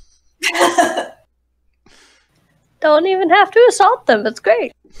 Don't even have to assault them. It's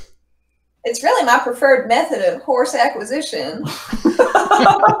great. It's really my preferred method of horse acquisition.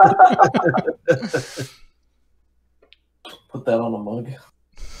 Put that on a mug.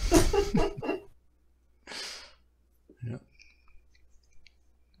 Yeah.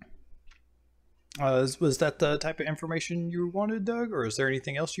 Was that the type of information you wanted, Doug, or is there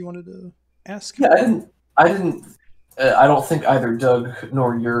anything else you wanted to ask? Yeah, I don't think either Doug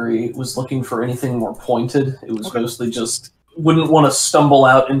nor Yuri was looking for anything more pointed. It was mostly just wouldn't want to stumble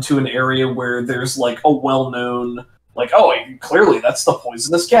out into an area where there's like a well-known, like, oh, clearly that's the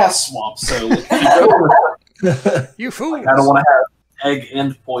poisonous gas swamp. So You fools! I don't want to have egg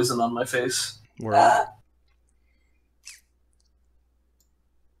and poison on my face. Word.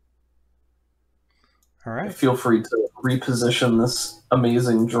 All right. Feel free to reposition this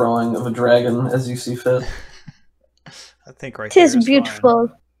amazing drawing of a dragon as you see fit. I think right Tis there is beautiful.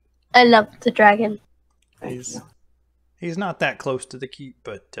 fine. I love the dragon. He's not that close to the keep,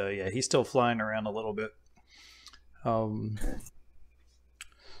 but yeah, he's still flying around a little bit.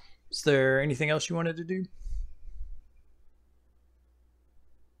 Is there anything else you wanted to do?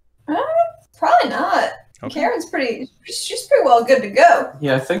 Probably not. Okay. Karen's she's pretty well good to go.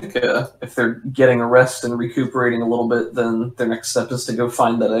 Yeah, I think if they're getting a rest and recuperating a little bit, then their next step is to go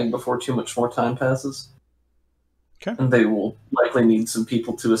find that egg before too much more time passes. Okay. And they will likely need some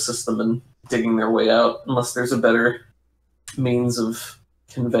people to assist them in digging their way out, unless there's a better means of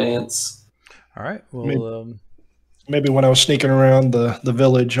conveyance. All right. Well, Maybe when I was sneaking around the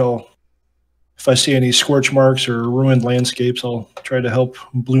village, if I see any scorch marks or ruined landscapes, I'll try to help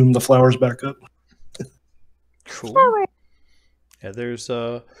bloom the flowers back up. cool. Yeah, there's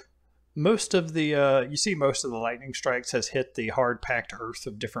most of the you see most of the lightning strikes has hit the hard packed earth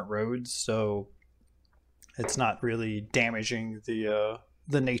of different roads, so it's not really damaging the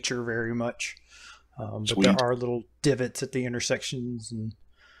nature very much. But there are little divots at the intersections and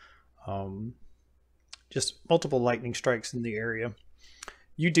just multiple lightning strikes in the area.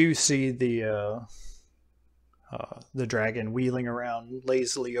 You do see the dragon wheeling around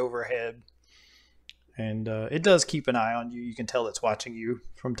lazily overhead, and it does keep an eye on you. You can tell it's watching you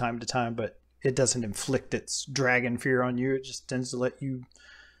from time to time, but it doesn't inflict its dragon fear on you. It just tends to let you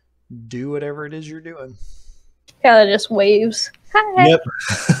do whatever it is you're doing. Kind of just waves. Hi. Yep.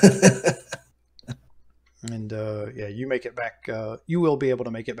 And yeah, you make it back. You will be able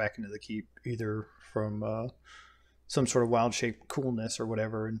to make it back into the keep either from some sort of wild shape coolness or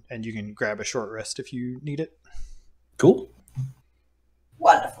whatever, and you can grab a short rest if you need it. Cool.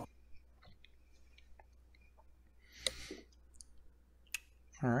 Wonderful.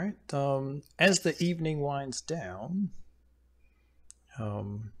 All right. As the evening winds down,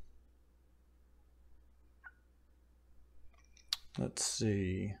 let's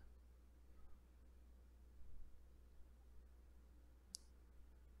see.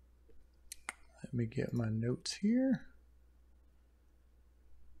 Let me get my notes here.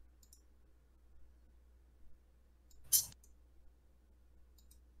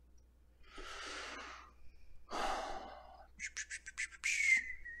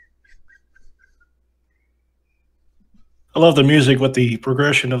 I love the music with the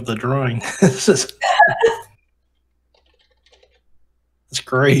progression of the drawing. It's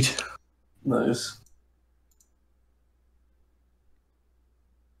great. Nice.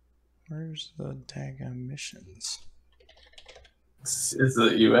 Where's the daggone missions? Is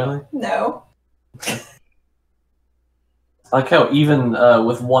it you, Allie? No. I like how even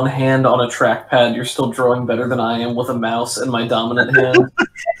with one hand on a trackpad, you're still drawing better than I am with a mouse in my dominant hand.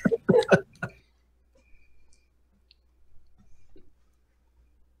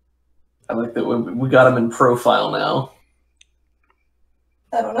 I like that we got him in profile now.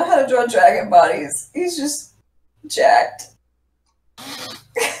 I don't know how to draw dragon bodies. He's just jacked.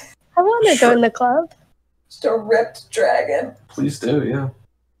 I want to join the club. Just a ripped dragon. Please do, yeah.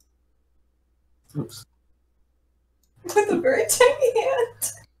 Oops. With a very tiny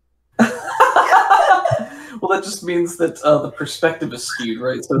hand. Well, that just means that the perspective is skewed,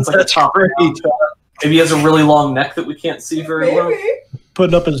 right? So it's like That's a top great. shot. Maybe he has a really long neck that we can't see very well. Maybe.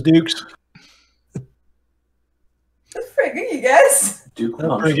 Putting up his dukes. That's pretty good, you guys. Duke That's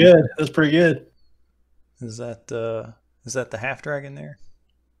Munch. pretty good. That's pretty good. Is that the half dragon there?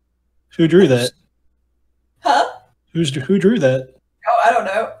 Who drew that? Huh? Who drew that? Oh, I don't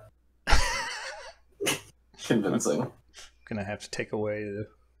know. Convincing. I'm gonna have to take away the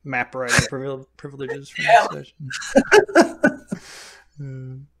map writing privileges from Yeah. this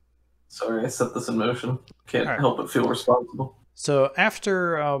session. Sorry, I set this in motion. Can't All right. help but feel responsible. So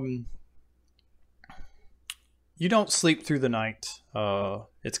after you don't sleep through the night,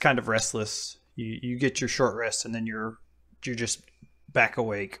 it's kind of restless. You get your short rest, and then you're just back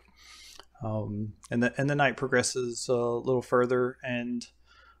awake. And the night progresses a little further, and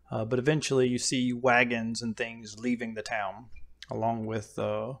but eventually you see wagons and things leaving the town, along with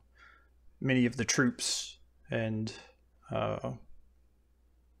many of the troops and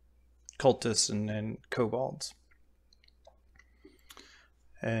cultists and kobolds.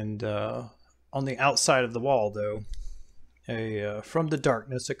 And on the outside of the wall, though, from the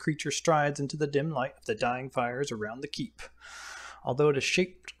darkness, a creature strides into the dim light of the dying fires around the keep. Although it is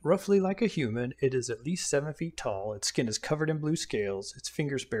shaped roughly like a human, it is at least 7 feet tall. Its skin is covered in blue scales, its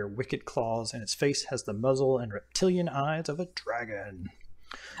fingers bear wicked claws, and its face has the muzzle and reptilian eyes of a dragon.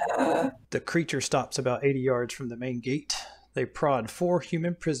 The creature stops about 80 yards from the main gate. They prod 4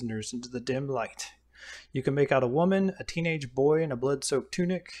 human prisoners into the dim light. You can make out a woman, a teenage boy in a blood-soaked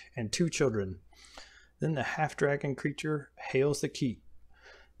tunic, and 2 children. Then the half-dragon creature hails the keep.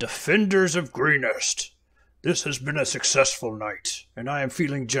 "Defenders of Greenest! This has been a successful night, and I am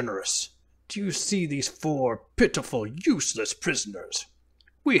feeling generous. Do you see these 4 pitiful, useless prisoners?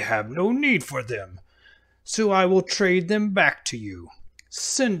 We have no need for them, so I will trade them back to you.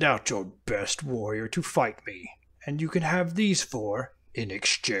 Send out your best warrior to fight me, and you can have these 4 in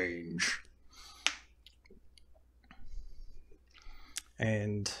exchange."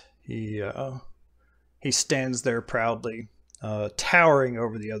 And he stands there proudly, towering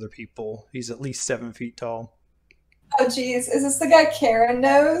over the other people. He's at least 7 feet tall. Oh, geez. Is this the guy Karen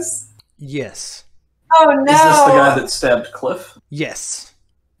knows? Yes. Oh, no. Is this the guy that stabbed Cliff? Yes.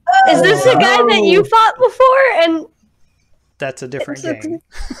 Is this the guy that you fought before? And That's a different game.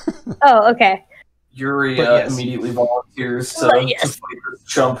 oh, okay. Yuri But yes. immediately volunteers to Yes. fight this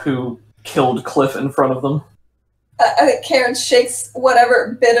chump who killed Cliff in front of them. I think Karen shakes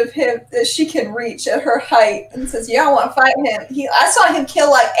whatever bit of him that she can reach at her height and says, "You don't want to fight him. I saw him kill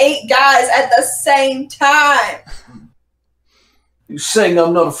like 8 guys at the same time. You're saying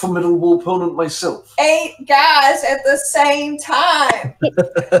I'm not a formidable opponent myself. 8 guys at the same time."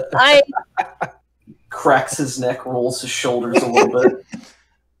 I Cracks his neck, rolls his shoulders a little bit,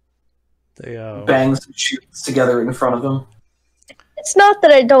 They bangs and shoots together in front of him. It's not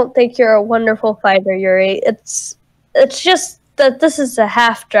that I don't think you're a wonderful fighter, Yuri. It's just that this is a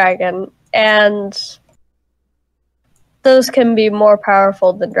half dragon, and those can be more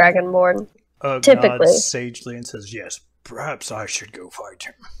powerful than Dragonborn. Typically. nods sagely and says, "Yes, perhaps I should go fight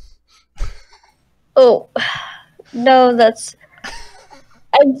him." Oh, no, that's...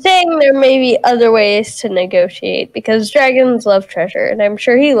 I'm saying there may be other ways to negotiate, because dragons love treasure, and I'm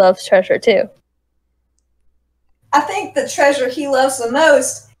sure he loves treasure too. I think the treasure he loves the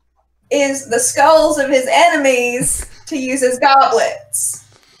most is the skulls of his enemies to use as goblets.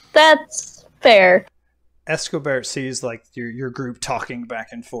 That's fair. Escobert sees like your group talking back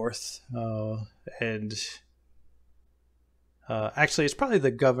and forth, and actually, it's probably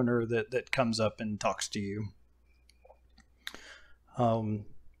the governor that comes up and talks to you.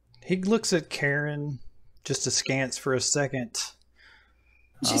 He looks at Karen just askance for a second.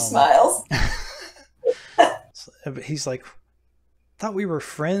 She smiles. He's like, thought we were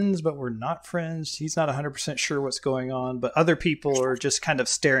friends, but we're not friends. He's not 100% sure what's going on, but other people are just kind of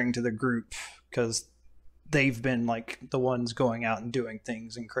staring to the group because they've been like the ones going out and doing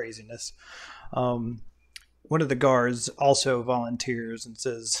things and craziness. One of the guards also volunteers and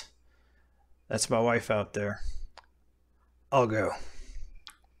says, "That's my wife out there. I'll go."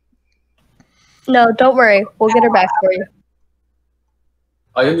 No, don't worry. We'll get her back for you.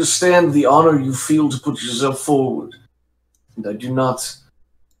 I understand the honor you feel to put yourself forward, and I do not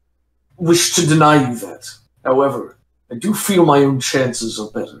wish to deny you that. However, I do feel my own chances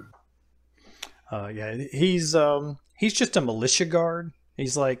are better. Yeah, he's just a militia guard.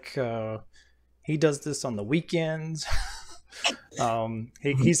 He's like, he does this on the weekends.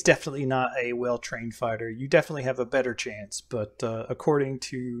 He's definitely not a well-trained fighter. You definitely have a better chance, but according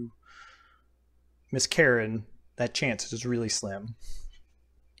to Miss Karen, that chance is really slim.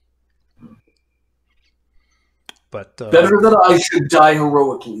 But better that I should die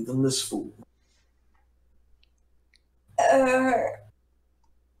heroically than this fool. I'm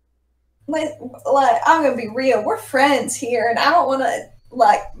gonna be real. We're friends here, and I don't want to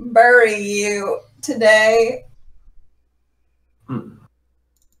bury you today.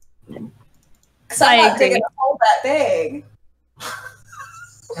 Because I'm not digging a hole that big.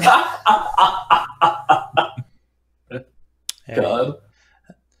 God.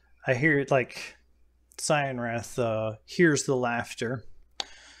 I hear it like Cyanrath hears the laughter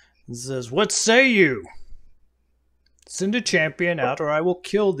and says, "What say you? Send a champion out or I will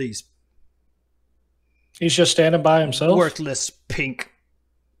kill these He's just standing by himself? worthless pink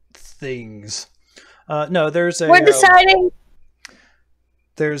things." No, there's a... We're deciding.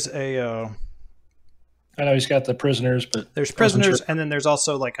 There's a... I know he's got the prisoners, but... There's prisoners, and then there's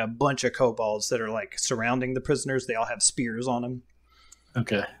also like a bunch of kobolds that are like surrounding the prisoners. They all have spears on them.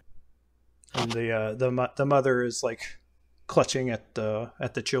 Okay. And the mother is like clutching at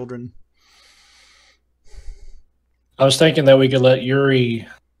the children. I was thinking that we could let Yuri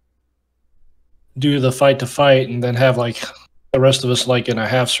do the fight to fight and then have like the rest of us like in a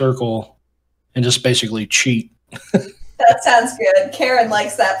half circle and just basically cheat. That sounds good. Karen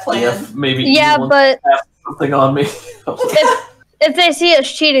likes that plan. Yeah, maybe. Yeah, but something on me. if they see us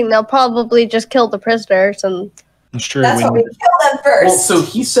cheating, they'll probably just kill the prisoners. And That's true. That's why we kill them first. Well, so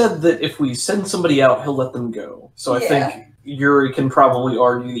he said that if we send somebody out, he'll let them go. So I think Yuri can probably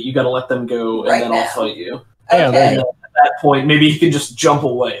argue that you got to let them go, and Right then now. I'll fight you. Yeah, Okay. And at that point, maybe he can just jump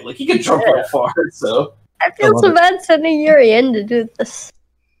away. Like he can jump real far. So I feel so bad sending Yuri in to do this.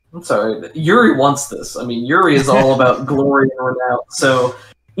 I'm sorry. Yuri wants this. I mean, Yuri is all about glory and renown. So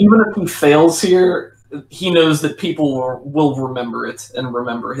even if he fails here, he knows that people will remember it and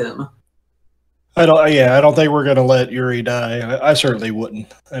remember him. I don't think we're gonna let Yuri die. I certainly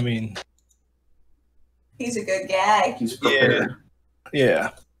wouldn't. I mean, He's a good guy. He's prepared.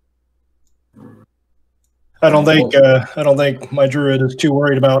 yeah. I don't think my druid is too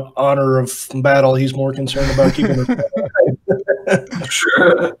worried about honor of battle. He's more concerned about keeping us.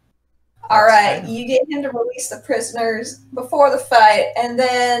 Sure. All right, you get him to release the prisoners before the fight, and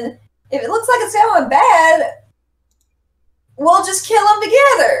then if it looks like it's going bad, we'll just kill them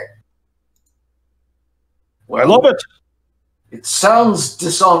together. I love it. It sounds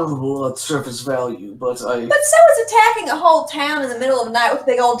dishonorable at surface value, but But so is attacking a whole town in the middle of the night with a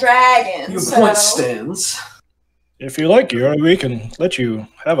big old dragon. your so. point stands. If you like, Yuri, we can let you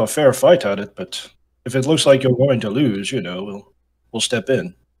have a fair fight at it. But if it looks like you're going to lose, we'll step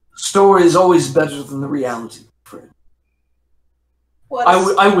in. Story is always better than the reality, friend.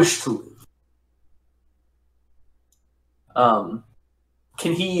 I wish to live.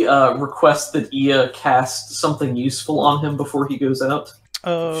 Can he request that Ia cast something useful on him before he goes out?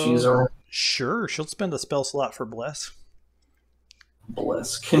 She's around. Sure, she'll spend a spell slot for Bless.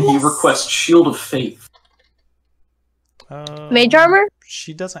 Bless. Can he request Shield of Faith? Mage armor?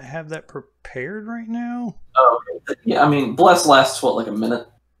 She doesn't have that prepared right now. Oh, okay. Yeah, I mean, Bless lasts, what, like a minute?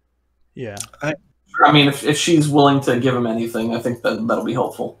 Yeah. I mean, if she's willing to give him anything, I think that'll be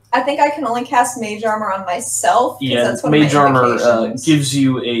helpful. I think I can only cast Mage Armor on myself. Yeah, that's one Mage of my Armor indications. gives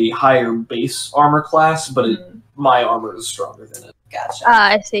you a higher base armor class, but my armor is stronger than it. Gotcha.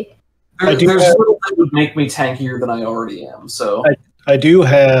 I see. do there's have- little that would make me tankier than I already am. So I do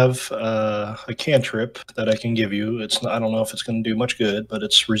have a cantrip that I can give you. I don't know if it's going to do much good, but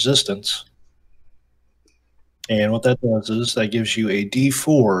it's resistance. And what that does is that gives you a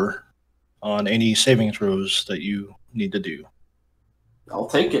D4 on any saving throws that you need to do. I'll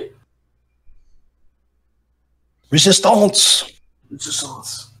take it. Resistance!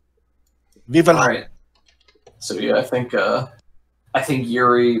 Resistance. Viva la! All right. So yeah, I think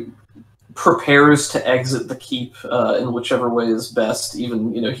Yuri prepares to exit the keep in whichever way is best.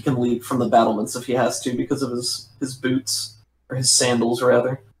 Even he can leap from the battlements if he has to because of his boots or his sandals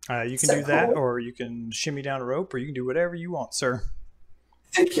rather. You can So do that, cool. or you can shimmy down a rope, or you can do whatever you want, sir.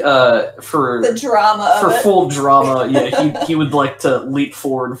 I think for The drama of it. full drama, yeah, he would like to leap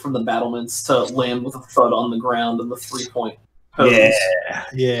forward from the battlements to land with a thud on the ground in the 3-point pose.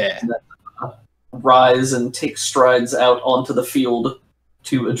 Yeah. Rise and take strides out onto the field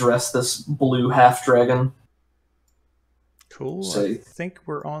to address this blue half dragon. Cool. So- I think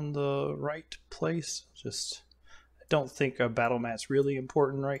we're on the right place. I don't think a battle mat's really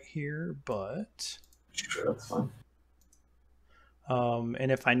important right here, but Sure, that's fine.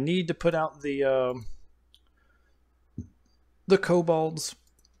 and if I need to put out the kobolds,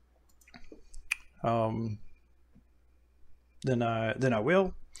 then I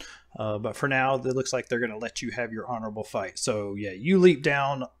will. But for now, it looks like they're going to let you have your honorable fight. So yeah, you leap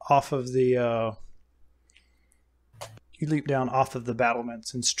down off of the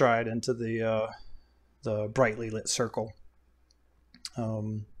battlements and stride into the brightly lit circle.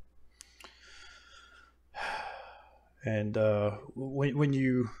 And when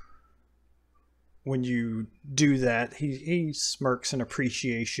you do that, he smirks in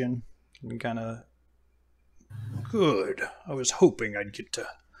appreciation and kind of, good. I was hoping I'd get to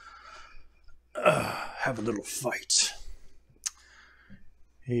have a little fight.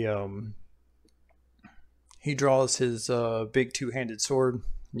 He draws his big two-handed sword.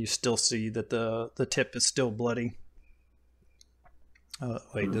 You still see that the tip is still bloody.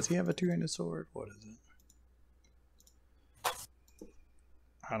 Wait, does he have a two-handed sword? What is it?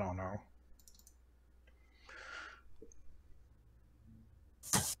 I don't know.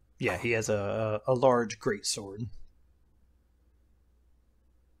 Yeah, he has a large greatsword.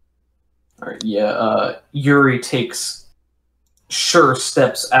 All right, yeah. Yuri takes sure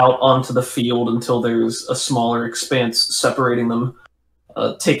steps out onto the field until there's a smaller expanse separating them,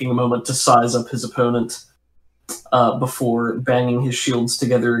 taking a moment to size up his opponent before banging his shields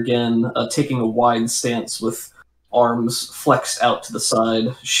together again, taking a wide stance with arms flexed out to the side,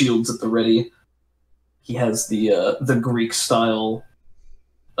 shields at the ready. He has the Greek style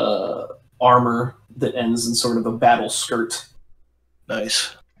armor that ends in sort of a battle skirt.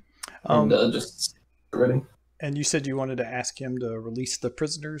 Nice. And just ready. And you said you wanted to ask him to release the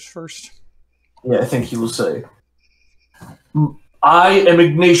prisoners first? Yeah, I think he will say, I am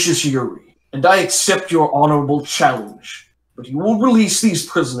Ignatius Yuri, and I accept your honorable challenge, but you will release these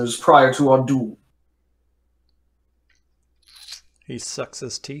prisoners prior to our duel. He sucks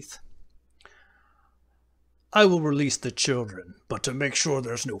his teeth. I will release the children, but to make sure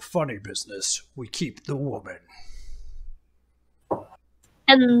there's no funny business, we keep the woman.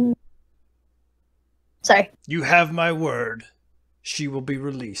 And sorry. You have my word. She will be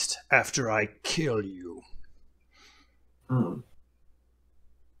released after I kill you. I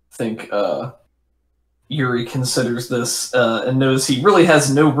think Yuri considers this and knows he really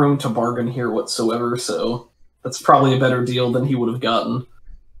has no room to bargain here whatsoever, so that's probably a better deal than he would have gotten.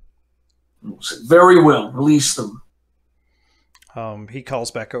 Very well, release them. He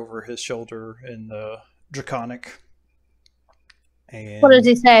calls back over his shoulder in Draconic. And, What does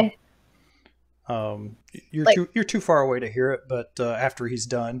he say? You're too far away to hear it, but after he's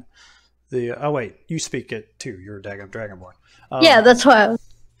done, wait, you speak it too. You're a Dragonborn. Yeah, that's why.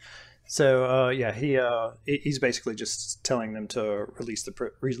 So he's basically just telling them to release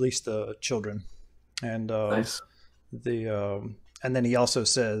the children, and Nice. and then he also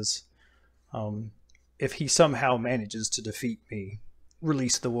says, if he somehow manages to defeat me,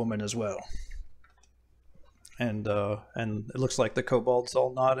 release the woman as well. And it looks like the kobolds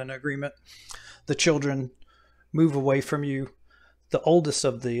all nod in agreement. The children move away from you. The oldest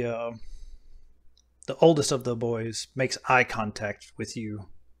of the boys makes eye contact with you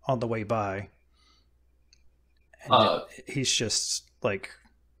on the way by. And he's just like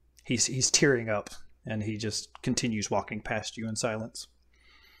he's tearing up, and he just continues walking past you in silence.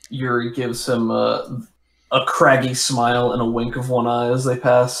 Yuri gives him a craggy smile and a wink of one eye as they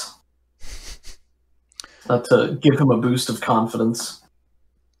pass. To give him a boost of confidence.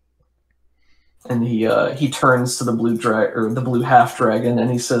 And he turns to the blue half dragon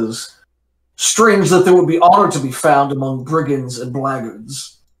and he says, Strange that there would be honor to be found among brigands and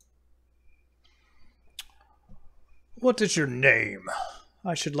blackguards. What is your name?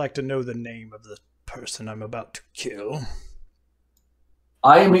 I should like to know the name of the person I'm about to kill.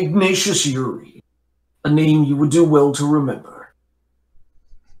 I am Ignatius Yuri, a name you would do well to remember.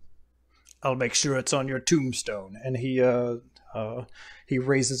 I'll make sure it's on your tombstone. And he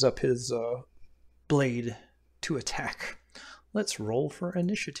raises up his blade to attack. Let's roll for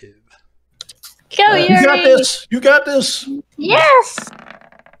initiative. Go, Yuri! You got this! You got this! Yes!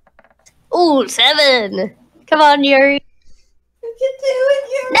 Ooh, 7. Come on, Yuri. You can do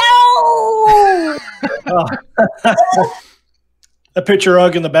it, No! I picture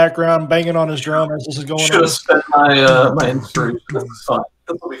Ugg in the background banging on his drum as this is going Should on. have spent my inspiration. This is fine.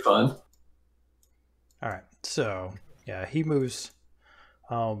 This will be fine. All right. So, yeah, he moves.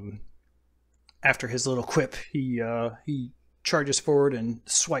 After his little quip, he charges forward and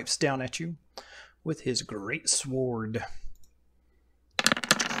swipes down at you with his great sword.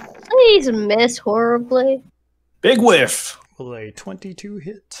 Please miss horribly. Big whiff. Will a 22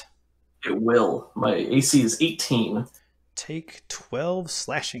 hit? It will. My AC is 18. Take 12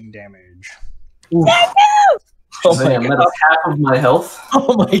 slashing damage. Oh my Shazam, that is half of my health.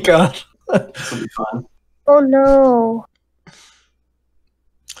 Oh my god. This will be fine. Oh no.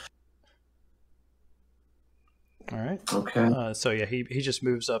 All right. Okay. So yeah, he just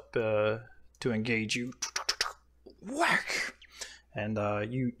moves up to engage you. Whack! And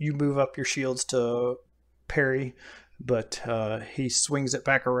you move up your shields to parry, but he swings it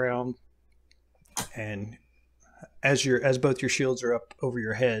back around, and as both your shields are up over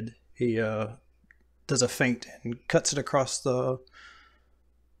your head, he does a feint and cuts it across the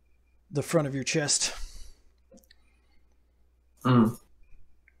front of your chest.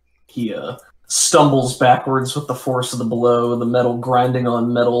 He stumbles backwards with the force of the blow, the metal grinding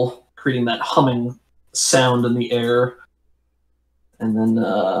on metal, creating that humming sound in the air. And then,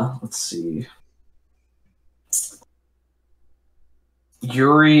 let's see.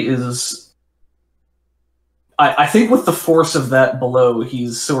 Yuri is... I think with the force of that blow,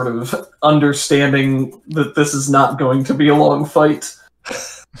 he's sort of understanding that this is not going to be a long fight.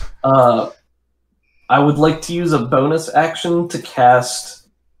 I would like to use a bonus action to cast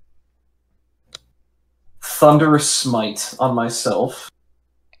Thunderous Smite on myself.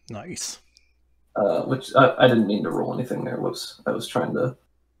 Nice. Which I didn't mean to roll anything there. I was trying to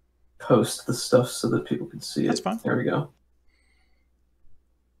post the stuff so that people could see it. That's fine. There we go.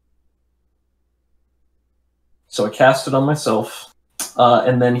 So I cast it on myself,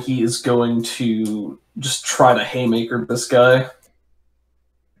 and then he is going to just try to haymaker this guy.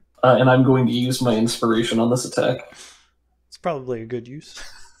 And I'm going to use my inspiration on this attack. It's probably a good use.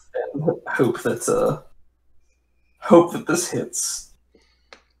 And hope that this hits.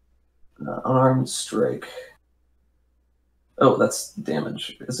 Unarmed strike. Oh, that's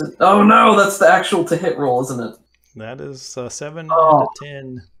damage. Is it? Oh no, that's the actual to hit roll, isn't it? That is 7 out of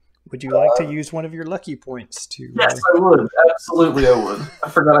 10. Would you like to use one of your lucky points to? Yes, I would. Absolutely, I would. I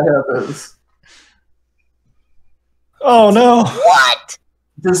forgot I had those. Oh no. What?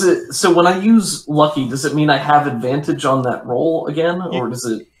 Does it? So when I use lucky, does it mean I have advantage on that roll again, or does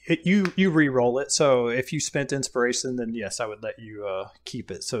it? You re-roll it. So if you spent inspiration, then yes, I would let you keep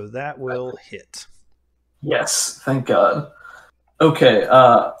it. So that will hit. Yes, thank God. Okay,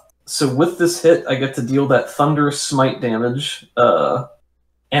 so with this hit, I get to deal that Thunderous Smite damage,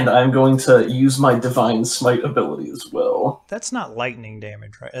 and I'm going to use my Divine Smite ability as well. That's not lightning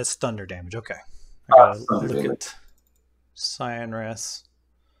damage, right? That's thunder damage. Okay. I gotta thunder look damage. at Cyanras.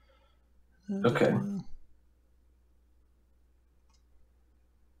 Okay.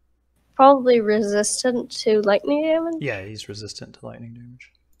 Probably resistant to lightning damage. Yeah, he's resistant to lightning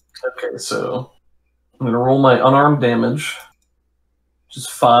damage. Okay, so I'm going to roll my unarmed damage, which is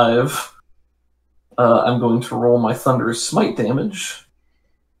 5. I'm going to roll my Thunderous Smite damage,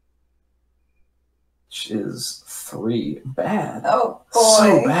 which is 3. Bad. Oh boy.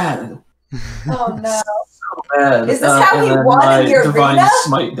 So bad. Oh no. So bad. Is this how and he then won my in the Divine arena?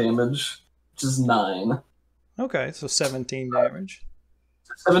 Smite damage, which is 9. Okay, so 17 damage.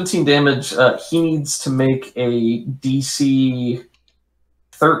 17 damage. He needs to make a DC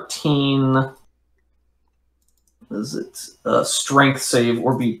 13. What is it? Strength save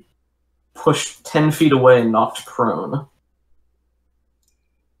or be pushed 10 feet away and knocked prone.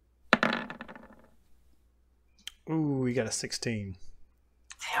 Ooh, we got a 16.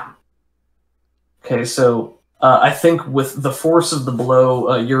 Damn. Okay, so I think with the force of the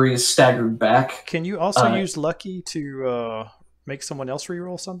blow, Yuri is staggered back. Can you also use lucky to make someone else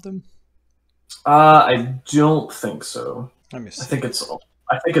reroll something? I don't think so. Let me see. I think it's all.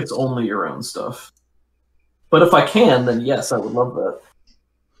 I think it's only your own stuff. But if I can, then yes, I would love that.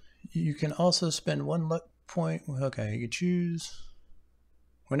 You can also spend 1 luck point. Okay, you can choose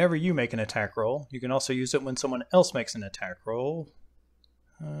whenever you make an attack roll. You can also use it when someone else makes an attack roll.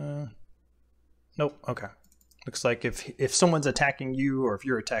 Nope. Okay. Looks like if someone's attacking you or if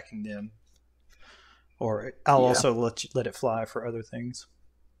you're attacking them, or I'll also let it fly for other things.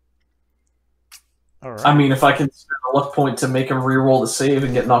 All right. I mean, if I can spend a luck point to make him reroll the save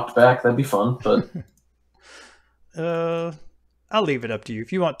and get knocked back, that'd be fun. But I'll leave it up to you.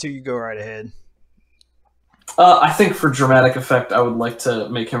 If you want to, you go right ahead. I think for dramatic effect, I would like to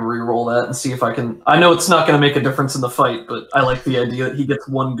make him re-roll that and see if I can... I know it's not going to make a difference in the fight, but I like the idea that he gets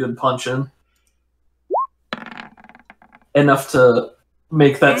one good punch in. Enough to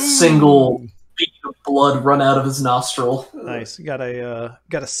make that single bead of blood run out of his nostril. Nice. You got a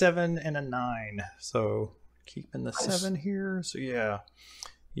 7 and a 9. So keeping the 7 here. So yeah.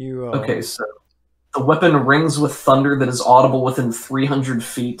 You Okay, so the weapon rings with thunder that is audible within 300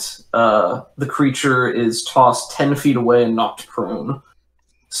 feet. The creature is tossed 10 feet away and knocked prone.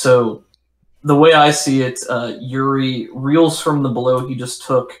 So, the way I see it, Yuri reels from the blow he just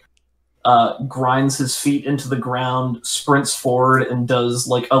took, grinds his feet into the ground, sprints forward, and does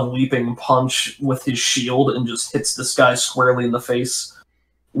like a leaping punch with his shield and just hits this guy squarely in the face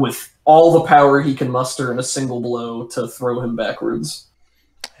with all the power he can muster in a single blow to throw him backwards.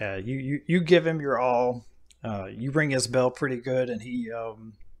 Yeah, you give him your all. You ring his bell pretty good, and he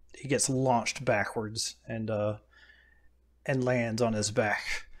gets launched backwards and lands on his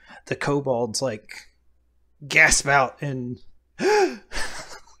back. The kobolds like gasp out and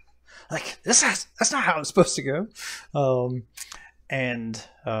like that's not how it's supposed to go. And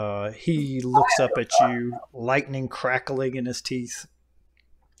he looks up at you, lightning crackling in his teeth,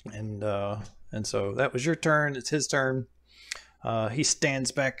 and so that was your turn. It's his turn. He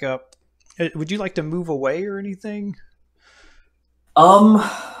stands back up. Would you like to move away or anything? Because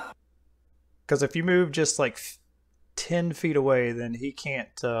if you move just like 10 feet away, then he can't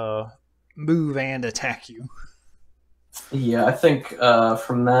move and attack you. Yeah, I think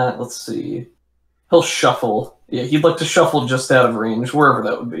from that, let's see. He'll shuffle. Yeah, he'd like to shuffle just out of range, wherever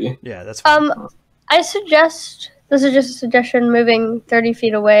that would be. Yeah, that's fine. I suggest, this is just a suggestion, moving 30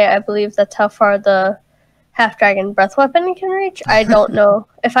 feet away. I believe that's how far the half-dragon breath weapon can reach. I don't know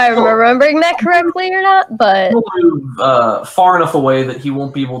if I'm remembering that correctly or not, but... He'll move far enough away that he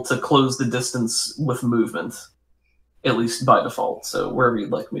won't be able to close the distance with movement, at least by default. So wherever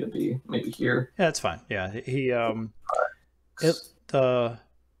you'd like me to be, maybe here. Yeah, that's fine. Yeah,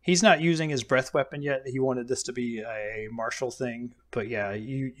 he's not using his breath weapon yet. He wanted this to be a martial thing, but yeah,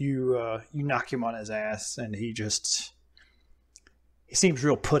 you knock him on his ass, and he seems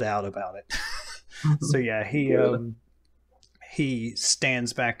real put out about it. So yeah, he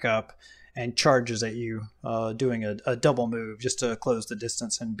stands back up and charges at you, doing a double move just to close the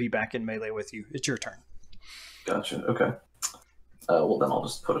distance and be back in melee with you. It's your turn. Gotcha. Okay. Well, then I'll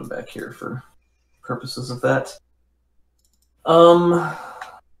just put him back here for purposes of that.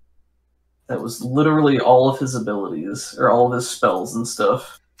 That was literally all of his abilities, or all of his spells and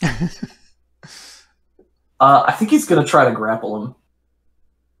stuff. I think he's gonna try to grapple him.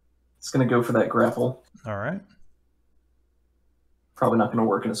 He's gonna go for that grapple. All right. Probably not gonna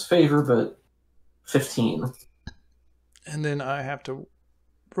work in his favor, but 15. And then I have to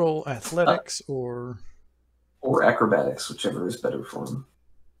roll athletics or acrobatics, whichever is better for him.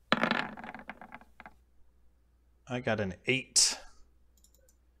 I got an 8.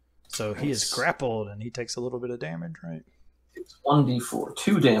 So he is grappled, and he takes a little bit of damage, right? It's 1d4,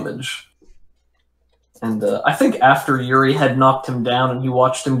 2 damage. And I think after Yuri had knocked him down and he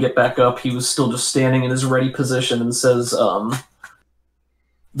watched him get back up, he was still just standing in his ready position and says,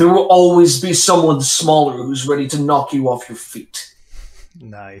 there will always be someone smaller who's ready to knock you off your feet.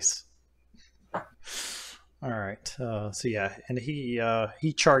 Nice. All right. So yeah, and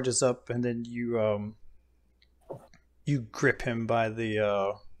he charges up, and then you grip him by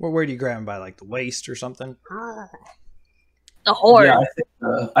the where do you grab him, by like the waist or something? The Hoard.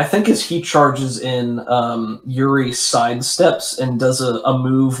 Yeah, I think as he charges in, Yuri sidesteps and does a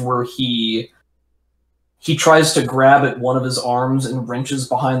move where he tries to grab at one of his arms and wrenches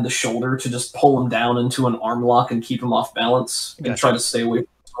behind the shoulder to just pull him down into an arm lock and keep him off balance and try to stay away from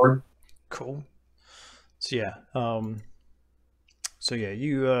the sword. Cool. So yeah,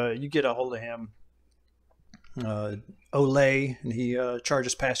 you get a hold of him, Olay, and he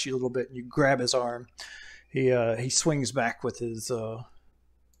charges past you a little bit, and you grab his arm. He swings back with his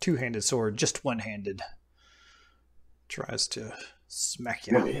two-handed sword, just one-handed. Tries to smack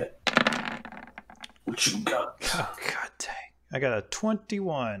you. Let me hit. What you got? Oh, god dang. I got a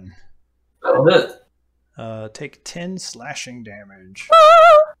 21. That'll hit. Take 10 slashing damage.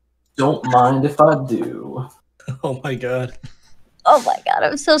 Don't mind if I do. Oh my god. Oh my god,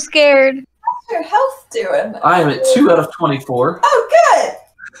 I'm so scared. How's your health doing? I am at 2 out of 24. Oh,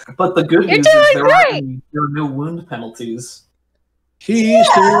 good. But the good You're news is doing there are no wound penalties. He's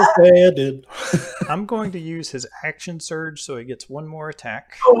still standing. I'm going to use his action surge so he gets one more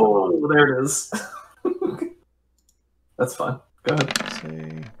attack. Oh, there it is. That's fine. Go ahead. Let's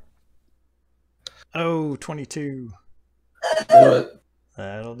see. Oh, 22. Do it.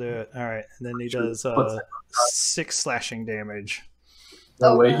 That'll do it. All right. And then he does What's 6 slashing damage.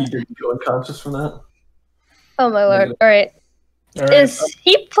 No way he didn't go unconscious from that. Oh my lord. Alright. All right. Is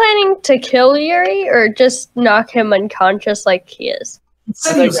he planning to kill Yuri or just knock him unconscious like he is? He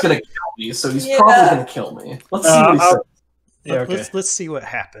said he was going to kill me, so he's Yeah. probably going to kill me. Let's see what he says. Yeah, okay. Let's see what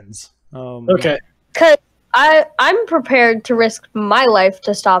happens. Okay. Because I'm prepared to risk my life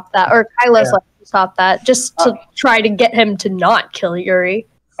to stop that, or Kyla's life to stop that, just to try to get him to not kill Yuri.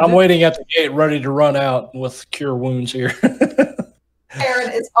 I'm waiting at the gate, ready to run out with cure wounds here.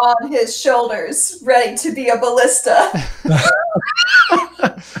 Aaron is on his shoulders, ready to be a ballista.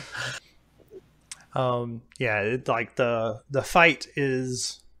 Yeah, like the fight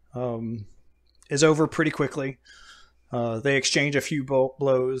is over pretty quickly. They exchange a few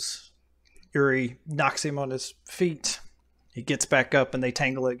blows. Yuri knocks him on his feet. He gets back up and they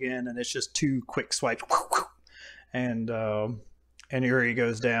tangle again, and it's just 2 quick swipes, and Yuri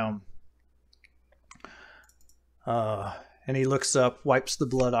goes down. And he looks up, wipes the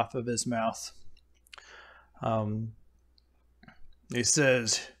blood off of his mouth. He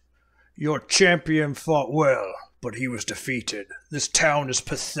says, "Your champion fought well, but he was defeated. This town is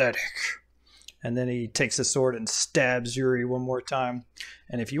pathetic." And then he takes his sword and stabs Yuri one more time.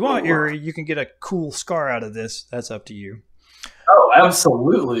 And if you want, Yuri, you can get a cool scar out of this. That's up to you. Oh,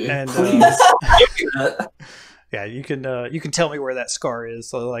 absolutely. And, Please. Give me that. Yeah, you can tell me where that scar is.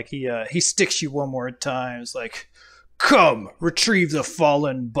 So like he sticks you one more time. It's like, "Come, retrieve the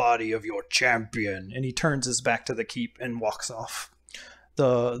fallen body of your champion." And he turns his back to the keep and walks off.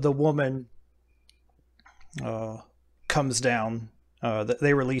 The woman comes down.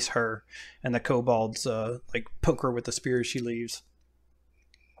 They release her, and the kobolds like poke her with the spear as she leaves.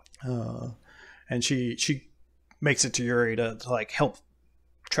 And she makes it to Yuri to like help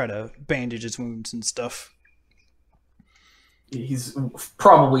try to bandage his wounds and stuff. He's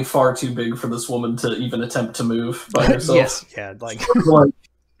probably far too big for this woman to even attempt to move by herself. Yes, yeah, like Like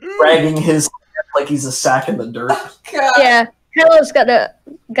dragging his head like he's a sack in the dirt. God. Yeah, Kyla's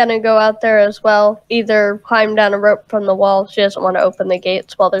gonna go out there as well. Either climb down a rope from the wall. She doesn't want to open the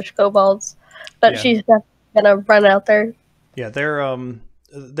gates while there's kobolds, but Yeah. she's definitely gonna run out there. yeah, there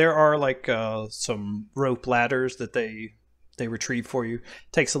are like some rope ladders that they retrieve for you.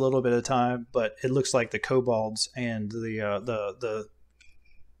 Takes a little bit of time, but it looks like the kobolds and the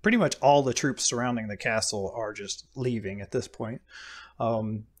pretty much all the troops surrounding the castle are just leaving at this point.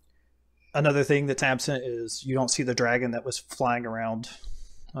 Another thing that's absent is you don't see the dragon that was flying around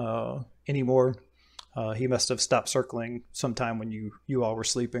anymore. He must have stopped circling sometime when you all were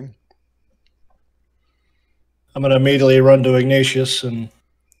sleeping. I'm going to immediately run to Ignatius and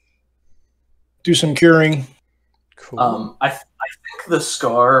do some curing. Cool. I think the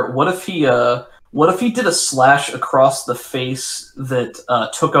scar. What if he did a slash across the face that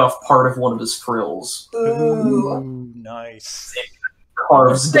took off part of one of his frills? Ooh. Ooh, nice.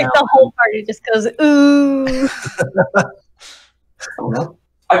 Carves Like down. the whole party just goes, ooh.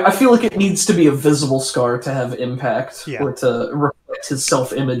 I feel like it needs to be a visible scar to have impact, Yeah. or to reflect his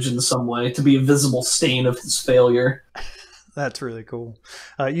self-image in some way, to be a visible stain of his failure. That's really cool.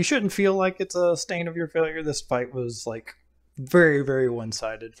 You shouldn't feel like it's a stain of your failure. This fight was like very, very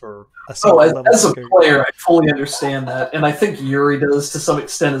one-sided for a single level. As a character. player, I fully understand that, and I think Yuri does to some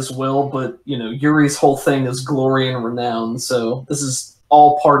extent as well. But Yuri's whole thing is glory and renown, so this is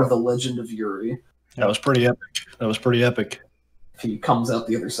all part of the legend of Yuri. That was pretty epic. If he comes out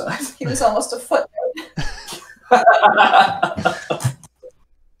the other side. He was almost a footnote.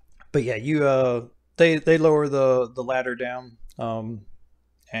 But yeah, you they lower the ladder down,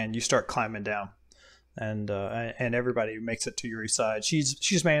 and you start climbing down, and everybody makes it to Yuri's side.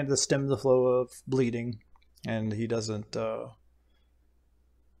 She's managed to stem the flow of bleeding, and he doesn't, and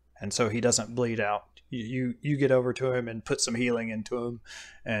so he doesn't bleed out. You get over to him and put some healing into him,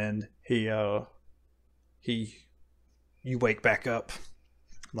 and you wake back up,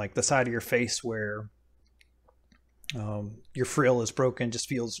 like the side of your face where your frill is broken just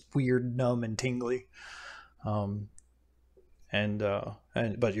feels weird, numb, and tingly. But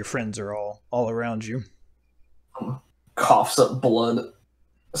your friends are all around you. coughs up blood.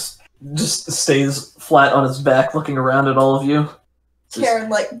 Just stays flat on his back, looking around at all of you. Karen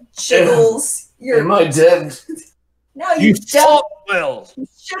like jiggles. Am I dead? No, you don't. fought well. You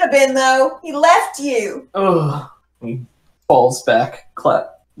should have been though. He left you. Ugh. He falls back,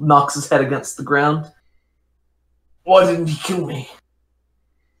 knocks his head against the ground. Why didn't he kill me?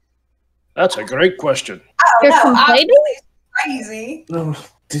 That's a great question. You're Oh no, complaining? obviously he's crazy.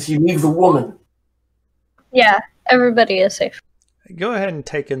 Did he leave the woman? Yeah, everybody is safe. Go ahead and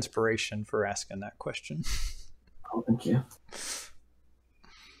take inspiration for asking that question. Oh, thank you.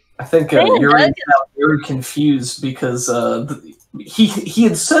 I think Man, Yuri Doug- is now very confused because he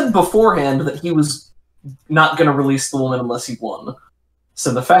had said beforehand that he was not going to release the woman unless he won.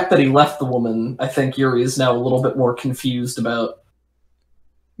 So the fact that he left the woman, I think Yuri is now a little bit more confused about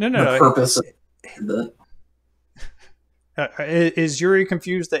the purpose of that. Is Yuri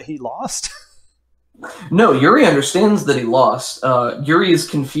confused that he lost? No, Yuri understands that he lost. Yuri is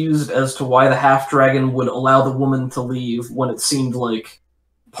confused as to why the half-dragon would allow the woman to leave when it seemed like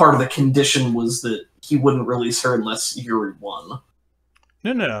part of the condition was that he wouldn't release her unless Yuri won.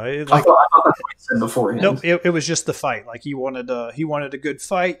 No. I thought that's what he said beforehand. Nope. It was just the fight. Like he wanted a good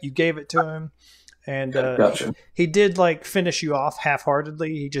fight. You gave it to him, and Gotcha. he did like finish you off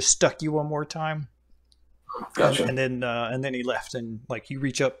half-heartedly. He just stuck you one more time. Gotcha. And then he left, and like you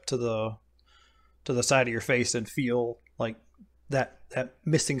reach up to the side of your face and feel like that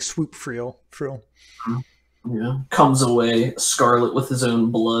missing swoop frill. Yeah. Comes away scarlet with his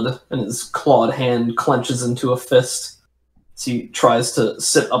own blood, and his clawed hand clenches into a fist. So he tries to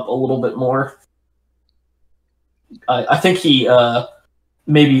sit up a little bit more. I think he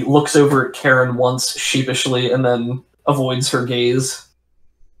maybe looks over at Karen once sheepishly and then avoids her gaze.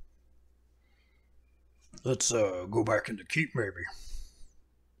 Let's go back into keep, maybe.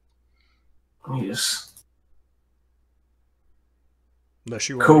 Yes. Unless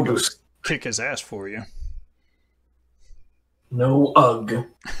you want to go Cobus. kick his ass for you. No ugh.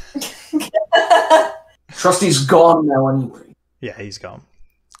 Trusty's gone now anyway. Yeah, he's gone.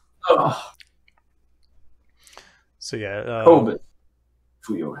 Ugh. So yeah, Cobus,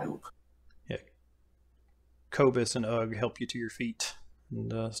 for your help. Cobus and Ugg help you to your feet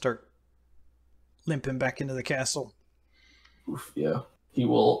and start limping back into the castle. Oof, yeah. He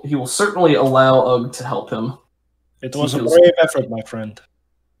will certainly allow Ugg to help him. It was a brave effort, my friend.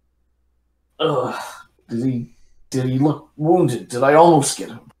 Ugh. Did he look wounded? Did I almost get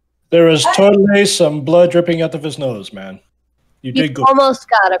him? There is totally some blood dripping out of his nose, man. You You did good. almost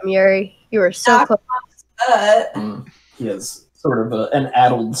got him, Yuri. You were so close. He has sort of an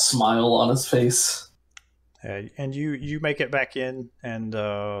addled smile on his face. And you make it back in, and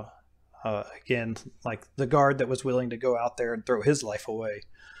again, like the guard that was willing to go out there and throw his life away,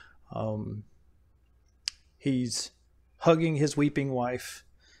 he's hugging his weeping wife.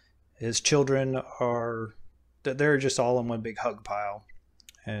 His children they're just all in one big hug pile,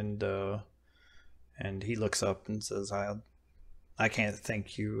 and he looks up and says, I can't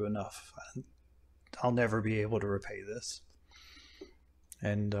thank you enough. I'll never be able to repay this.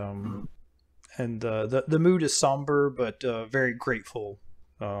 And the mood is somber, but very grateful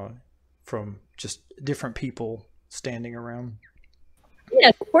from just different people standing around.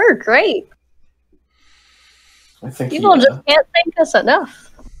 Yeah, we're great. I think People just can't thank us enough.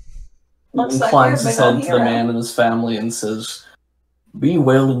 he Looks like inclines you're a his big old head to the hero. man and his family and says, "Be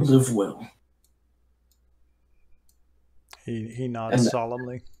well and live well." He nods And-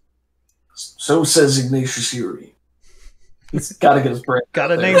 solemnly. So says Ignatius Yuri. He's got to get his brand. Got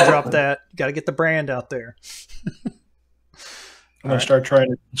to out there. name drop that. Got to get the brand out there. I'm going to start trying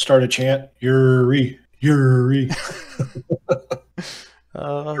to start a chant. Yuri, Yuri.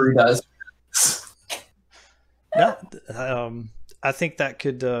 Yuri dies. No, I think that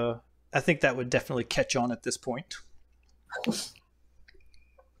could. I think that would definitely catch on at this point.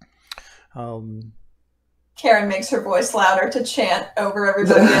 Karen makes her voice louder to chant over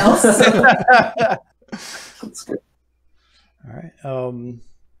everybody else. That's good. All right.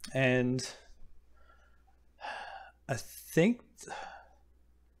 And I think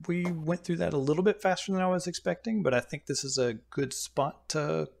we went through that a little bit faster than I was expecting, but I think this is a good spot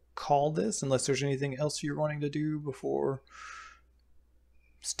to call this, unless there's anything else you're wanting to do before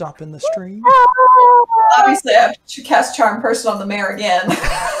stopping the stream. Obviously, I should cast Charm Person on the mayor again.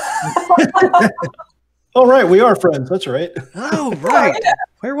 All right, we are friends. That's right. Oh, right.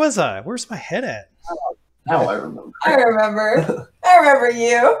 Where was I? Where's my head at? Now I remember. I remember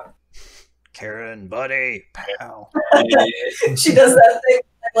you. Karen, buddy, pal. She does that thing,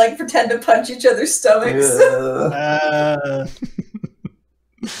 like pretend to punch each other's stomachs. Yeah.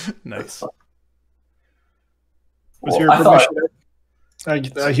 Nice. With your permission,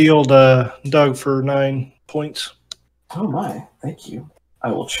 I healed Doug for 9 points. Oh my, thank you.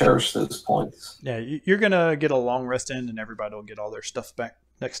 I will cherish those points. Yeah, you're gonna get a long rest in, and everybody will get all their stuff back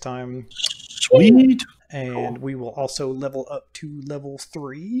next time. Sweet. And we will also level up to level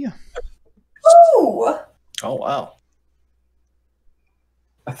 3. Ooh! Oh, wow.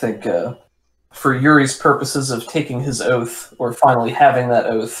 I think for Yuri's purposes of taking his oath, or finally having that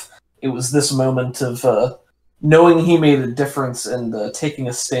oath, it was this moment of knowing he made a difference and taking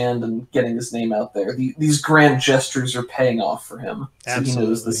a stand and getting his name out there. These grand gestures are paying off for him. Absolutely. So he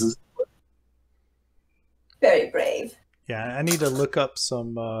knows this is Very brave. Yeah, I need to look up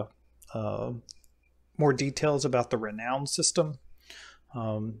some more details about the renown system.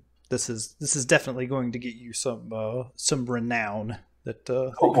 This is definitely going to get you some renown that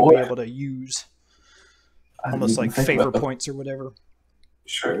you'll be able to use, almost like favor points or whatever.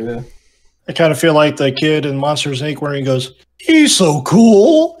 Sure, yeah. I kind of feel like the kid in Monsters Inc. where he goes, "He's so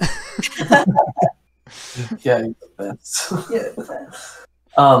cool." Yeah, he's the best. Yeah, that's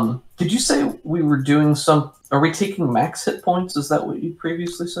Did you say we were doing some? Are we taking max hit points? Is that what you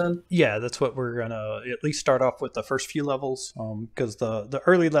previously said? Yeah, that's what we're gonna at least start off with the first few levels. Because the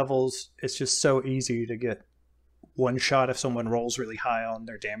early levels, it's just so easy to get one shot if someone rolls really high on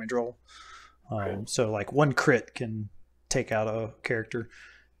their damage roll. So like one crit can take out a character.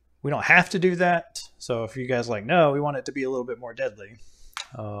 We don't have to do that. So if you guys like, no, we want it to be a little bit more deadly.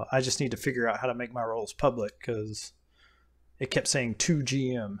 I just need to figure out how to make my rolls public because it kept saying 2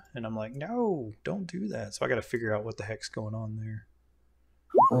 GM, and I'm like, no, don't do that. So I got to figure out what the heck's going on there.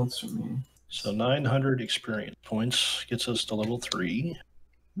 Thanks for me. So 900 experience points gets us to level 3.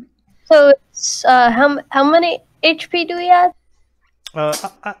 So it's how many HP do we have?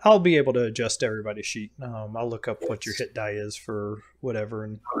 I'll be able to adjust everybody's sheet. I'll look up what your hit die is for whatever,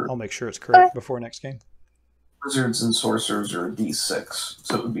 and I'll make sure it's correct before next game. Wizards and sorcerers are a D6,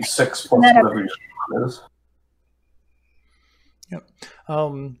 so it would be 6 plus whatever your score is. Yep.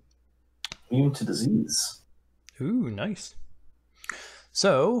 Immune to disease. Ooh, nice.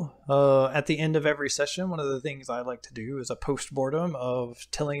 So, at the end of every session, one of the things I like to do is a post-mortem of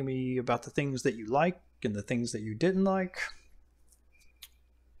telling me about the things that you like and the things that you didn't like.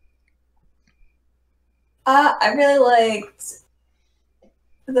 I really liked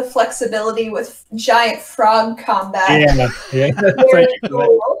the flexibility with giant frog combat. Yeah. Very Thank you for that.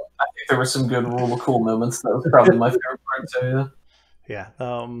 cool. I think there were some good rule of cool moments. That was probably my favorite part too. Yeah,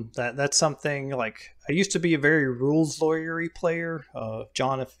 that's something like I used to be a very rules lawyery player.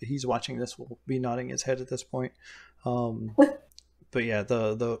 John, if he's watching this, will be nodding his head at this point. But yeah,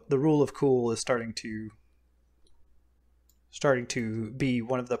 the rule of cool is starting to be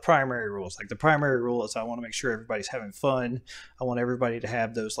one of the primary rules. Like the primary rule is I want to make sure everybody's having fun. I want everybody to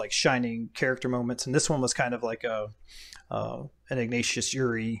have those like shining character moments. And this one was kind of like an Ignatius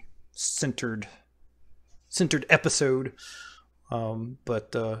Yuri centered episode.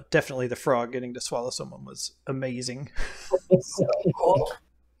 But definitely the frog getting to swallow someone was amazing. So cool.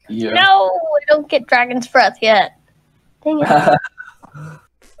 Yeah. No, I don't get dragon's breath yet. Dang it.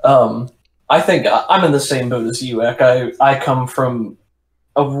 I think I'm in the same boat as you, Ek. I come from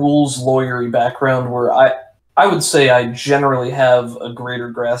a rules lawyery background where I would say I generally have a greater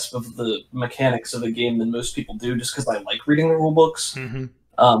grasp of the mechanics of a game than most people do, just because I like reading the rule books. Mm-hmm.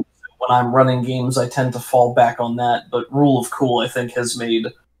 When I'm running games, I tend to fall back on that. But Rule of Cool, I think, has made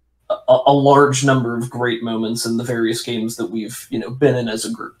a large number of great moments in the various games that we've been in as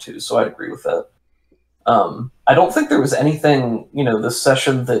a group too. So I'd agree with that. I don't think there was anything this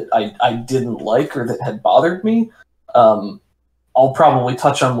session that I didn't like or that had bothered me. I'll probably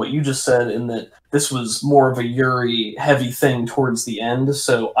touch on what you just said in that this was more of a Yuri heavy thing towards the end.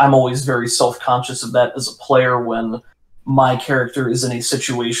 So I'm always very self-conscious of that as a player when my character is in a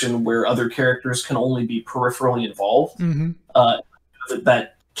situation where other characters can only be peripherally involved. Mm-hmm.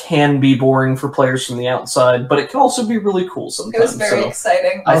 That can be boring for players from the outside, but it can also be really cool sometimes. It was very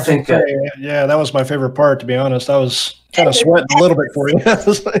exciting. I think yeah, that was my favorite part, to be honest. I was kind of sweating a little bit for you.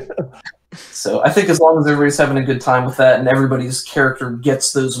 so I think as long as everybody's having a good time with that and everybody's character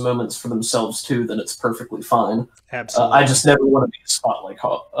gets those moments for themselves too, then it's perfectly fine. Absolutely. I just never want to be a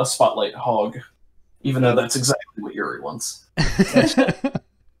spotlight hog, even though that's exactly what Yuri wants.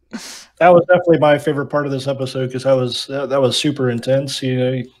 That was definitely my favorite part of this episode because that was super intense.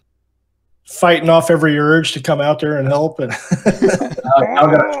 Fighting off every urge to come out there and help. And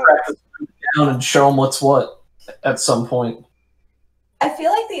I'm gonna track this down and show them what's what at some point. I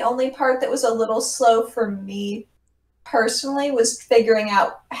feel like the only part that was a little slow for me personally was figuring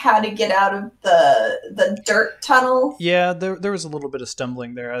out how to get out of the dirt tunnel. Yeah, there was a little bit of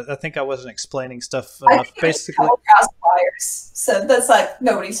stumbling there. I think I wasn't explaining stuff I enough. think Basically, across wires, so that's like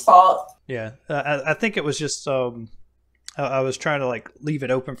nobody's fault. yeah, I think it was just I was trying to like leave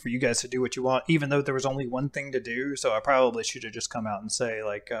it open for you guys to do what you want, even though there was only one thing to do. So I probably should have just come out and say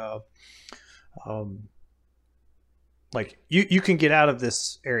like you can get out of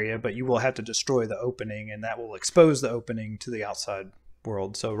this area, but you will have to destroy the opening, and that will expose the opening to the outside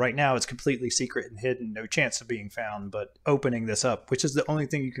world. So right now it's completely secret and hidden, no chance of being found, but opening this up, which is the only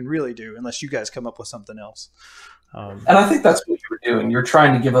thing you can really do unless you guys come up with something else. And I think that's what you were doing. You're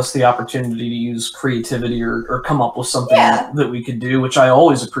trying to give us the opportunity to use creativity or come up with something that we could do, which I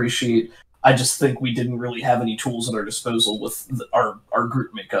always appreciate. I just think we didn't really have any tools at our disposal with our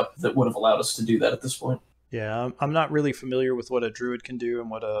group makeup that would have allowed us to do that at this point. Yeah, I'm not really familiar with what a druid can do and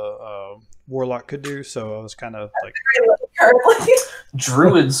what a warlock could do, so I was kind of like...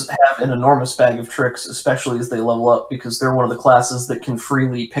 Druids have an enormous bag of tricks, especially as they level up, because they're one of the classes that can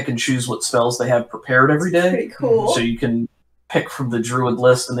freely pick and choose what spells they have prepared every day. Pretty cool. So you can pick from the druid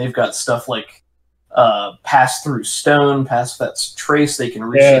list, and they've got stuff like pass through stone, pass that's trace, they can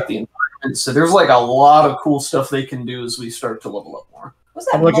reshape the environment. So there's like a lot of cool stuff they can do as we start to level up more.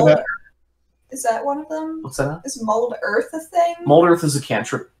 What's that? I'm looking at... Is that one of them? What's that? Is Mold Earth a thing? Mold Earth is a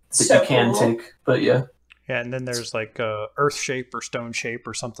cantrip that So you can cool. take, but yeah. Yeah, and then there's like earth shape or stone shape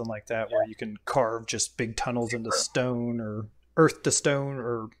or something like that, where you can carve just big tunnels into stone or earth to stone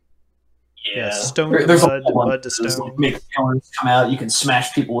or stone to There's mud, a whole mud to bunch of stone. like, make pillars come out. You can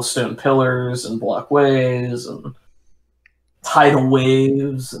smash people with stone pillars and block ways and tidal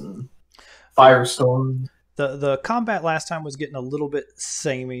waves and firestorms. The combat last time was getting a little bit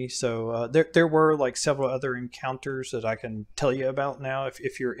samey, so there were like several other encounters that I can tell you about now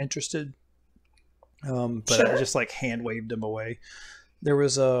if you're interested. But Sure. I just like hand waved them away. There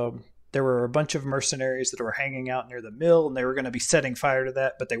were a bunch of mercenaries that were hanging out near the mill, and they were going to be setting fire to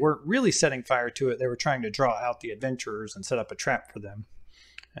that, but they weren't really setting fire to it. They were trying to draw out the adventurers and set up a trap for them.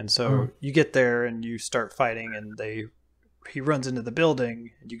 And so you get there and you start fighting, and he runs into the building,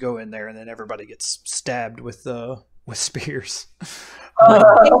 and you go in there, and then everybody gets stabbed with spears. I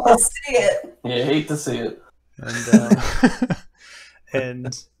hate to see it. Yeah, I hate to see it. And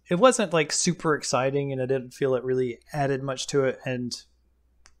and it wasn't like super exciting, and I didn't feel it really added much to it. And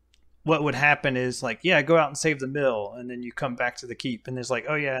what would happen is like, yeah, go out and save the mill, and then you come back to the keep, and there's like,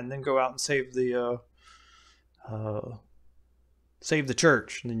 oh yeah, and then go out and save the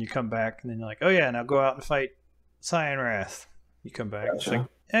church, and then you come back, and then you're like, oh yeah, now go out and fight Cyan Wrath. You come back, it's like,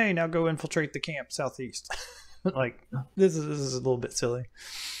 hey, now go infiltrate the camp southeast. Like this is a little bit silly.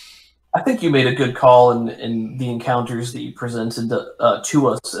 I think you made a good call in the encounters that you presented to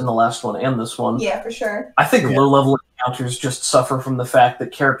us in the last one and this one. Yeah, for sure. I think low-level encounters just suffer from the fact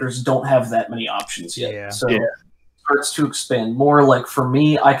that characters don't have that many options yet. Yeah. So it starts to expand more. Like for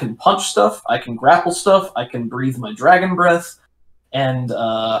me, I can punch stuff, I can grapple stuff, I can breathe my dragon breath, and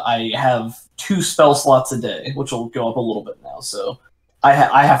I have 2 spell slots a day, which will go up a little bit now. So I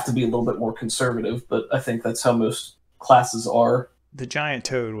have to be a little bit more conservative, but I think that's how most classes are. The giant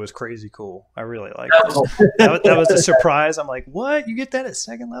toad was crazy cool. I really liked it. That was a surprise. I'm like, what? You get that at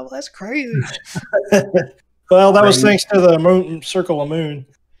 2nd level? That's crazy. Well, that was thanks to the moon, circle of moon.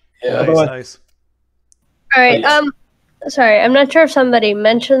 Yeah, Nice. All right. Sorry, I'm not sure if somebody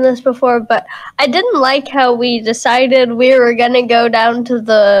mentioned this before, but I didn't like how we decided we were gonna go down to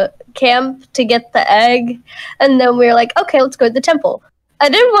the camp to get the egg, and then we were like, okay, let's go to the temple. I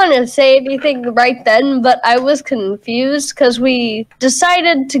didn't want to say anything right then, but I was confused because we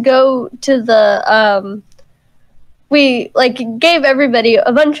decided to go to the we like gave everybody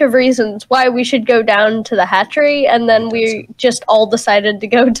a bunch of reasons why we should go down to the hatchery, and then we just all decided to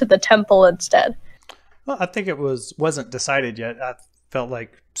go to the temple instead. Well, I think it wasn't decided yet. I felt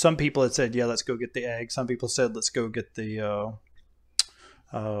like some people had said, yeah, let's go get the egg. Some people said, let's go get the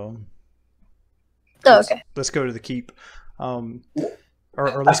let's go to the keep.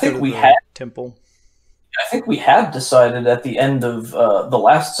 Or let's go to the temple. I think we had decided at the end of the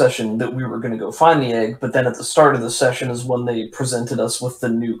last session that we were going to go find the egg, but then at the start of the session is when they presented us with the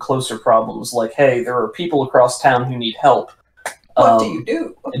new closer problems, like, hey, there are people across town who need help. What do you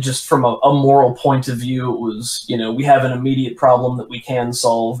do? Just from a moral point of view, it was, we have an immediate problem that we can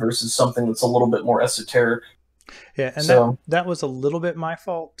solve versus something that's a little bit more esoteric. Yeah, and that was a little bit my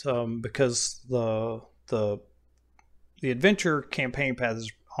fault because the adventure campaign path is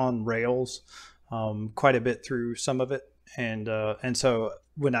on rails quite a bit through some of it, and so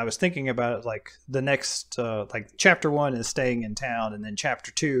when I was thinking about it, like the next like chapter 1 is staying in town, and then chapter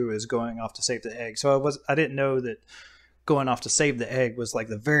 2 is going off to save the egg. So I didn't know that going off to save the egg was like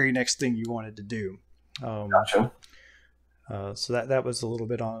the very next thing you wanted to do. Gotcha. So that was a little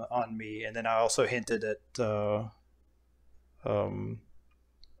bit on me, and then I also hinted at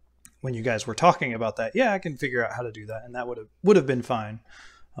when you guys were talking about that. Yeah, I can figure out how to do that, and that would have been fine.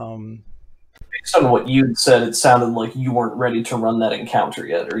 Based on what you'd said, it sounded like you weren't ready to run that encounter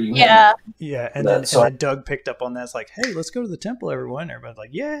yet, or you? Yeah. Yeah, and then Doug picked up on that. It's like, hey, let's go to the temple, everyone. Everybody's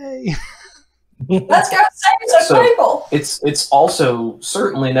like, yay! Let's go save some people. It's also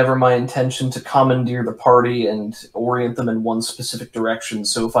certainly never my intention to commandeer the party and orient them in one specific direction.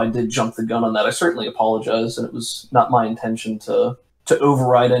 So if I did jump the gun on that, I certainly apologize, and it was not my intention to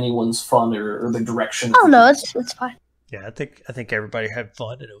override anyone's fun or the direction. Oh no, it's fine. Yeah, I think everybody had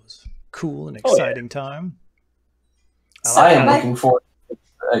fun, and it was cool and exciting time. I am looking forward to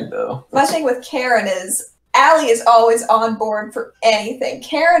the egg, though. My thing with Karen is Allie is always on board for anything.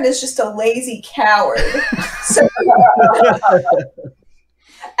 Karen is just a lazy coward. So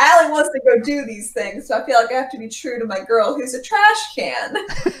Allie wants to go do these things, so I feel like I have to be true to my girl who's a trash can.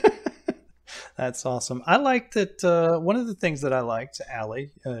 That's awesome. I liked that. One of the things that I liked,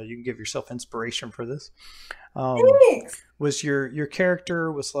 Allie, you can give yourself inspiration for this. Thanks. Was your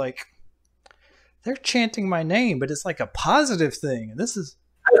character was like, they're chanting my name, but it's like a positive thing. And this is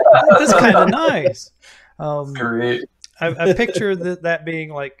kind of nice. Great. I picture that being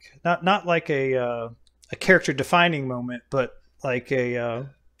like not like a character defining moment, but like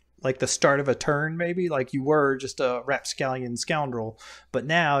like the start of a turn, maybe. Like you were just a rapscallion scoundrel, but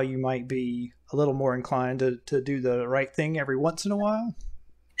now you might be a little more inclined to do the right thing every once in a while.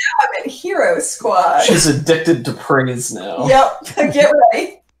 Now I'm in Hero Squad. She's addicted to praise now. Yep, get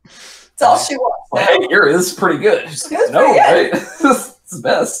ready. That's all she wants now. Hey, this is pretty good. She's like, It's no, pretty right? It's the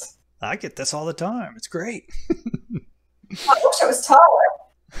best. I get this all the time. It's great. I wish I was taller.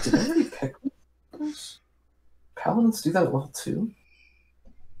 Did anybody pick this? Paladins do that at level 2?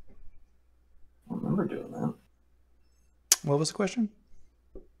 I don't remember doing that. What was the question?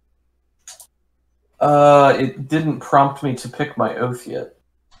 It didn't prompt me to pick my oath yet.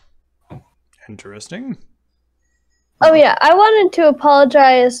 Interesting. Oh yeah, I wanted to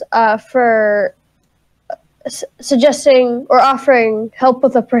apologize for suggesting or offering help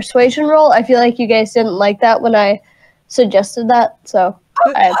with a persuasion roll. I feel like you guys didn't like that when I suggested that, so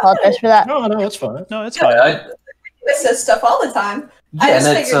I apologize for that. No, it's fine. No, it's fine. This says stuff all the time. Yeah, I just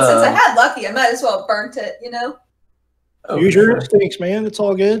and figured since I had Lucky, I might as well have burnt it, you know? Use your instincts, man. It's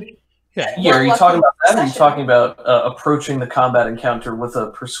all good. Yeah. Yeah, are you Lucky talking about that, or are you session. talking about approaching the combat encounter with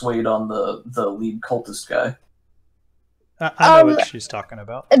a persuade on the lead cultist guy? I know what she's talking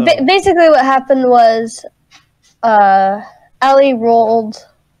about. So. Basically what happened was Allie rolled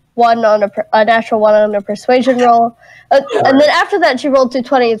a natural 1 on a persuasion roll. And then after that she rolled 2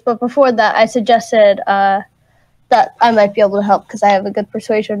 20s, but before that I suggested that I might be able to help because I have a good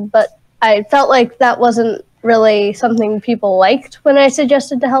persuasion, but I felt like that wasn't really something people liked when I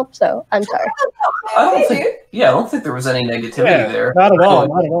suggested to help, so I'm sorry. I don't think there was any negativity there. Not at all.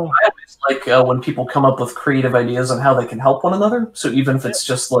 Not at all. I always like when people come up with creative ideas on how they can help one another. So even if it's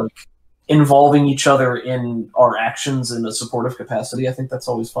just like involving each other in our actions in a supportive capacity, I think that's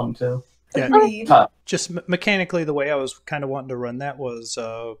always fun too. Yeah. Just mechanically, the way I was kind of wanting to run that was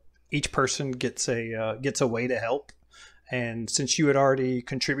each person gets a way to help, and since you had already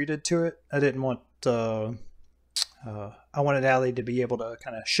contributed to it, I didn't want. I wanted Allie to be able to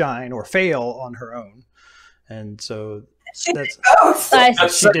kind of shine or fail on her own, and so She that's did both.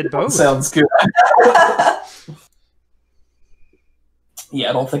 Nice. she did both. Sounds good. Yeah,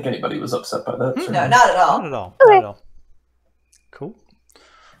 I don't think anybody was upset by that. No, not at all. Not at all. Okay. Not at all. Cool.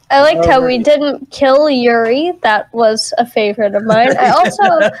 I liked how we didn't kill Yuri. That was a favorite of mine. I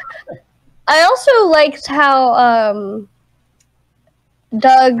also liked how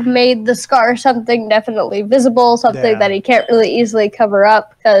Doug made the scar something definitely visible, something that he can't really easily cover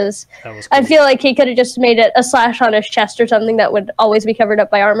up, because I feel like he could have just made it a slash on his chest or something that would always be covered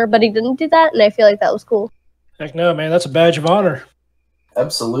up by armor, but he didn't do that, and I feel like that was cool. Heck no, man, that's a badge of honor.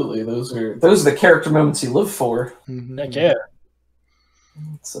 Absolutely, those are the character moments you live for. Mm-hmm. Heck yeah.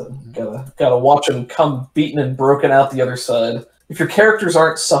 So gotta watch them come beaten and broken out the other side. If your characters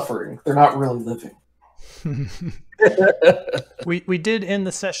aren't suffering, they're not really living. we did end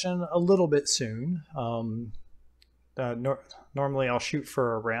the session a little bit soon. Normally I'll shoot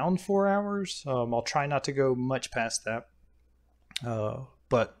for around 4 hours. I'll try not to go much past that.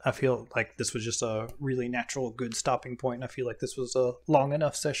 But I feel like this was just a really natural, good stopping point. And I feel like this was a long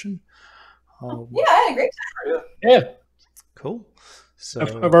enough session. Yeah, I had a great time. Yeah. Cool. So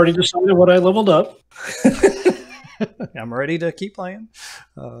I've already decided what I leveled up. I'm ready to keep playing.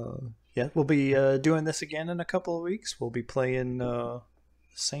 Yeah, we'll be doing this again in a couple of weeks. We'll be playing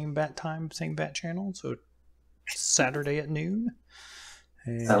same bat time, same bat channel. So Saturday at noon.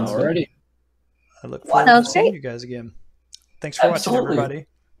 And Sounds good. Alrighty. I look forward to Sounds seeing great. you guys again. Thanks for Absolutely. watching, everybody.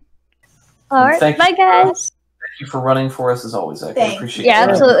 All right. Thank Bye, you. guys. Thank you for running for us as always, Zach. I Thanks. appreciate Yeah, it.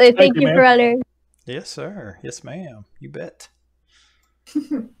 absolutely. Thank Thank you, you man. for running. Yes, sir. Yes, ma'am. You bet.